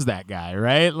becomes that guy,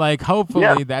 right?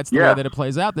 Hopefully that's the way that it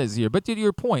plays out this year. But to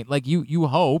your point, you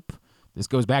hope, this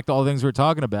goes back to all the things we were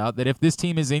talking about, that if this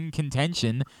team is in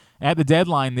contention at the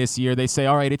deadline this year, they say,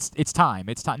 all right, it's time.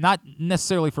 It's time, not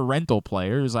necessarily for rental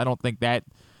players. I don't think that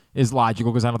is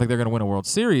logical because I don't think they're going to win a World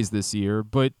Series this year,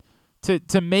 but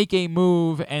to make a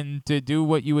move and to do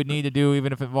what you would need to do,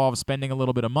 even if it involves spending a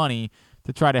little bit of money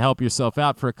to try to help yourself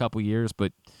out for a couple years.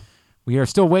 But we are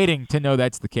still waiting to know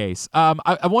that's the case.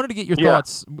 I wanted to get your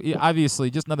thoughts.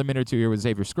 Obviously, just another minute or two here with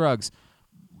Xavier Scruggs.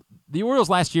 The Orioles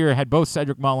last year had both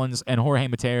Cedric Mullins and Jorge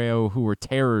Mateo, who were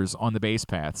terrors on the base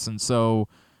paths. And so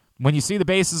when you see the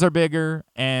bases are bigger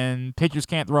and pitchers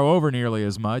can't throw over nearly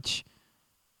as much,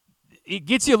 it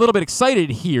gets you a little bit excited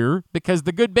here because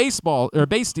the good base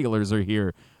stealers are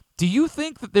here. Do you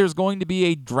think that there's going to be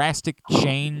a drastic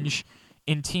change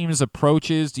in teams'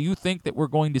 approaches? Do you think that we're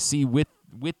going to see with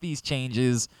these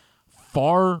changes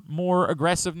far more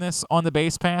aggressiveness on the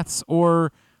base paths?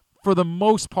 Or for the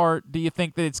most part, do you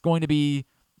think that it's going to be,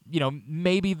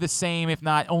 maybe the same, if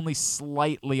not only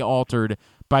slightly altered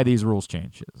by these rules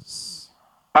changes?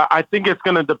 I think it's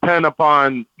going to depend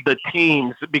upon the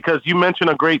teams because you mentioned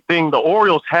a great thing. The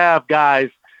Orioles have guys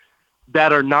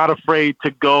that are not afraid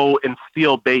to go and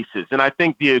steal bases. And I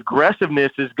think the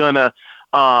aggressiveness is going to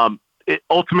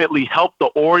ultimately help the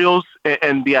Orioles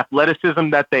and the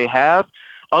athleticism that they have.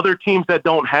 Other teams that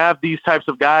don't have these types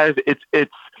of guys,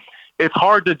 it's it's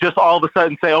hard to just all of a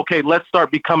sudden say, okay, let's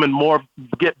start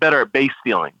get better at base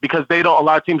stealing, because a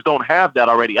lot of teams don't have that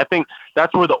already. I think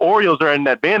that's where the Orioles are in an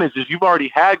advantage, is you've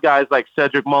already had guys like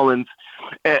Cedric Mullins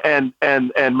and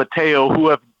Mateo, who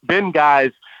have been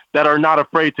guys that are not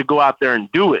afraid to go out there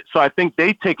and do it. So I think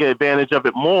they take advantage of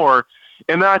it more.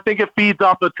 And then I think it feeds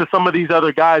off to some of these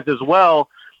other guys as well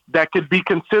that could be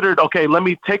considered, okay, let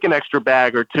me take an extra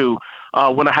bag or two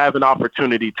when I have an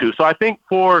opportunity to. So I think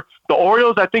for the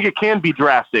Orioles, I think it can be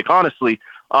drastic, honestly.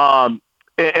 And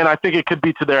I think it could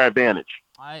be to their advantage.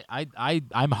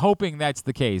 I'm hoping that's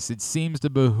the case. It seems to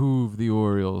behoove the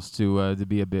Orioles to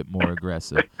be a bit more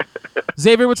aggressive.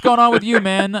 Xavier, what's going on with you,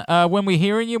 man? When we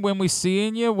hearing you, when we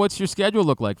seeing you, what's your schedule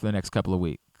look like for the next couple of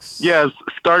weeks? Yeah, it's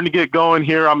starting to get going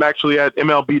here. I'm actually at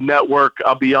MLB Network.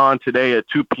 I'll be on today at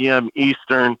 2 p.m.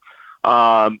 Eastern.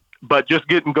 But just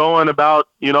getting going about,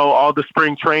 all the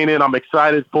spring training. I'm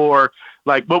excited for,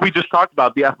 like, what we just talked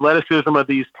about, the athleticism of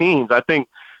these teams. I think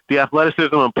the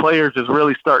athleticism of players is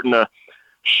really starting to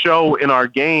show in our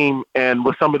game. And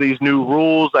with some of these new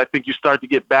rules, I think you start to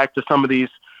get back to some of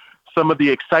the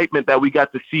excitement that we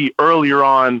got to see earlier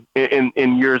on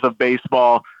in years of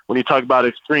baseball. When you talk about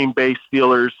extreme base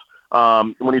stealers,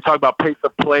 when you talk about pace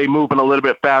of play, moving a little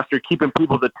bit faster, keeping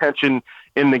people's attention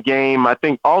in the game, I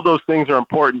think all those things are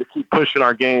important to keep pushing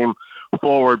our game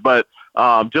forward. But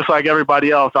just like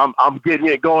everybody else, I'm getting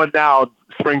it going now.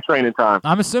 Spring training time.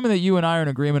 I'm assuming that you and I are in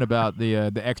agreement about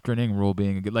the extra inning rule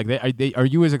being a good. Like, are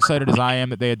you as excited as I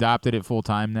am that they adopted it full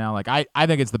time now? Like, I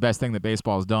think it's the best thing that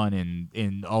baseball's done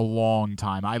in a long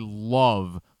time. I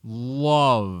love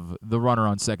the runner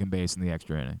on second base in the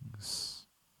extra innings.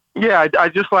 Yeah, I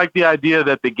just like the idea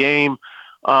that the game,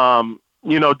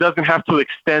 doesn't have to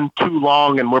extend too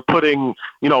long, and we're putting,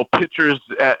 pitchers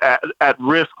at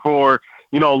risk for,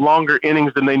 longer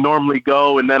innings than they normally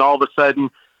go, and then all of a sudden,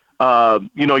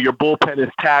 your bullpen is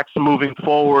taxed moving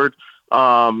forward.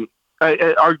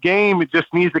 Our game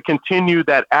just needs to continue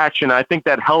that action. I think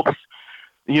that helps,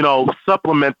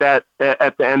 supplement that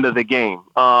at the end of the game.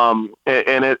 And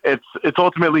it's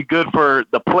ultimately good for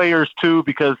the players too,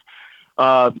 because,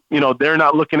 they're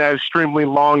not looking at extremely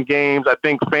long games. I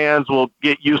think fans will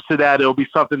get used to that. It'll be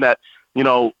something that,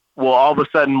 will all of a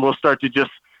sudden we'll start to just,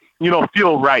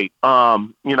 feel right.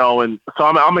 And so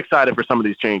I'm excited for some of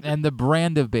these changes. And the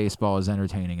brand of baseball is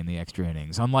entertaining in the extra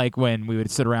innings. Unlike when we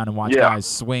would sit around and watch guys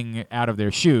swing out of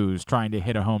their shoes trying to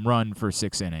hit a home run for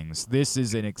 6 innings. This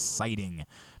is an exciting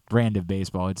brand of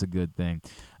baseball. It's a good thing.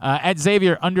 At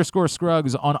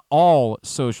Xavier_Scruggs on all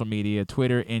social media,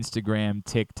 Twitter, Instagram,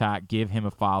 TikTok. Give him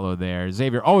a follow there.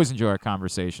 Xavier, always enjoy our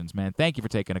conversations, man. Thank you for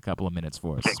taking a couple of minutes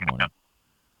for us this morning.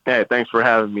 Hey, thanks for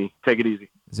having me. Take it easy.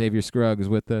 Xavier Scruggs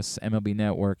with us, MLB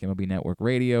Network, MLB Network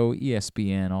Radio,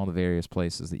 ESPN, all the various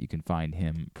places that you can find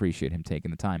him. Appreciate him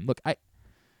taking the time. Look, I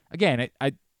get it.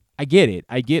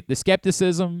 I get the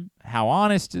skepticism. How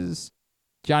honest is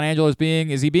John Angelos being?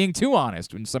 Is he being too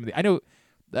honest? When I know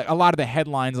a lot of the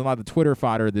headlines, a lot of the Twitter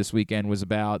fodder this weekend was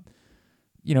about,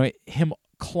 him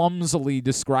clumsily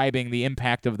describing the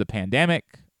impact of the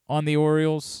pandemic on the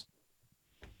Orioles.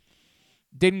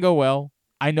 Didn't go well.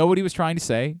 I know what he was trying to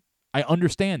say. I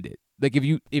understand it. Like, if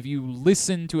you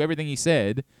listen to everything he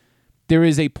said, there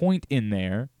is a point in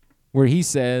there where he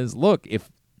says, look, if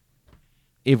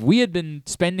we had been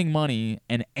spending money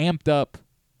and amped up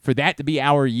for that to be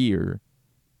our year,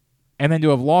 and then to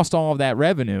have lost all of that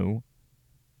revenue,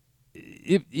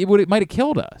 it might have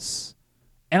killed us.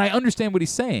 And I understand what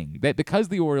he's saying, that because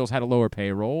the Orioles had a lower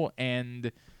payroll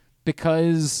and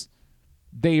because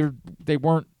they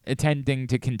weren't intending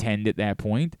to contend at that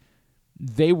point,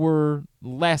 they were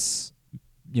less,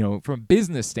 from a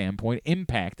business standpoint,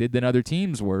 impacted than other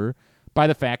teams were by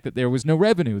the fact that there was no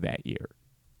revenue that year,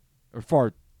 or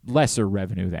far lesser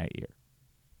revenue that year.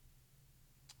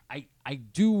 I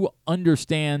do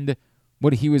understand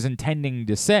what he was intending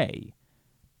to say,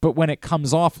 but when it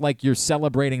comes off like you're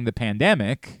celebrating the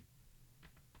pandemic,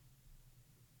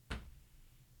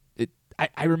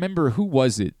 I remember, who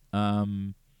was it?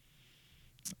 One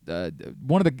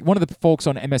of the folks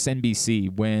on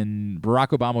MSNBC when Barack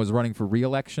Obama was running for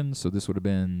re-election, so this would have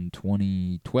been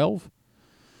 2012.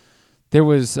 There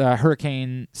was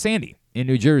Hurricane Sandy in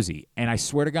New Jersey, and I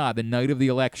swear to God, the night of the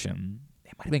election,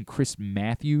 it might have been Chris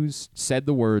Matthews, said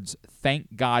the words,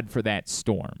 "Thank God for that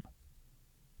storm."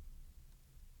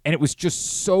 And it was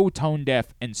just so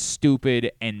tone-deaf and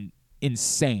stupid and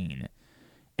insane.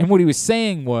 And what he was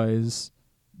saying was,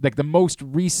 like, the most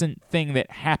recent thing that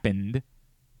happened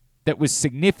that was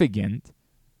significant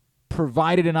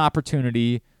provided an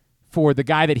opportunity for the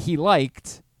guy that he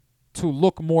liked to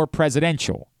look more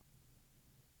presidential.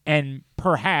 And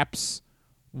perhaps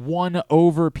won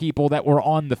over people that were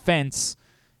on the fence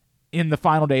in the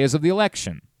final days of the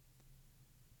election.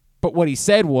 But what he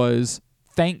said was,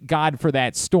 thank God for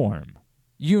that storm.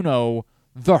 You know,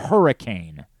 the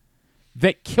hurricane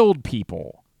that killed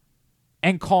people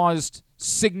and caused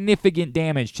significant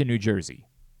damage to New Jersey.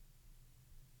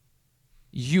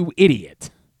 You idiot.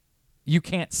 You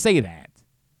can't say that,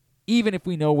 even if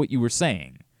we know what you were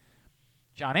saying.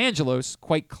 John Angelos,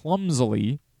 quite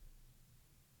clumsily,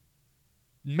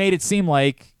 made it seem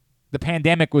like the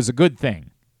pandemic was a good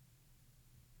thing.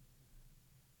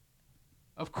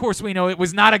 Of course we know it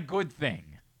was not a good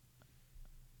thing.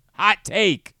 Hot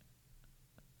take.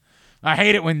 I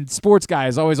hate it when sports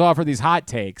guys always offer these hot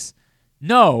takes.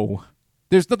 No,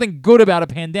 there's nothing good about a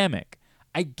pandemic.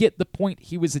 I get the point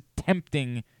he was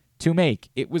attempting to make.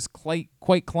 It was quite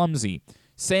clumsy.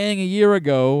 Saying a year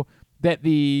ago that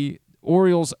the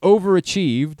Orioles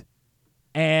overachieved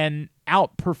and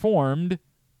outperformed,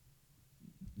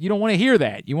 you don't want to hear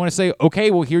that. You want to say, okay,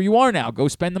 well, here you are now. Go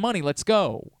spend the money. Let's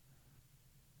go.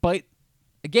 But,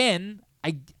 again,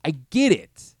 I get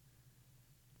it.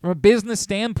 From a business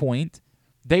standpoint,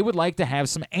 they would like to have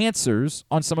some answers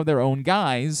on some of their own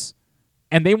guys,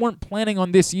 and they weren't planning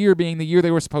on this year being the year they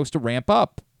were supposed to ramp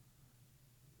up.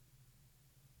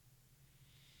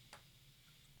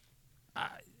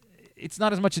 It's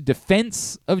not as much a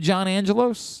defense of John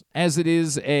Angelos as it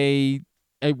is a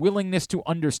willingness to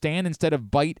understand instead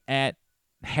of bite at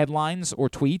headlines or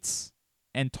tweets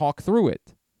and talk through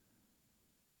it.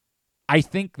 I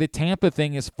think the Tampa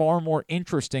thing is far more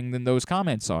interesting than those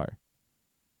comments are.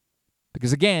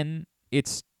 Because, again,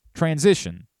 it's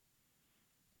transition.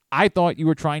 I thought you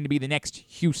were trying to be the next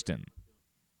Houston.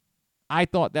 I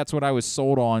thought that's what I was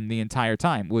sold on the entire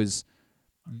time, was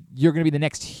you're going to be the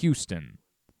next Houston.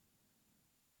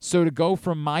 So to go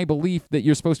from my belief that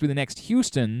you're supposed to be the next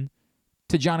Houston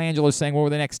to John Angelos saying, well, we're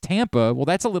the next Tampa, well,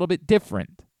 that's a little bit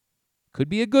different. Could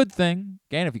be a good thing.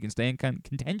 Again, if you can stay in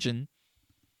contention,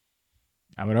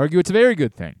 I would argue it's a very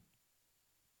good thing.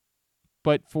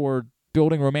 But for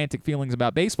building romantic feelings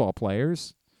about baseball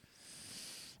players,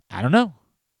 I don't know.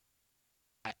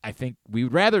 I think we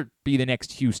would rather be the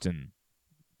next Houston,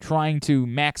 trying to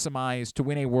maximize to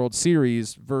win a World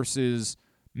Series versus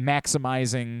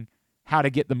maximizing how to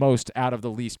get the most out of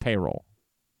the least payroll.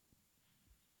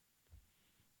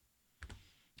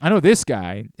 I know this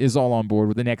guy is all on board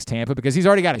with the next Tampa because he's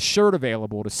already got a shirt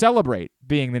available to celebrate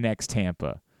being the next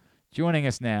Tampa. Joining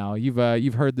us now,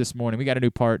 you've heard this morning, we got a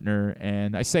new partner,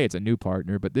 and I say it's a new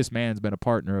partner, but this man's been a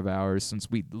partner of ours since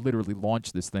we literally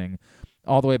launched this thing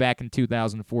all the way back in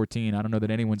 2014. I don't know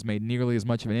that anyone's made nearly as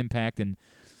much of an impact in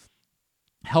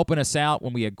helping us out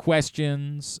when we had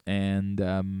questions,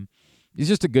 and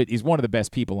he's one of the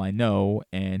best people I know,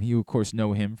 and you, of course,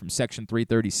 know him from Section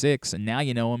 336, and now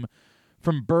you know him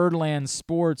from Birdland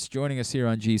Sports. Joining us here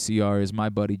on GCR is my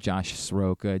buddy Josh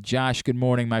Soroka. Josh, good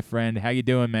morning, my friend. How you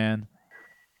doing, man?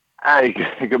 Hey,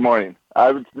 good morning.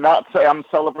 I would not say I'm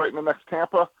celebrating the next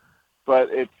Tampa, but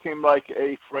it seemed like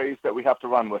a phrase that we have to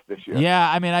run with this year. Yeah,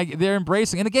 I mean, they're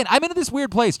embracing. And again, I'm in this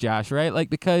weird place, Josh, right? Like,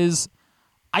 because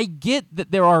I get that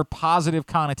there are positive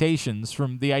connotations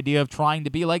from the idea of trying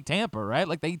to be like Tampa, right?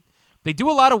 Like, they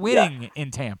do a lot of winning in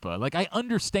Tampa. Like, I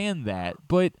understand that,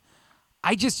 but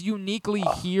I just uniquely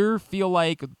here feel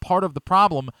like part of the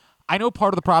problem. I know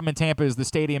part of the problem in Tampa is the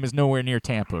stadium is nowhere near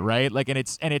Tampa, right? Like,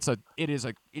 it's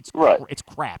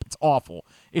crap. It's awful.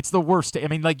 It's the worst. I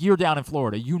mean, like, you're down in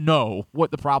Florida, you know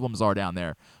what the problems are down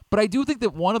there. But I do think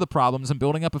that one of the problems in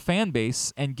building up a fan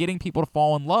base and getting people to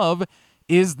fall in love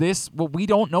is this. Well, we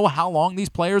don't know how long these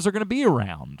players are going to be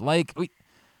around. Like,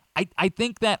 I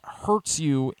think that hurts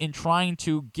you in trying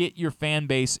to get your fan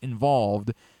base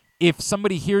involved. If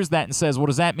somebody hears that and says, well,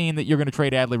 does that mean that you're going to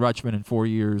trade Adley Rutschman in 4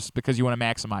 years because you want to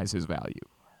maximize his value?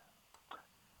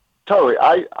 Totally.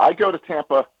 I go to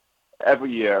Tampa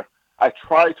every year. I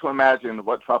try to imagine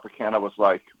what Tropicana was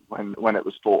like when it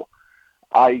was full.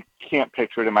 I can't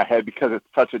picture it in my head because it's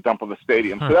such a dump of a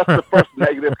stadium. So that's the first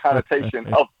negative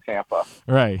connotation of Tampa,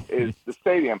 right? Is the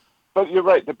stadium. But you're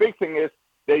right. The big thing is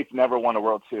they've never won a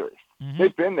World Series. Mm-hmm.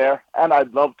 They've been there, and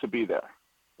I'd love to be there.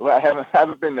 I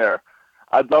haven't been there.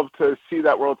 I'd love to see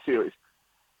that World Series,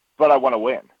 but I want to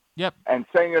win. Yep. And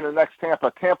saying in the next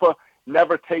Tampa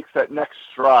never takes that next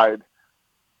stride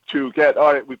to get,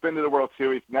 all right, we've been to the World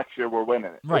Series, next year we're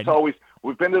winning it. Right. It's always,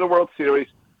 we've been to the World Series,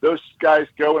 those guys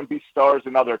go and be stars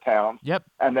in other towns. Yep.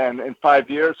 And then in 5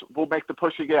 years, we'll make the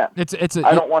push again.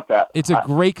 I don't want that. It's a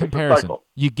great comparison.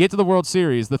 You get to the World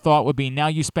Series, the thought would be now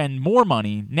you spend more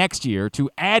money next year to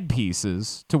add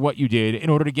pieces to what you did in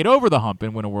order to get over the hump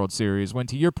and win a World Series, when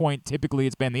to your point, typically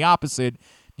it's been the opposite.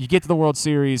 You get to the World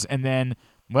Series, and then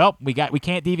Well, we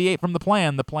can't deviate from the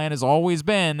plan. The plan has always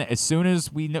been, as soon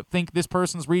as we think this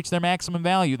person's reached their maximum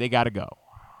value, they got to go.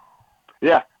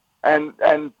 Yeah, and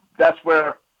that's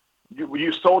where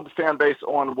you sold the fan base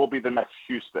on we'll be the next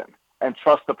Houston, and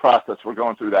trust the process. We're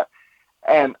going through that.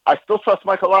 And I still trust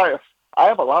Mike Elias. I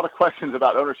have a lot of questions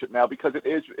about ownership now because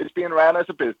it's being ran as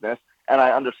a business, and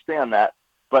I understand that.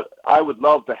 But I would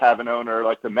love to have an owner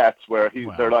like the Mets where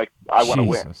they're like, I want to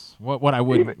win. What I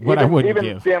wouldn't even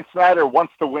give. Dan Snyder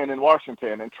wants to win in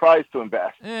Washington and tries to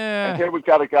invest. Yeah. And here we've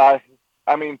got a guy,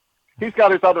 I mean, he's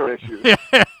got his other issues.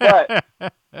 But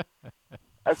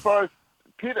as far as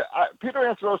Peter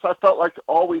Angelos, I felt like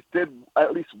always did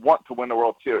at least want to win the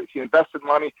World Series. He invested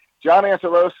money. John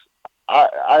Angelos,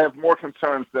 I have more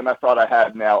concerns than I thought I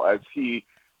had now as he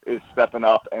is stepping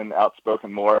up and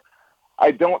outspoken more.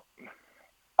 I don't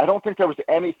think there was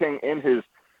anything in his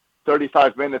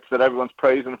 35 minutes that everyone's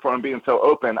praising for him being so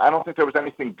open. I don't think there was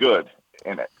anything good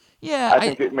in it. Yeah, I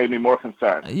think it made me more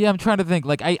concerned. Yeah, I'm trying to think.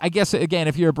 Like, I guess, again,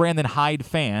 if you're a Brandon Hyde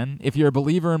fan, if you're a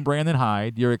believer in Brandon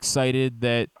Hyde, you're excited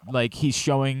that, like, he's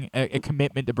showing a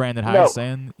commitment to Brandon Hyde,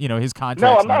 saying, his contract's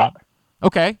No, I'm not.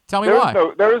 Okay, tell me why.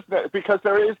 Because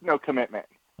there is no commitment.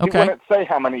 Okay. He wouldn't say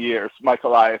how many years Mike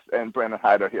Elias and Brandon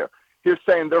Hyde are here. He's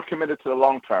saying they're committed to the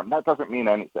long term. That doesn't mean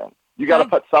anything. You got to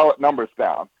put solid numbers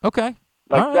down. Okay.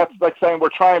 That's like saying we're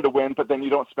trying to win, but then you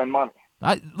don't spend money.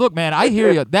 Look, man, I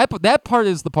hear you. That part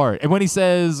is the part. And when he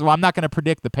says, well, I'm not going to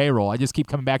predict the payroll, I just keep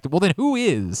coming back to, well, then who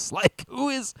is? Like, who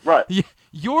is? Right.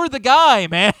 You're the guy,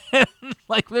 man.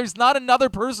 Like, there's not another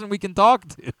person we can talk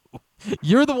to.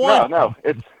 You're the one. No,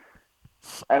 it's...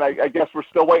 And I guess we're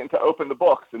still waiting to open the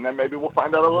books, and then maybe we'll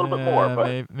find out a little bit more.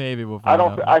 But maybe we'll find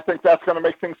out. I think that's going to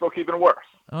make things look even worse.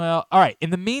 Well, all right. In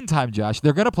the meantime, Josh,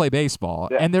 they're going to play baseball,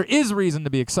 and there is reason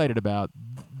to be excited about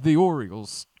the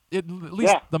Orioles, at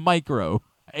least the micro.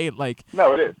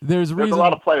 No, it is. There's a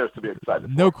lot of players to be excited.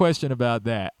 No question about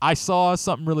that. I saw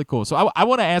something really cool. So I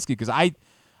want to ask you, because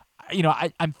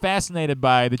I'm fascinated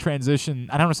by the transition.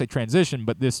 I don't want to say transition,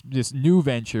 but this new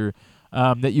venture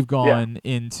that you've gone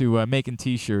into making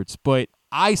T-shirts. But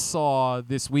I saw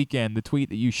this weekend the tweet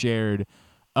that you shared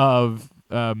of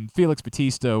Felix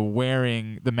Bautista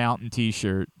wearing the Mountain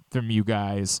T-shirt from you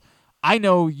guys. I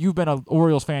know you've been an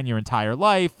Orioles fan your entire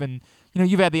life, and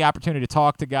you've had the opportunity to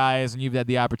talk to guys, and you've had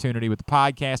the opportunity with the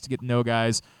podcast to get to know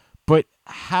guys. But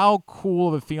how cool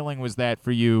of a feeling was that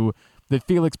for you that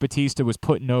Felix Bautista was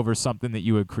putting over something that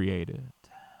you had created?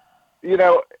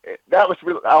 That was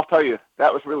really, I'll tell you,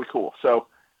 that was really cool. So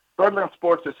Birdland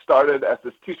Sports has started as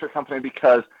this T-shirt company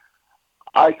because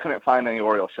I couldn't find any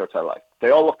Orioles shirts I liked. They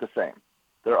all look the same.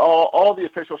 They're all the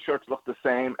official shirts look the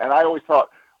same. And I always thought,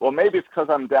 well, maybe it's because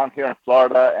I'm down here in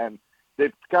Florida and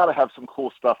they've got to have some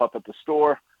cool stuff up at the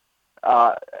store.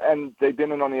 And they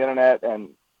didn't on the internet. And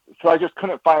so I just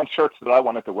couldn't find shirts that I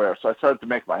wanted to wear. So I started to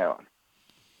make my own.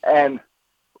 And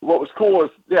what was cool is,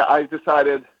 I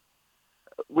decided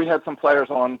we had some players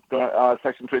on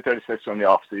Section 336 during the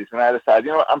offseason. And I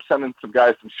decided, I'm sending some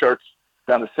guys some shirts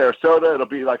down to Sarasota. It'll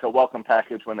be like a welcome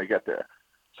package when they get there.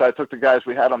 So I took the guys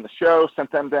we had on the show,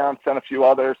 sent them down, sent a few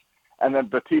others, and then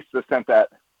Bautista sent that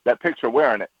picture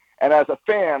wearing it. And as a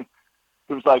fan,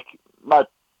 it was like my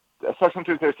Section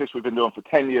 336 we've been doing for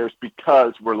 10 years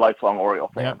because we're lifelong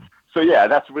Oriole fans. Yep. So,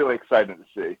 that's really exciting to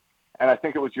see. And I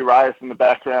think it was Urias in the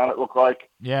background, it looked like.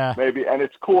 Yeah. Maybe. And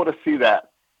it's cool to see that.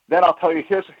 Then I'll tell you,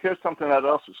 here's something that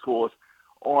else was cool. Is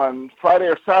on Friday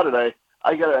or Saturday,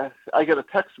 I get a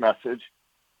text message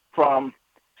from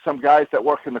some guys that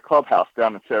work in the clubhouse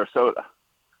down in Sarasota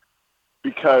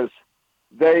because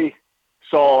they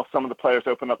saw some of the players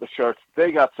open up the shirts.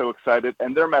 They got so excited,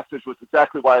 and their message was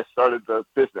exactly why I started the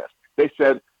business. They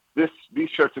said, these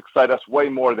shirts excite us way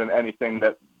more than anything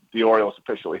that the Orioles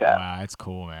officially have. Wow, that's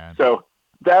cool, man. So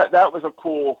that was a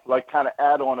cool, kind of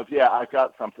add-on of, I've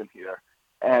got something here.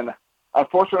 And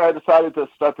unfortunately, I decided to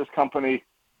start this company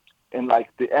in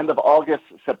the end of August,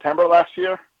 September last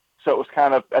year. So it was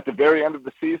kind of at the very end of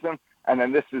the season. And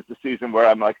then this is the season where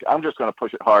I'm just going to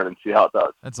push it hard and see how it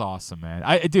does. That's awesome,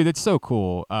 man. Dude, it's so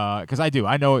cool. Because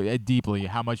I know deeply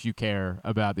how much you care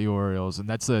about the Orioles, and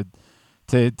that's to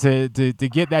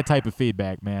get that type of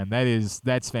feedback, man.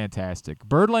 That's fantastic.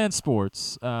 Birdland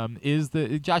Sports is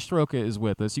Josh Soroka is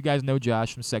with us. You guys know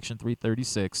Josh from Section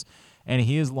 336. And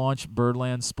he has launched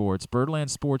Birdland Sports.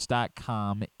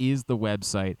 Birdlandsports.com is the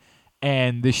website.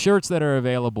 And the shirts that are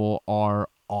available are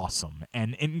awesome.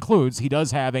 And it includes, he does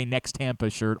have a Next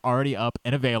Tampa shirt already up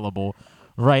and available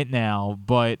right now.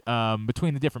 But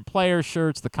between the different player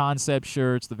shirts, the concept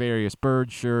shirts, the various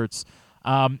bird shirts,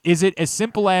 Is it as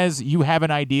simple as you have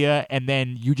an idea and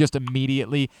then you just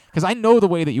immediately, because I know the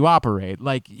way that you operate,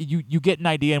 like you get an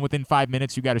idea and within 5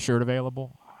 minutes you got a shirt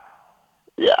available?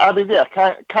 Yeah, I mean, yeah,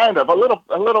 kind of. A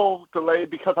little delayed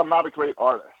because I'm not a great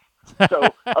artist. So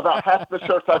about half the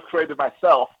shirts I've created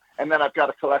myself, and then I've got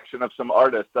a collection of some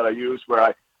artists that I use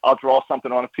where I'll draw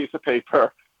something on a piece of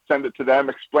paper, send it to them,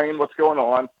 explain what's going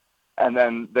on, and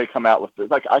then they come out with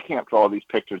it. Like, I can't draw these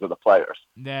pictures of the players.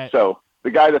 So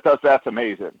the guy that does that's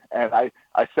amazing. And I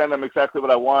send them exactly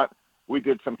what I want. We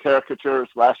did some caricatures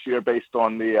last year based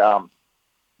on the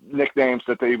nicknames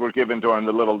that they were given during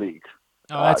the Little League.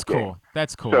 Oh, that's game. cool.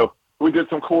 That's cool. So we did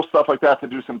some cool stuff like that to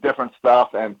do some different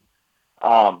stuff. And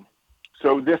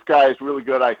so this guy is really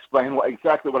good. I explain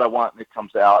exactly what I want, and it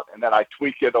comes out. And then I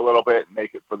tweak it a little bit and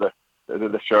make it for the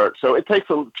shirt. So it takes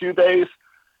a few days,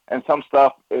 and some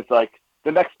stuff is like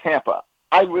the next Tampa.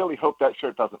 I really hope that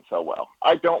shirt doesn't sell well.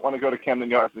 I don't want to go to Camden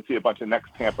Yards and see a bunch of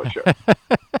next Tampa shirts.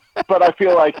 But I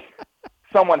feel like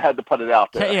someone had to put it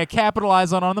out there. Yeah,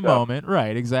 capitalize on the moment.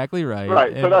 Right, exactly right.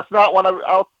 Right, And, so that's not one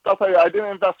I'll tell you, I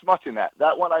didn't invest much in that.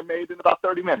 That one I made in about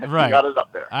 30 minutes. Right. We got it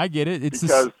up there. I get it. It's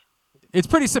because it's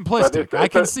pretty simplistic. I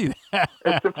can see that.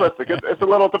 It's simplistic. It's a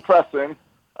little depressing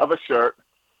of a shirt,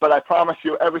 but I promise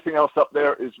you everything else up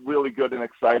there is really good and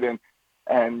exciting.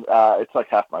 And it's like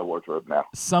half my wardrobe now.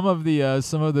 Some of the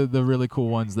really cool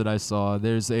ones that I saw.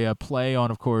 There's a play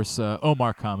on, of course,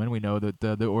 Omar Common. We know that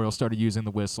the Orioles started using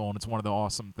the whistle, and it's one of the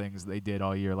awesome things they did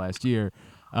all year last year.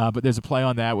 But there's a play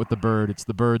on that with the bird. It's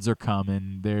the birds are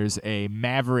coming. There's a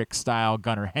Maverick-style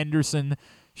Gunnar Henderson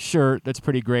shirt that's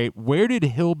pretty great. Where did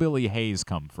Hillbilly Hayes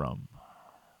come from?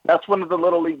 That's one of the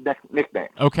Little League nicknames.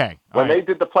 Okay. When they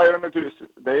did the player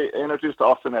they introduced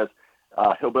Austin as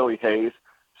Hillbilly Hayes.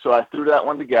 So I threw that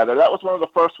one together. That was one of the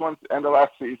first ones end of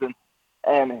last season,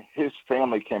 and his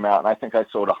family came out, and I think I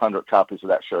sold 100 copies of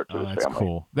that shirt to his that's family.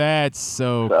 Cool. That's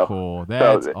so cool.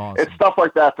 That's awesome. It's stuff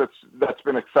like that that's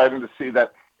been exciting to see,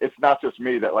 that it's not just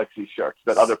me that likes these shirts,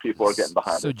 that other people are getting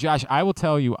behind So, it. Josh, I will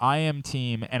tell you, I am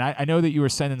team, and I know that you were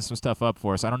sending some stuff up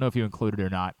for us. I don't know if you included it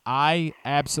or not. I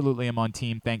absolutely am on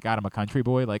team Thank God I'm a Country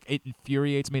Boy. Like, it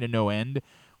infuriates me to no end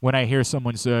when I hear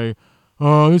someone say,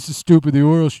 "Oh, this is stupid. The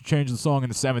Orioles should change the song in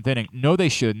the 7th inning." No, they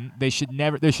shouldn't. There should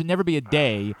never be a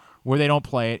day where they don't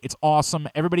play it. It's awesome.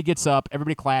 Everybody gets up.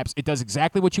 Everybody claps. It does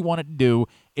exactly what you want it to do.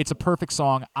 It's a perfect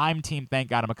song. I'm team Thank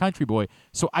God I'm a Country Boy.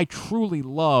 So I truly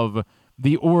love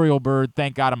the Oriole Bird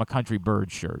Thank God I'm a Country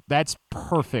Bird shirt. That's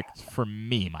perfect for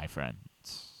me, my friend.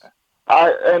 It's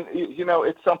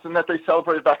something that they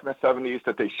celebrated back in the 70s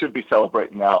that they should be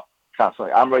celebrating now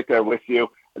constantly. I'm right there with you.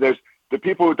 The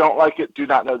people who don't like it do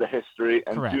not know the history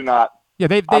and Correct. do not. Yeah,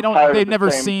 they've never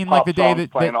seen like the day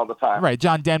that playing all the time. Right,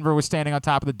 John Denver was standing on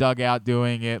top of the dugout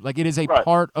doing it. Like, it is a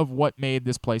part of what made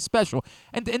this place special.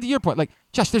 And to your point, like,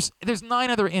 Josh, there's 9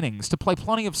 other innings to play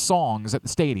plenty of songs at the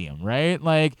stadium, right?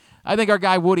 Like, I think our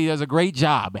guy Woody does a great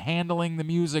job handling the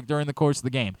music during the course of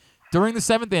the game. During the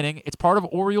 7th inning, it's part of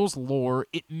Orioles lore.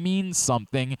 It means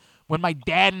something. When my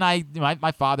dad and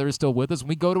my father is still with us, when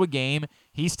we go to a game,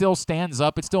 he still stands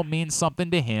up. It still means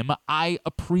something to him. I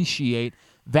appreciate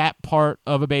that part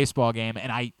of a baseball game,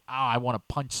 and I want to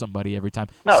punch somebody every time.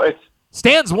 No, it's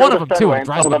Stan's one of them too. It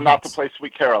drives tell me them not to nuts. play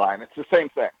Sweet Caroline. It's the same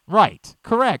thing. Right,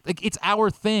 correct. Like, it's our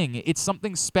thing. It's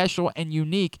something special and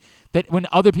unique that when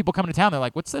other people come into town, they're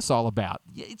like, "What's this all about?"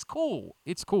 Yeah, it's cool.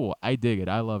 It's cool. I dig it.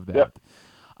 I love that. Yep.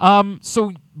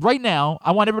 So right now,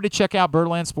 I want everybody to check out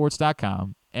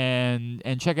birdlandsports.com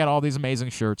and check out all these amazing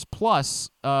shirts. Plus,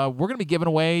 we're going to be giving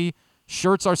away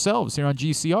shirts ourselves here on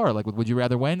GCR, like with Would You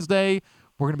Rather Wednesday.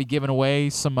 We're going to be giving away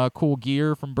some cool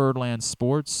gear from Birdland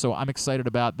Sports, so I'm excited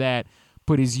about that.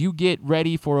 But as you get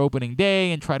ready for opening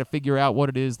day and try to figure out what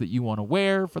it is that you want to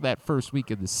wear for that first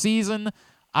week of the season,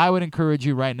 I would encourage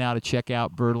you right now to check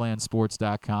out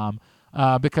birdlandsports.com.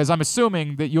 Because I'm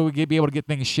assuming that you'll be able to get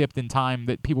things shipped in time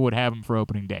that people would have them for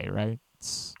opening day, right?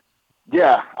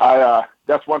 Yeah,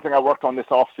 that's one thing I worked on this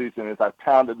off season is I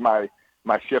pounded my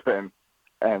shipping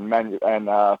and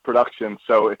production,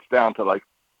 so it's down to like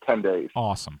 10 days.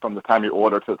 Awesome. From the time you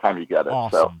order to the time you get it.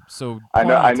 Awesome. So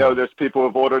I know there's people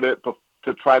who've ordered it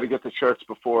to try to get the shirts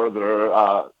before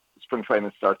their spring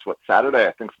training starts. Saturday?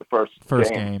 I think it's the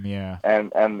first game, yeah.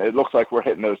 And it looks like we're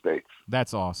hitting those dates.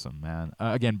 That's awesome, man.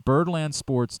 Again,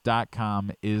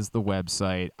 birdlandsports.com is the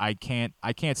website. I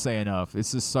can't say enough.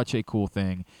 This is such a cool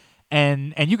thing.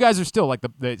 And you guys are still like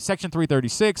the Section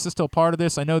 336 is still part of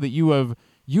this. I know that you have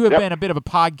been a bit of a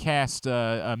podcast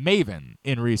maven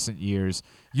in recent years.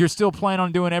 You're still planning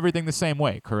on doing everything the same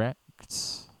way, correct?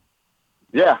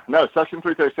 Yeah, no, Section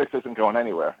 336 isn't going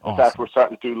anywhere. In fact, we're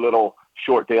starting to do little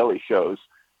short daily shows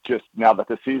just now that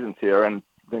the season's here and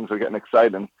things are getting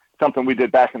exciting. Something we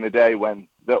did back in the day when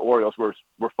the Orioles were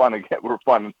fun again.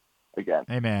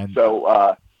 Hey, man.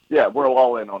 So yeah, we're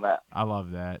all in on that. I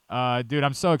love that, dude.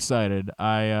 I'm so excited.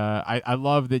 I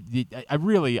love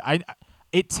that.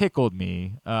 It tickled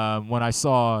me when I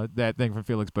saw that thing from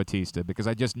Felix Bautista, because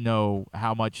I just know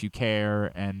how much you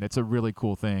care, and it's a really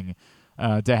cool thing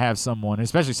to have someone,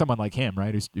 especially someone like him,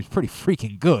 right, who's pretty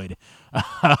freaking good,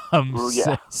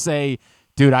 say,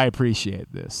 dude, I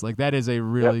appreciate this. Like, that is a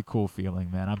really cool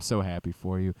feeling, man. I'm so happy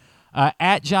for you.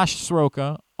 At Josh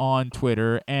Soroka on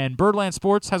Twitter, and Birdland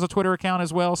Sports has a Twitter account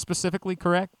as well, specifically,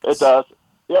 correct? It does.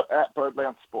 Yep, at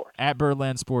Birdland Sports. At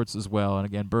Birdland Sports as well, and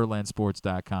again,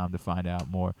 birdlandsports.com to find out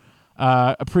more.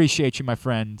 Appreciate you, my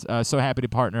friend. So happy to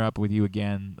partner up with you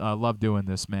again. Love doing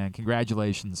this, man.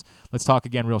 Congratulations. Let's talk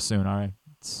again real soon, all right?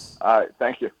 All right,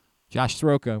 thank you. Josh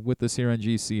Soroka with us here on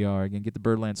GCR. Again, get to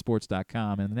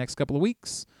birdlandsports.com. In the next couple of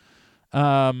weeks,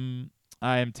 I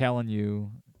am telling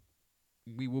you,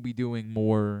 we will be doing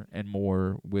more and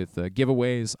more with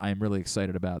giveaways. I am really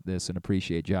excited about this and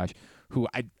appreciate Josh, who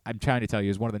I'm trying to tell you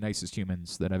is one of the nicest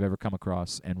humans that I've ever come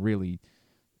across, and really,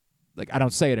 like, I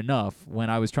don't say it enough, when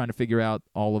I was trying to figure out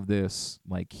all of this,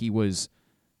 like, he was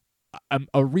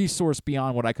a resource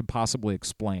beyond what I could possibly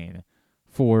explain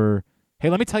for, hey,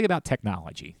 let me tell you about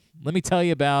technology. Let me tell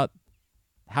you about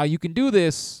how you can do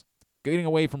this, getting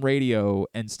away from radio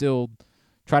and still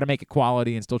try to make it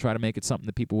quality and still try to make it something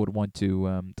that people would want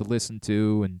to listen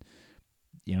to. And,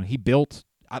 you know, he built,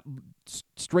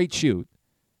 straight shoot,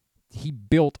 he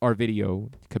built our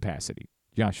video capacity,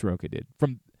 Josh Soroka did,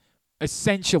 from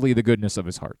essentially the goodness of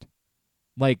his heart.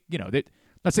 Like, you know,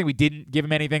 not saying we didn't give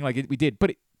him anything, like we did,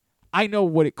 but I know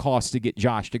what it costs to get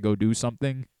Josh to go do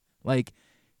something. Like,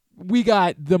 we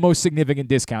got the most significant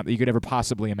discount that you could ever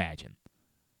possibly imagine.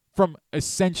 From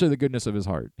essentially the goodness of his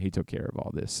heart, he took care of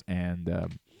all this. And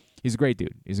he's a great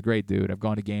dude. He's a great dude. I've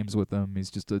gone to games with him. He's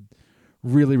just a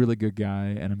really, really good guy,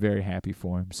 and I'm very happy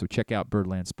for him. So check out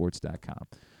birdlandsports.com.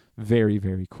 Very,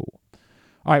 very cool.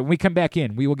 All right, when we come back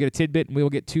in, we will get a tidbit, and we will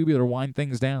get Tubular to wind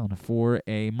things down for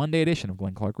a Monday edition of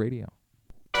Glenn Clark Radio.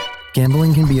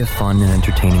 Gambling can be a fun and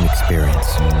entertaining experience,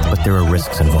 but there are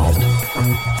risks involved.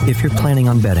 If you're planning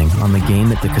on betting on the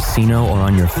game at the casino or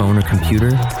on your phone or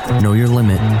computer, know your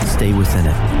limit, stay within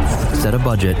it. Set a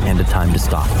budget and a time to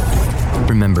stop.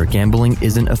 Remember, gambling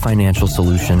isn't a financial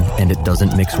solution, and it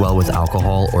doesn't mix well with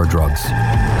alcohol or drugs.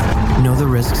 Know the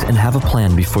risks and have a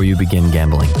plan before you begin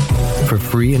gambling. For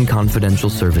free and confidential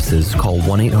services, call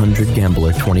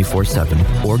 1-800-GAMBLER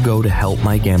 24/7 or go to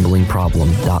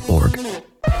helpmygamblingproblem.org.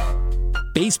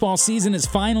 Baseball season is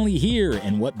finally here,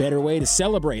 and what better way to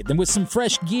celebrate than with some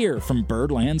fresh gear from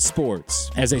Birdland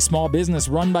Sports? As a small business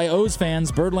run by O's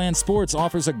fans, Birdland Sports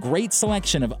offers a great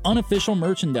selection of unofficial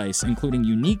merchandise, including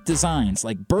unique designs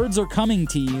like Birds Are Coming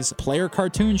tees, player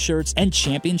cartoon shirts, and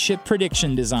championship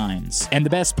prediction designs. And the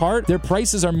best part? Their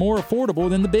prices are more affordable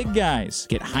than the big guys.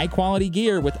 Get high-quality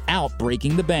gear without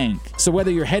breaking the bank. So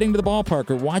whether you're heading to the ballpark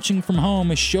or watching from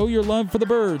home, show your love for the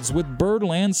birds with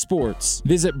Birdland Sports.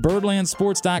 Visit birdlandsports.com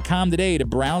today to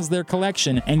browse their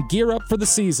collection and gear up for the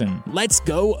season. Let's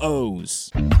go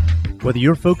O's! Whether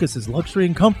your focus is luxury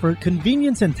and comfort,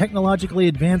 convenience and technologically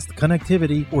advanced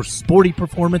connectivity, or sporty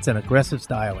performance and aggressive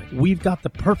styling, we've got the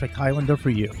perfect Highlander for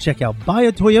you. Check out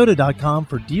buyatoyota.com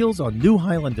for deals on new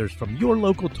Highlanders from your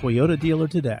local Toyota dealer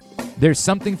today. There's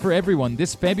something for everyone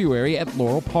this February at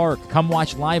Laurel Park. Come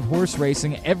watch live horse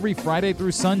racing every Friday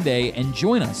through Sunday and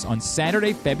join us on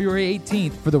Saturday, February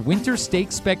 18th for the Winter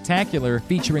Stakes Spectacular,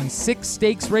 featuring 6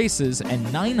 stakes races and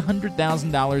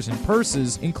 $900,000 in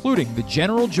purses, including the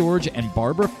General George and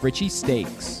Barbara Fritchie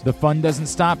Stakes. The fun doesn't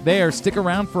stop there. Stick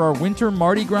around for our winter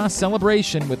Mardi Gras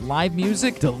celebration with live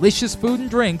music, delicious food and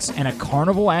drinks, and a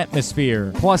carnival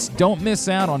atmosphere. Plus, don't miss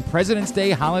out on President's Day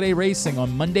holiday racing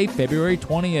on Monday, February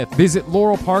 20th. Visit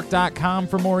laurelpark.com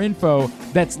for more info.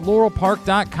 That's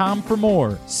laurelpark.com for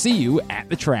more. See you at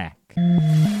the track.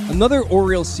 Another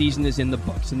Orioles season is in the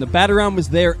books, and the bat-around was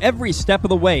there every step of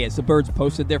the way as the Birds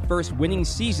posted their first winning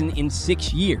season in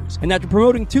 6 years. And after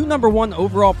promoting 2 #1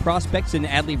 overall prospects in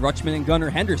Adley Rutschman and Gunnar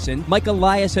Henderson, Mike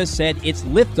Elias has said it's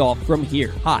liftoff from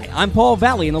here. Hi, I'm Paul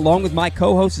Valley, and along with my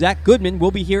co-host Zach Goodman, we'll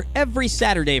be here every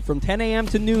Saturday from 10 a.m.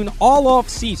 to noon all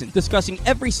off-season, discussing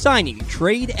every signing,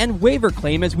 trade, and waiver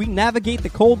claim as we navigate the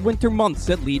cold winter months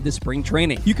that lead to spring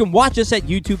training. You can watch us at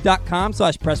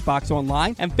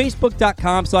youtube.com/PressBoxOnline and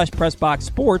Facebook.com/PressBoxOnline.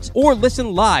 YouTube.com/PressBoxSports or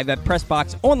listen live at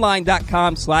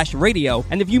PressBoxOnline.com/radio.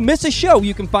 And if you miss a show,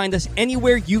 you can find us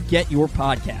anywhere you get your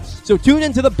podcasts. So tune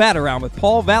into the Bat Around with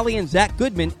Paul Valley and Zach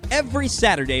Goodman every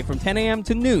Saturday from 10 a.m.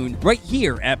 to noon right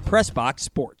here at PressBox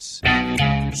Sports.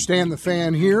 Stan the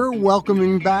Fan here,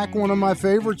 welcoming back one of my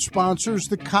favorite sponsors,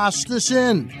 the Costas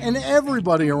Inn. And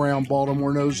everybody around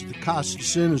Baltimore knows the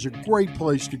Costas Inn is a great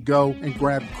place to go and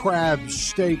grab crabs,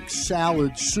 steaks,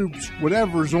 salads, soups,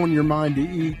 whatever's on your mind to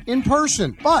eat in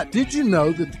person. But did you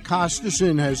know that the Costas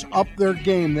Inn has upped their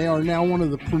game? They are now one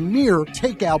of the premier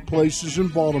takeout places in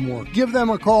Baltimore. Give them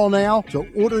a call now to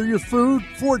order your food,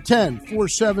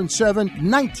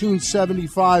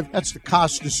 410-477-1975. That's the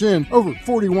Costas Inn over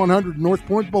 4100 North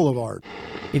Point Boulevard.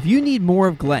 If you need more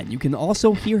of Glenn, you can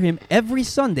also hear him every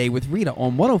Sunday with Rita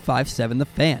on 105.7 The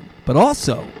Fan. But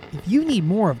also, if you need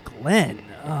more of Glenn,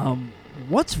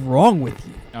 what's wrong with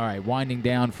you? All right, winding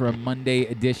down for a Monday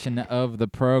edition of the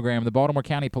program. The Baltimore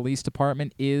County Police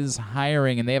Department is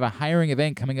hiring, and they have a hiring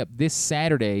event coming up this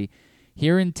Saturday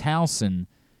here in Towson.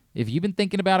 If you've been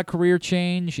thinking about a career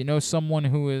change, you know someone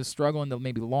who is struggling to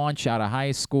maybe launch out of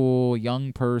high school,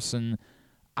 young person,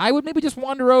 I would maybe just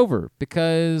wander over,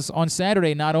 because on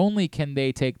Saturday not only can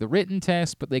they take the written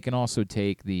test, but they can also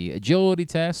take the agility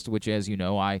test, which, as you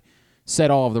know, I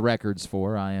set all of the records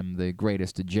for. I am the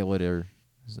greatest agilitor.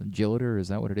 Agilitor, is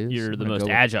that what it is? You're the most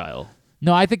agile.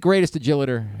 No, I think greatest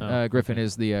agilitor, Griffin,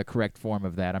 is the correct form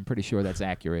of that. I'm pretty sure that's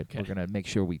accurate. Okay. We're going to make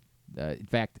sure we, in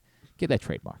fact, get that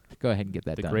trademarked. Go ahead and get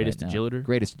that done. The greatest right agilitor? Now.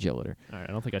 Greatest agilitor. All right,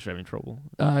 I don't think I should have any trouble.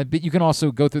 But you can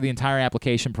also go through the entire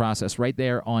application process right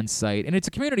there on site. And it's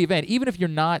a community event. Even if you're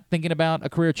not thinking about a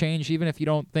career change, even if you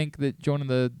don't think that joining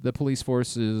the police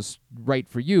force is right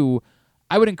for you,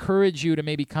 I would encourage you to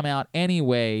maybe come out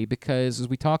anyway, because as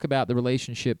we talk about the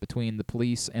relationship between the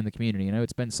police and the community, you know,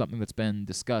 it's been something that's been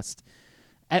discussed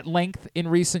at length in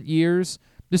recent years.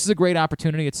 This is a great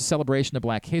opportunity. It's a celebration of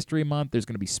Black History Month. There's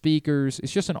going to be speakers.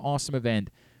 It's just an awesome event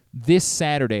this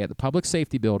Saturday at the Public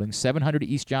Safety Building, 700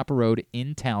 East Joppa Road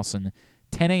in Towson,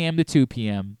 10 a.m. to 2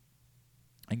 p.m.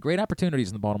 And great opportunities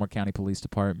in the Baltimore County Police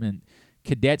Department.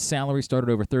 Cadet salary start at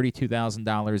over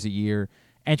 $32,000 a year.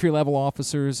 Entry-level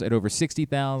officers at over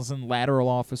 $60,000. Lateral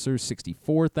officers,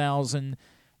 $64,000.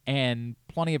 And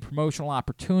plenty of promotional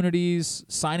opportunities,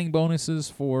 signing bonuses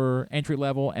for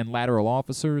entry-level and lateral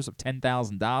officers of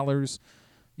 $10,000.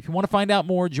 If you want to find out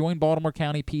more, join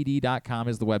BaltimoreCountyPD.com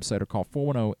is the website, or call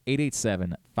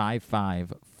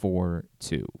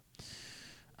 410-887-5542.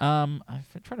 I'm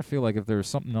trying to feel like if there's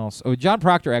something else. Oh, John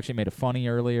Proctor actually made a funny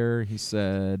earlier. He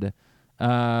said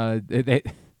they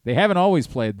haven't always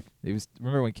played.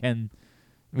 Remember when Ken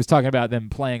was talking about them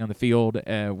playing on the field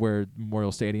where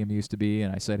Memorial Stadium used to be,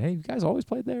 and I said, hey, you guys always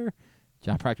played there?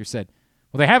 John Proctor said,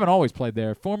 well, they haven't always played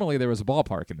there. Formerly, there was a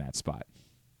ballpark in that spot.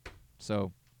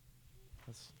 So,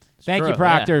 thank you,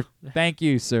 Proctor. Yeah. Thank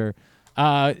you, sir.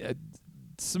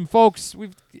 Some folks,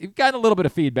 we've gotten a little bit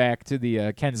of feedback to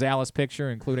the Ken Zales picture,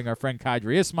 including our friend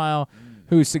Kadri Ismail,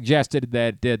 who suggested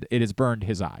that it has burned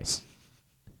his eyes.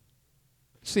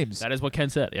 Seems that is what Ken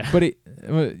said, yeah. But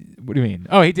what do you mean?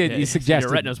 Oh, he did. Yeah, he suggested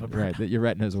your retinas would burn. Right, that your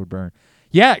retinas would burn.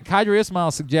 Yeah, Kadri Ismail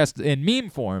suggests in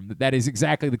meme form that is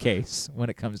exactly the case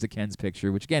when it comes to Ken's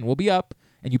picture, which again will be up,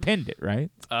 and you pinned it, right?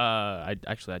 I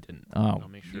didn't. Oh, I'll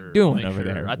make sure. what are you doing over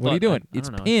there? What are you doing? It's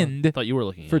pinned. I thought you were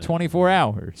looking for at 24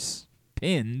 hours.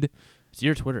 Pinned. It's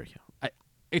your Twitter account.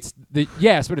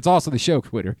 Yes, but it's also the show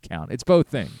Twitter account. It's both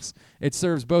things. It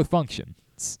serves both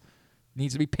functions.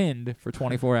 Needs to be pinned for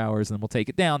 24 hours, and then we'll take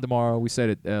it down tomorrow. We said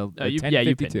it at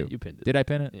 10:52. You pinned it. Did I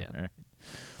pin it? Yeah. All right.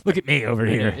 Look at me over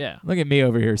here. Yeah. Look at me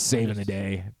over here saving the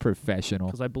day. Professional.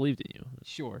 Because I believed in you.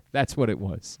 Sure. That's what it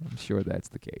was. I'm sure that's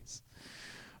the case.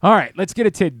 All right, let's get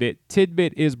a tidbit.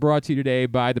 Tidbit is brought to you today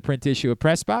by the print issue of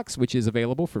PressBox, which is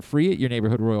available for free at your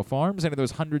neighborhood Royal Farms, any of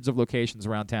those hundreds of locations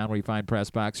around town where you find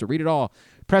PressBox. So read it all.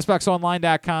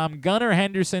 PressBoxOnline.com. Gunnar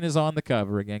Henderson is on the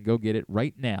cover. Again, go get it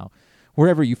right now,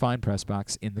 wherever you find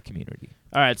PressBox in the community.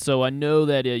 All right, so I know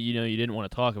that you didn't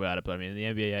want to talk about it, but I mean the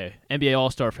NBA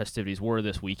All-Star festivities were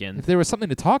this weekend. If there was something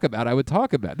to talk about, I would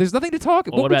talk about it. There's nothing to talk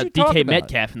about. Well, what about would you talk DK about?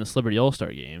 Metcalf in the Celebrity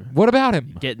All-Star game? What about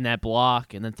him? Getting that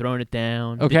block and then throwing it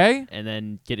down. Okay. And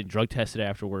then getting drug tested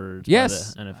afterwards.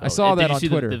 Yes, by the NFL. I saw that Did you on see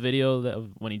Twitter. The video that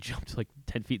when he jumped like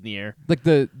 10 feet in the air. Like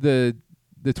the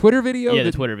Twitter video? Yeah,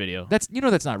 the Twitter video. That's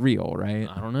that's not real, right?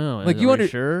 I don't know. Like Are you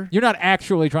sure? You're not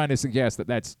actually trying to suggest that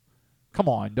that's. Come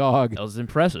on, dog. That was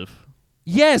impressive.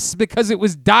 Yes, because it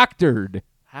was doctored.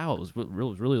 How? It was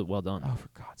really well done. Oh, for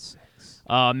God's sakes.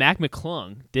 Mac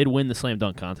McClung did win the slam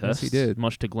dunk contest. Yes, he did.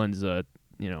 Much to Glenn's, Why?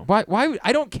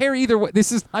 I don't care either way.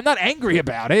 I'm not angry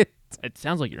about it. It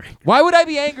sounds like you're angry. Why would I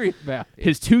be angry about it?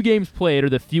 His 2 games played are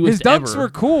the fewest His dunks ever. were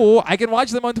cool. I can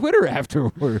watch them on Twitter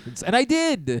afterwards, and I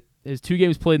did. His 2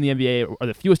 games played in the NBA are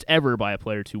the fewest ever by a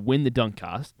player to win the dunk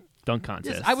contest.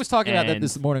 Yes, I was talking about that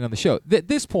this morning on the show. At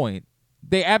this point,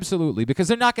 they absolutely, because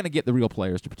they're not going to get the real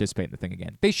players to participate in the thing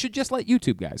again. They should just let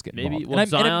YouTube guys get involved. Maybe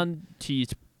Zion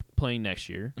teased playing next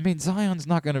year. I mean, Zion's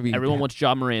not going to be. Everyone wants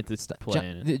Ja Morant to play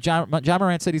in it. Ja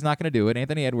Morant said he's not going to do it.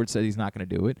 Anthony Edwards said he's not going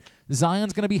to do it.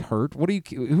 Zion's going to be hurt.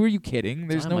 Who are you kidding?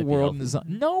 There's Zion no might be world in the Zion.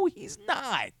 No, he's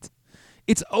not.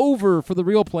 It's over for the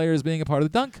real players being a part of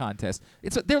the dunk contest.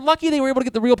 They're lucky they were able to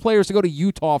get the real players to go to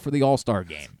Utah for the All-Star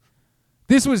game.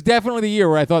 This was definitely the year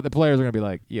where I thought the players were going to be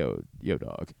like, yo,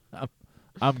 dog,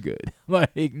 I'm good.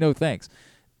 Like, no thanks.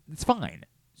 It's fine.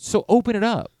 So open it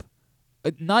up.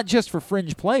 Not just for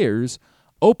fringe players.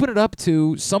 Open it up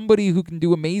to somebody who can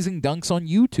do amazing dunks on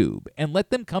YouTube and let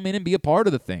them come in and be a part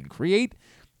of the thing. Create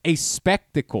a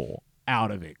spectacle out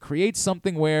of it. Create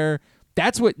something where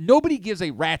that's what nobody gives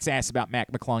a rat's ass about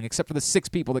Mac McClung except for the 6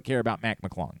 people that care about Mac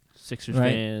McClung. Sixers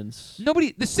fans.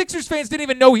 The Sixers fans didn't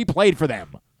even know he played for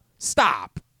them.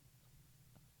 Stop.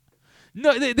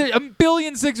 No, a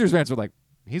billion Sixers fans were like,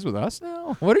 he's with us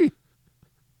now? What are you?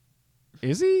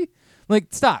 Is he? Like,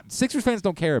 stop. Sixers fans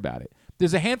don't care about it.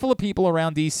 There's a handful of people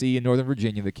around D.C. and Northern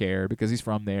Virginia that care because he's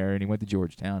from there and he went to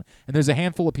Georgetown. And there's a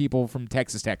handful of people from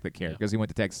Texas Tech that care because he went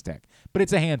to Texas Tech. But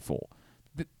it's a handful.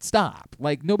 Stop.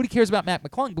 Like, nobody cares about Mac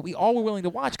McClung, but we all were willing to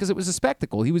watch because it was a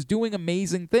spectacle. He was doing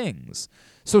amazing things.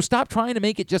 So stop trying to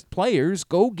make it just players.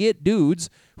 Go get dudes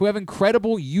who have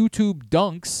incredible YouTube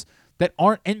dunks that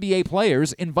aren't NBA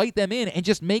players. Invite them in and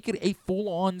just make it a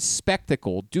full-on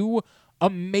spectacle. Do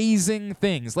amazing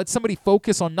things. Let somebody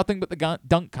focus on nothing but the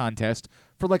dunk contest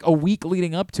for like a week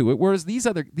leading up to it, whereas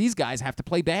these guys have to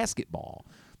play basketball.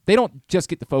 They don't just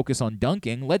get to focus on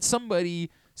dunking. Let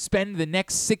somebody spend the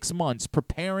next 6 months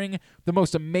preparing the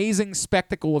most amazing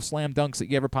spectacle of slam dunks that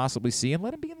you ever possibly see, and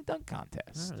let him be in the dunk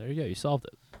contest. Oh, there you go. You solved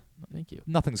it. Thank you.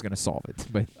 Nothing's going to solve it.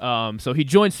 But so he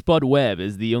joined Spud Webb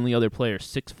as the only other player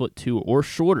 6'2" or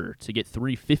shorter to get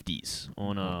 3 50s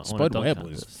on a Spud dunk Webb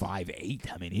contest. was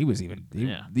 5'8". I mean, he was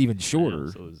even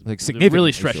shorter, so it was like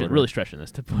significantly shorter. Really stretching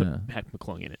this to put Mac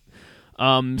McClung in it.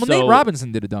 Nate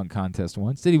Robinson did a dunk contest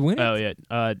once. Did he win it? Oh yeah,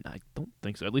 I don't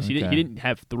think so. At least he didn't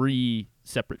have 3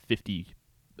 separate 50.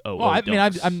 Well, I mean,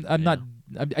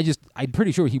 I'm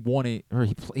pretty sure he won it, or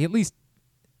he at least.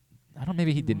 I don't.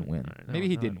 Maybe he didn't win. Maybe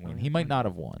he didn't win. He might not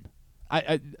have won.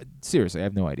 I seriously, I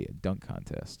have no idea. Dunk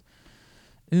contest.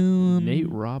 Nate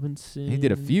Robinson. He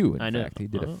did a few. In I know. fact, he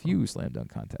did a few slam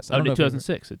dunk contests. Oh, in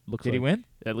 2006. It looks. Did he win?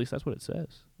 At least that's what it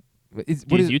says. These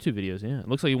YouTube videos. Yeah, it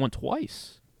looks like he won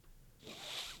twice.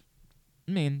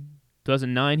 I mean,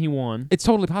 2009 he won. It's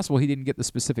totally possible he didn't get the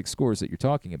specific scores that you're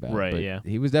talking about. Right. But Yeah.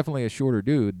 He was definitely a shorter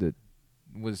dude that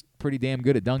was pretty damn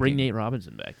good at dunking. Bring Nate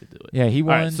Robinson back to do it. Yeah, he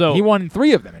won. Right, he won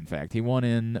 3 of them. In fact, he won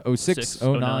in 06,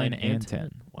 09, and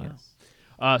 10. Wow.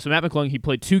 Yes. So Matt McClung, he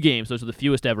played 2 games. Those are the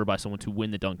fewest ever by someone to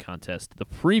win the dunk contest. The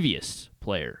previous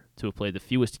player to have played the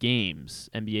fewest games,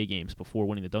 NBA games, before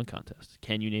winning the dunk contest.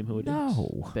 Can you name who it is?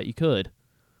 No. Bet you could.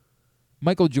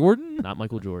 Michael Jordan? Not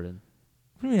Michael Jordan.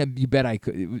 What do you mean? You bet I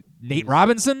could. Nate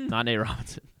Robinson? Not Nate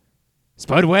Robinson.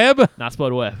 Spud Webb? Not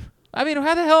Spud Webb. I mean,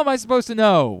 how the hell am I supposed to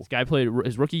know? This guy played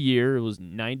his rookie year. It was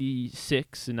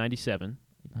 96 and 97.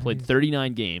 He played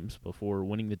 39 games before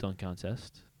winning the dunk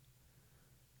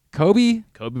Kobe?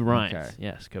 Kobe Bryant. Okay.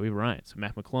 Yes, Kobe Bryant. So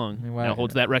Matt McClung why- now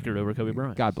holds that record over Kobe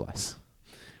Bryant. God bless.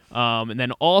 And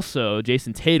then also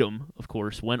Jason Tatum, of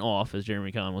course, went off, as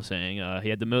Jeremy Conn was saying. He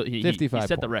had the he 55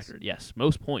 set the points. record. Yes,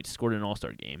 most points scored in an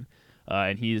All-Star game,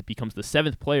 and he becomes the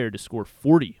 7th player to score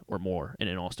 40 or more in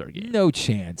an All-Star game. No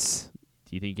chance.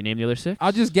 Do you think you can name the other 6?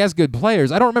 I'll just guess good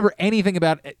players. I don't remember anything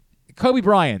about Kobe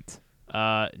Bryant.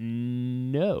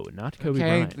 No, not Kobe Okay,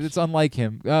 Bryant. it's unlike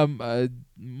him.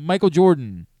 Michael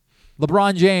Jordan.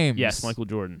 LeBron James. Yes, Michael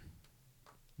Jordan.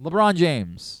 LeBron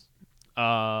James.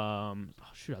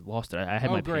 Shoot, I lost it. I had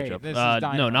Oh, my great. page up. This is No,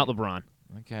 dynamite. not LeBron.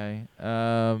 Okay.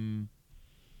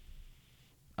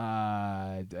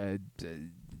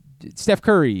 Steph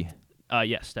Curry.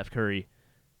 Yes, Steph Curry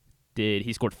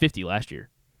he scored 50 last year.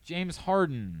 James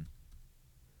Harden.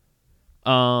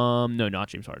 No, not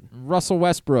James Harden. Russell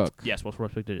Westbrook. Yes, Russell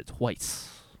Westbrook did it twice.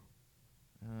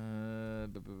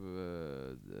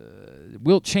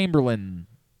 Wilt Chamberlain.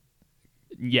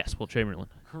 Yes, Wilt Chamberlain.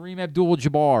 Kareem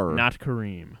Abdul-Jabbar. Not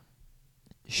Kareem.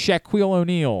 Shaquille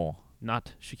O'Neal.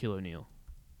 Not Shaquille O'Neal.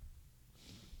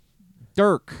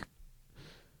 Dirk.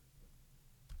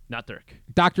 Not Dirk.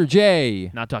 Dr.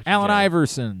 J. Not Dr. Allen J.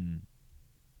 Iverson.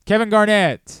 Kevin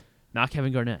Garnett. Not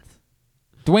Kevin Garnett.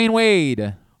 Dwayne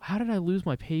Wade. How did I lose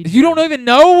my page? You don't even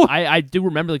know? I do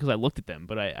remember because I looked at them,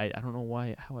 but I don't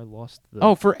know how I lost the.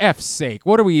 Oh, for F's sake.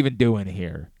 What are we even doing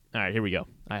here? All right, here we go.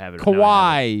 I have it.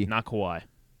 Kawhi. Not Kawhi.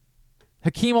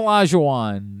 Hakeem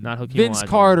Olajuwon. Not Hakeem Vince Olajuwon.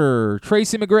 Carter.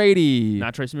 Tracy McGrady.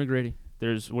 Not Tracy McGrady.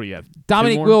 There's, what do you have?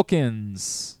 Dominique 2 more?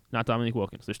 Wilkins. Not Dominique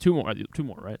Wilkins. There's 2 more. 2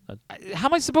 more, right? How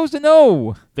am I supposed to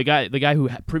know? The guy who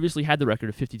previously had the record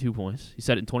of 52 points. He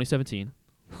said it in 2017.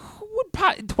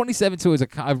 2017 is a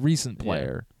recent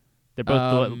player. Yeah. They're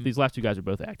both these last 2 guys are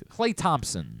both active. Klay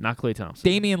Thompson. Not Klay Thompson.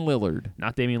 Damian Lillard.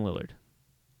 Not Damian Lillard.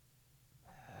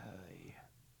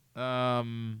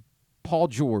 Paul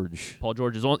George. Paul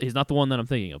George he's not the one that I'm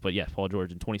thinking of, but yeah, Paul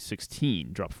George in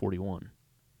 2016 dropped 41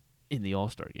 in the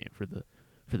All-Star game for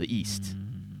the East.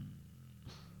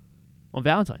 On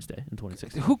Valentine's Day in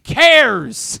 2016. Who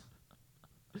cares?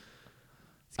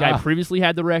 This guy previously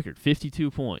had the record,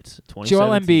 52 points.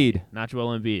 Joel Embiid. Not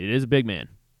Joel Embiid. It is a big man.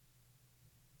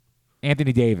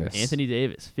 Anthony Davis.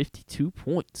 52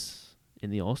 points in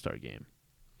the All-Star game.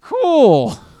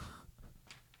 Cool.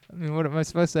 I mean, what am I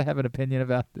supposed to have an opinion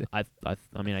about this? I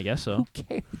mean, I guess so. Who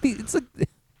cares? It's like,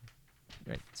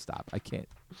 right, stop. I can't.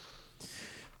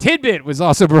 Tidbit was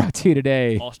also brought to you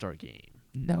today. All-Star game.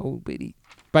 Nobody.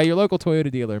 By your local Toyota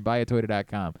dealer and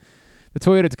buyatoyota.com. The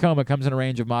Toyota Tacoma comes in a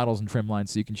range of models and trim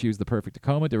lines, so you can choose the perfect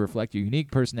Tacoma to reflect your unique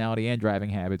personality and driving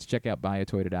habits. Check out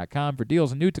buyatoyota.com for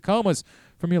deals on new Tacomas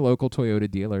from your local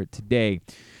Toyota dealer today.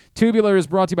 Tubular is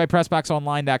brought to you by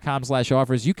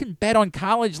PressBoxOnline.com/offers. You can bet on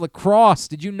college lacrosse.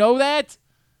 Did you know that?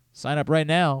 Sign up right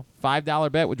now.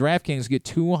 $5 bet with DraftKings. Get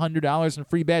 $200 in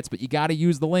free bets, but you got to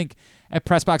use the link at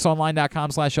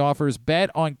PressBoxOnline.com/offers. Bet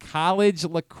on college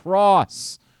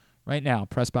lacrosse. Right now,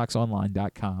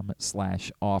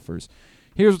 PressBoxOnline.com/offers.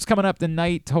 Here's what's coming up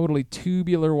tonight, totally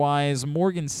tubular-wise.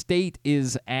 Morgan State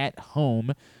is at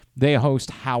home. They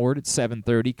host Howard at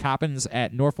 7:30. Coppins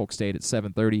at Norfolk State at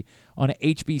 7:30 on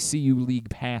HBCU League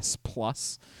Pass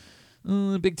Plus.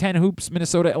 Big Ten Hoops,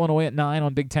 Minnesota, Illinois at 9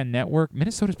 on Big Ten Network.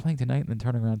 Minnesota's playing tonight and then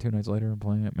turning around 2 nights later and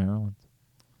playing at Maryland.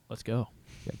 Let's go.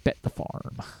 Yeah, bet the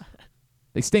farm.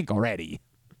 They stink already.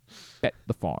 Bet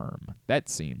the farm. That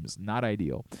seems not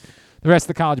ideal. The rest of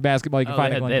the college basketball you can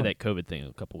find. They had that COVID thing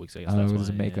a couple weeks ago. Oh, it was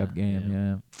a makeup game,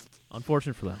 yeah.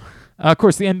 Unfortunate for them. Of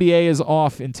course, the NBA is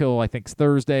off until, I think,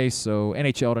 Thursday, so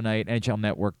NHL tonight, NHL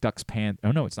Network, Ducks,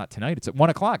 Oh, no, it's not tonight. It's at 1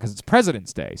 o'clock because it's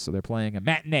President's Day, so they're playing a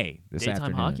matinee this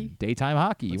afternoon. Hockey? Daytime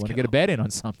hockey. You want to get a bet in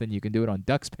on something, you can do it on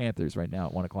Ducks, Panthers right now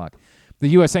at 1 o'clock. The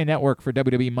USA Network for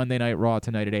WWE Monday Night Raw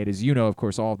tonight at 8. As you know, of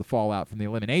course, all of the fallout from the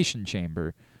Elimination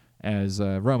Chamber as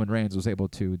Roman Reigns was able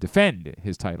to defend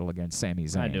his title against Sami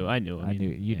Zayn. I knew.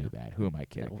 You knew that. Who am I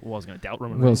kidding? I wasn't going to doubt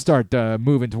Roman Reigns. We'll start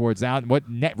moving towards that.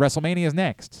 WrestleMania is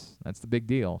next. That's the big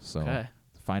deal. So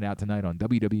find out tonight on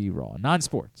WWE Raw.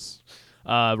 Non-sports.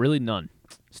 Really none.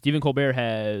 Stephen Colbert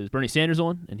has Bernie Sanders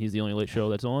on, and he's the only late show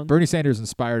that's on. Bernie Sanders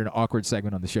inspired an awkward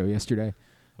segment on the show yesterday.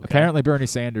 Okay. Apparently, Bernie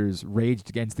Sanders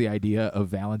raged against the idea of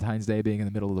Valentine's Day being in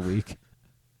the middle of the week,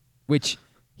 which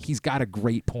he's got a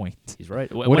great point. He's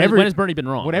right. When has Bernie been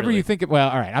wrong? Whatever really? you think. Well,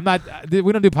 all right. I'm not.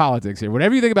 We don't do politics here.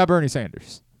 Whatever you think about Bernie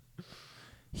Sanders,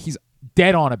 he's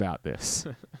dead on about this.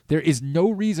 There is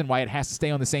no reason why it has to stay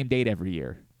on the same date every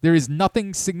year. There is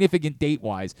nothing significant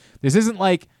date-wise. This isn't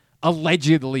like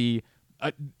allegedly,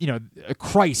 a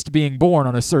Christ being born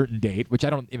on a certain date, which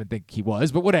I don't even think he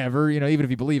was, but whatever. Even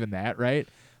if you believe in that, right?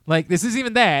 Like this isn't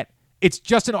even that. It's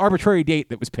just an arbitrary date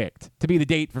that was picked to be the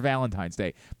date for Valentine's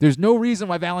Day. There's no reason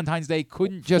why Valentine's Day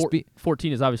couldn't just be...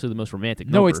 14 is obviously the most romantic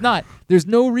number. No, it's not. There's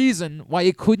no reason why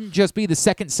it couldn't just be the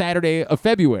second Saturday of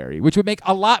February, which would make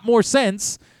a lot more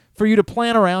sense for you to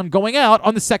plan around going out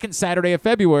on the second Saturday of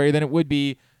February than it would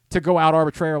be to go out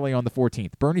arbitrarily on the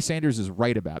 14th. Bernie Sanders is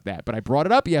right about that. But I brought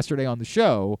it up yesterday on the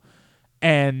show,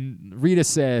 and Rita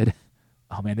said...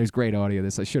 Oh, man, there's great audio of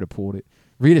this. I should have pulled it.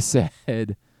 Rita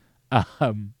said...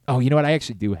 oh, you know what? I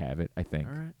actually do have it, I think.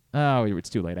 All right. Oh, it's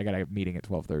too late. I got a meeting at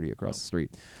 12:30 across the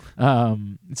street.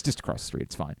 It's just across the street.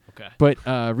 It's fine. Okay. But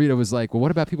Rita was like, well,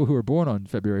 what about people who were born on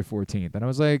February 14th? And I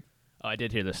was like... Oh, I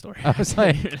did hear this story. I was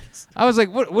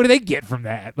like, what do they get from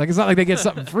that? Like, it's not like they get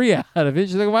something free out of it.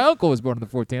 She's like, my uncle was born on the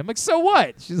 14th. I'm like, so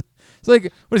what? It's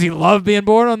like, what does he love being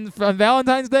born on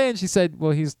Valentine's Day? And she said,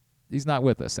 well, he's not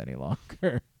with us any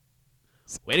longer.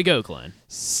 Way to go, Glenn.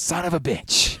 Son of a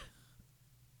bitch.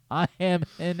 I am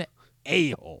an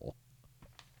a-hole.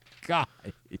 God.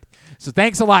 So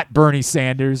thanks a lot, Bernie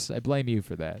Sanders. I blame you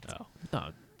for that. Oh, no,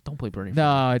 don't blame Bernie.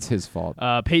 No, it's his fault.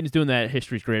 Peyton's doing that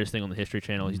History's Greatest thing on the History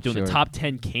Channel. He's doing the top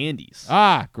 10 candies.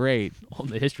 Ah, great. On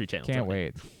the History Channel. Can't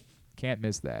wait. Can't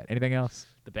miss that. Anything else?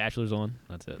 The Bachelor's on.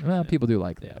 That's it. Well, people do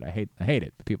like that. I hate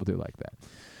it, but people do like that.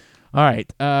 All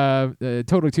right.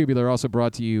 Totally Tubular also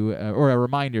brought to you, or a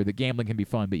reminder that gambling can be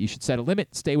fun, but you should set a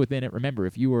limit, stay within it. Remember,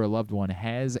 if you or a loved one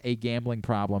has a gambling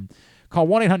problem, call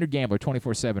 1-800-GAMBLER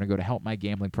 24/7 or go to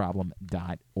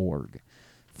helpmygamblingproblem.org.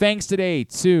 Thanks today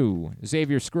to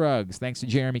Xavier Scruggs. Thanks to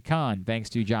Jeremy Kahn. Thanks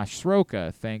to Josh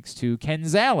Sroka. Thanks to Ken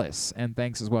Zales. And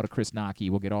thanks as well to Chris Nockey.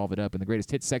 We'll get all of it up in the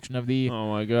greatest hits section of the Oh,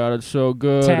 my God, it's so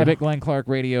good. tab at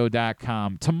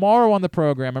GlennClarkRadio.com. Tomorrow on the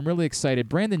program, I'm really excited.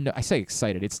 Brandon, I say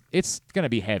excited. It's going to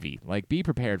be heavy. Like, be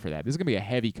prepared for that. This is going to be a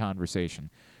heavy conversation.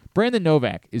 Brandon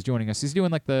Novak is joining us. He's doing,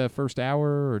 like, the first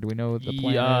hour, or do we know what the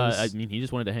plan is? I mean, he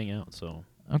just wanted to hang out, so...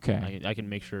 Okay. I can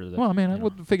make sure that... Well, man,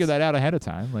 we'll figure that out ahead of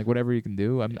time, like whatever you can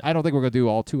do. I don't think we're going to do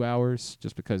all 2 hours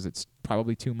just because it's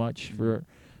probably too much for...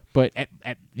 But,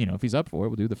 if he's up for it,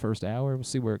 we'll do the first hour. We'll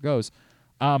see where it goes.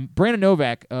 Brandon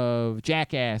Novak of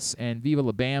Jackass and Viva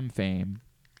La Bam fame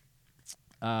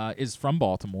is from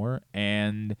Baltimore,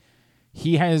 and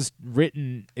he has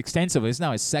written extensively. It's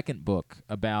now his second book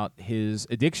about his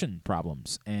addiction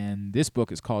problems, and this book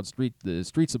is called The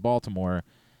Streets of Baltimore.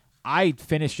 I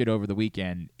finished it over the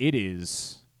weekend. It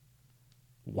is,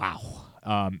 wow.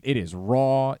 It is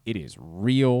raw. It is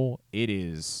real.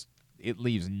 It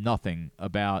leaves nothing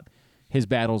about his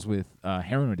battles with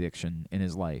heroin addiction in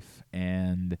his life.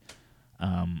 And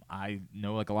I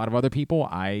know, like a lot of other people,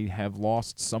 I have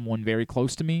lost someone very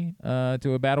close to me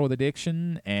to a battle with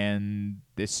addiction, and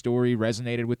this story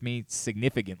resonated with me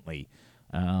significantly.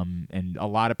 And a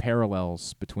lot of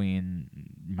parallels between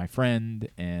my friend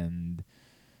and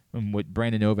what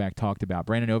Brandon Novak talked about.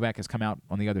 Brandon Novak has come out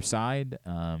on the other side,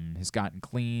 has gotten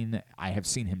clean. I have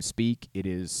seen him speak. It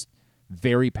is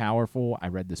very powerful. I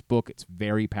read this book. It's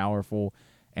very powerful.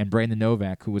 And Brandon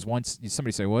Novak, who was once,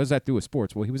 somebody say, what does that do with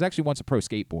sports? Well, he was actually once a pro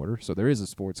skateboarder, so there is a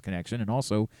sports connection. And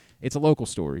also, it's a local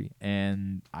story,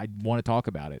 and I want to talk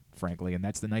about it, frankly. And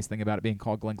that's the nice thing about it being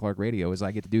called Glenn Clark Radio, is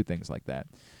I get to do things like that.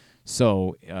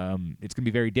 So it's going to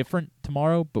be very different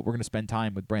tomorrow, but we're going to spend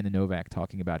time with Brandon Novak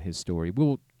talking about his story.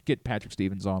 We'll get Patrick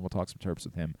Stevens on. We'll talk some Terps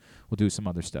with him. We'll do some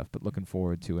other stuff, but looking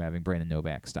forward to having Brandon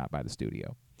Novak stop by the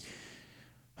studio.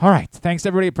 All right. Thanks to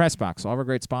everybody at PressBox, all of our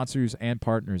great sponsors and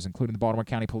partners, including the Baltimore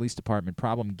County Police Department,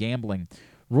 Problem Gambling,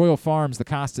 Royal Farms, the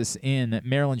Costas Inn,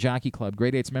 Maryland Jockey Club,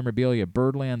 Great 8's Memorabilia,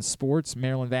 Birdland Sports,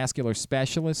 Maryland Vascular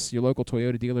Specialists, your local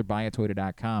Toyota dealer,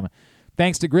 buyatoyota.com.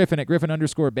 Thanks to Griffin at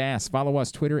Griffin_Bass. Follow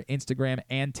us Twitter, Instagram,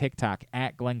 and TikTok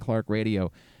at Glenn Clark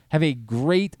Radio. Have a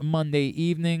great Monday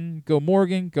evening. Go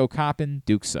Morgan, go Coppin,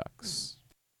 Duke sucks.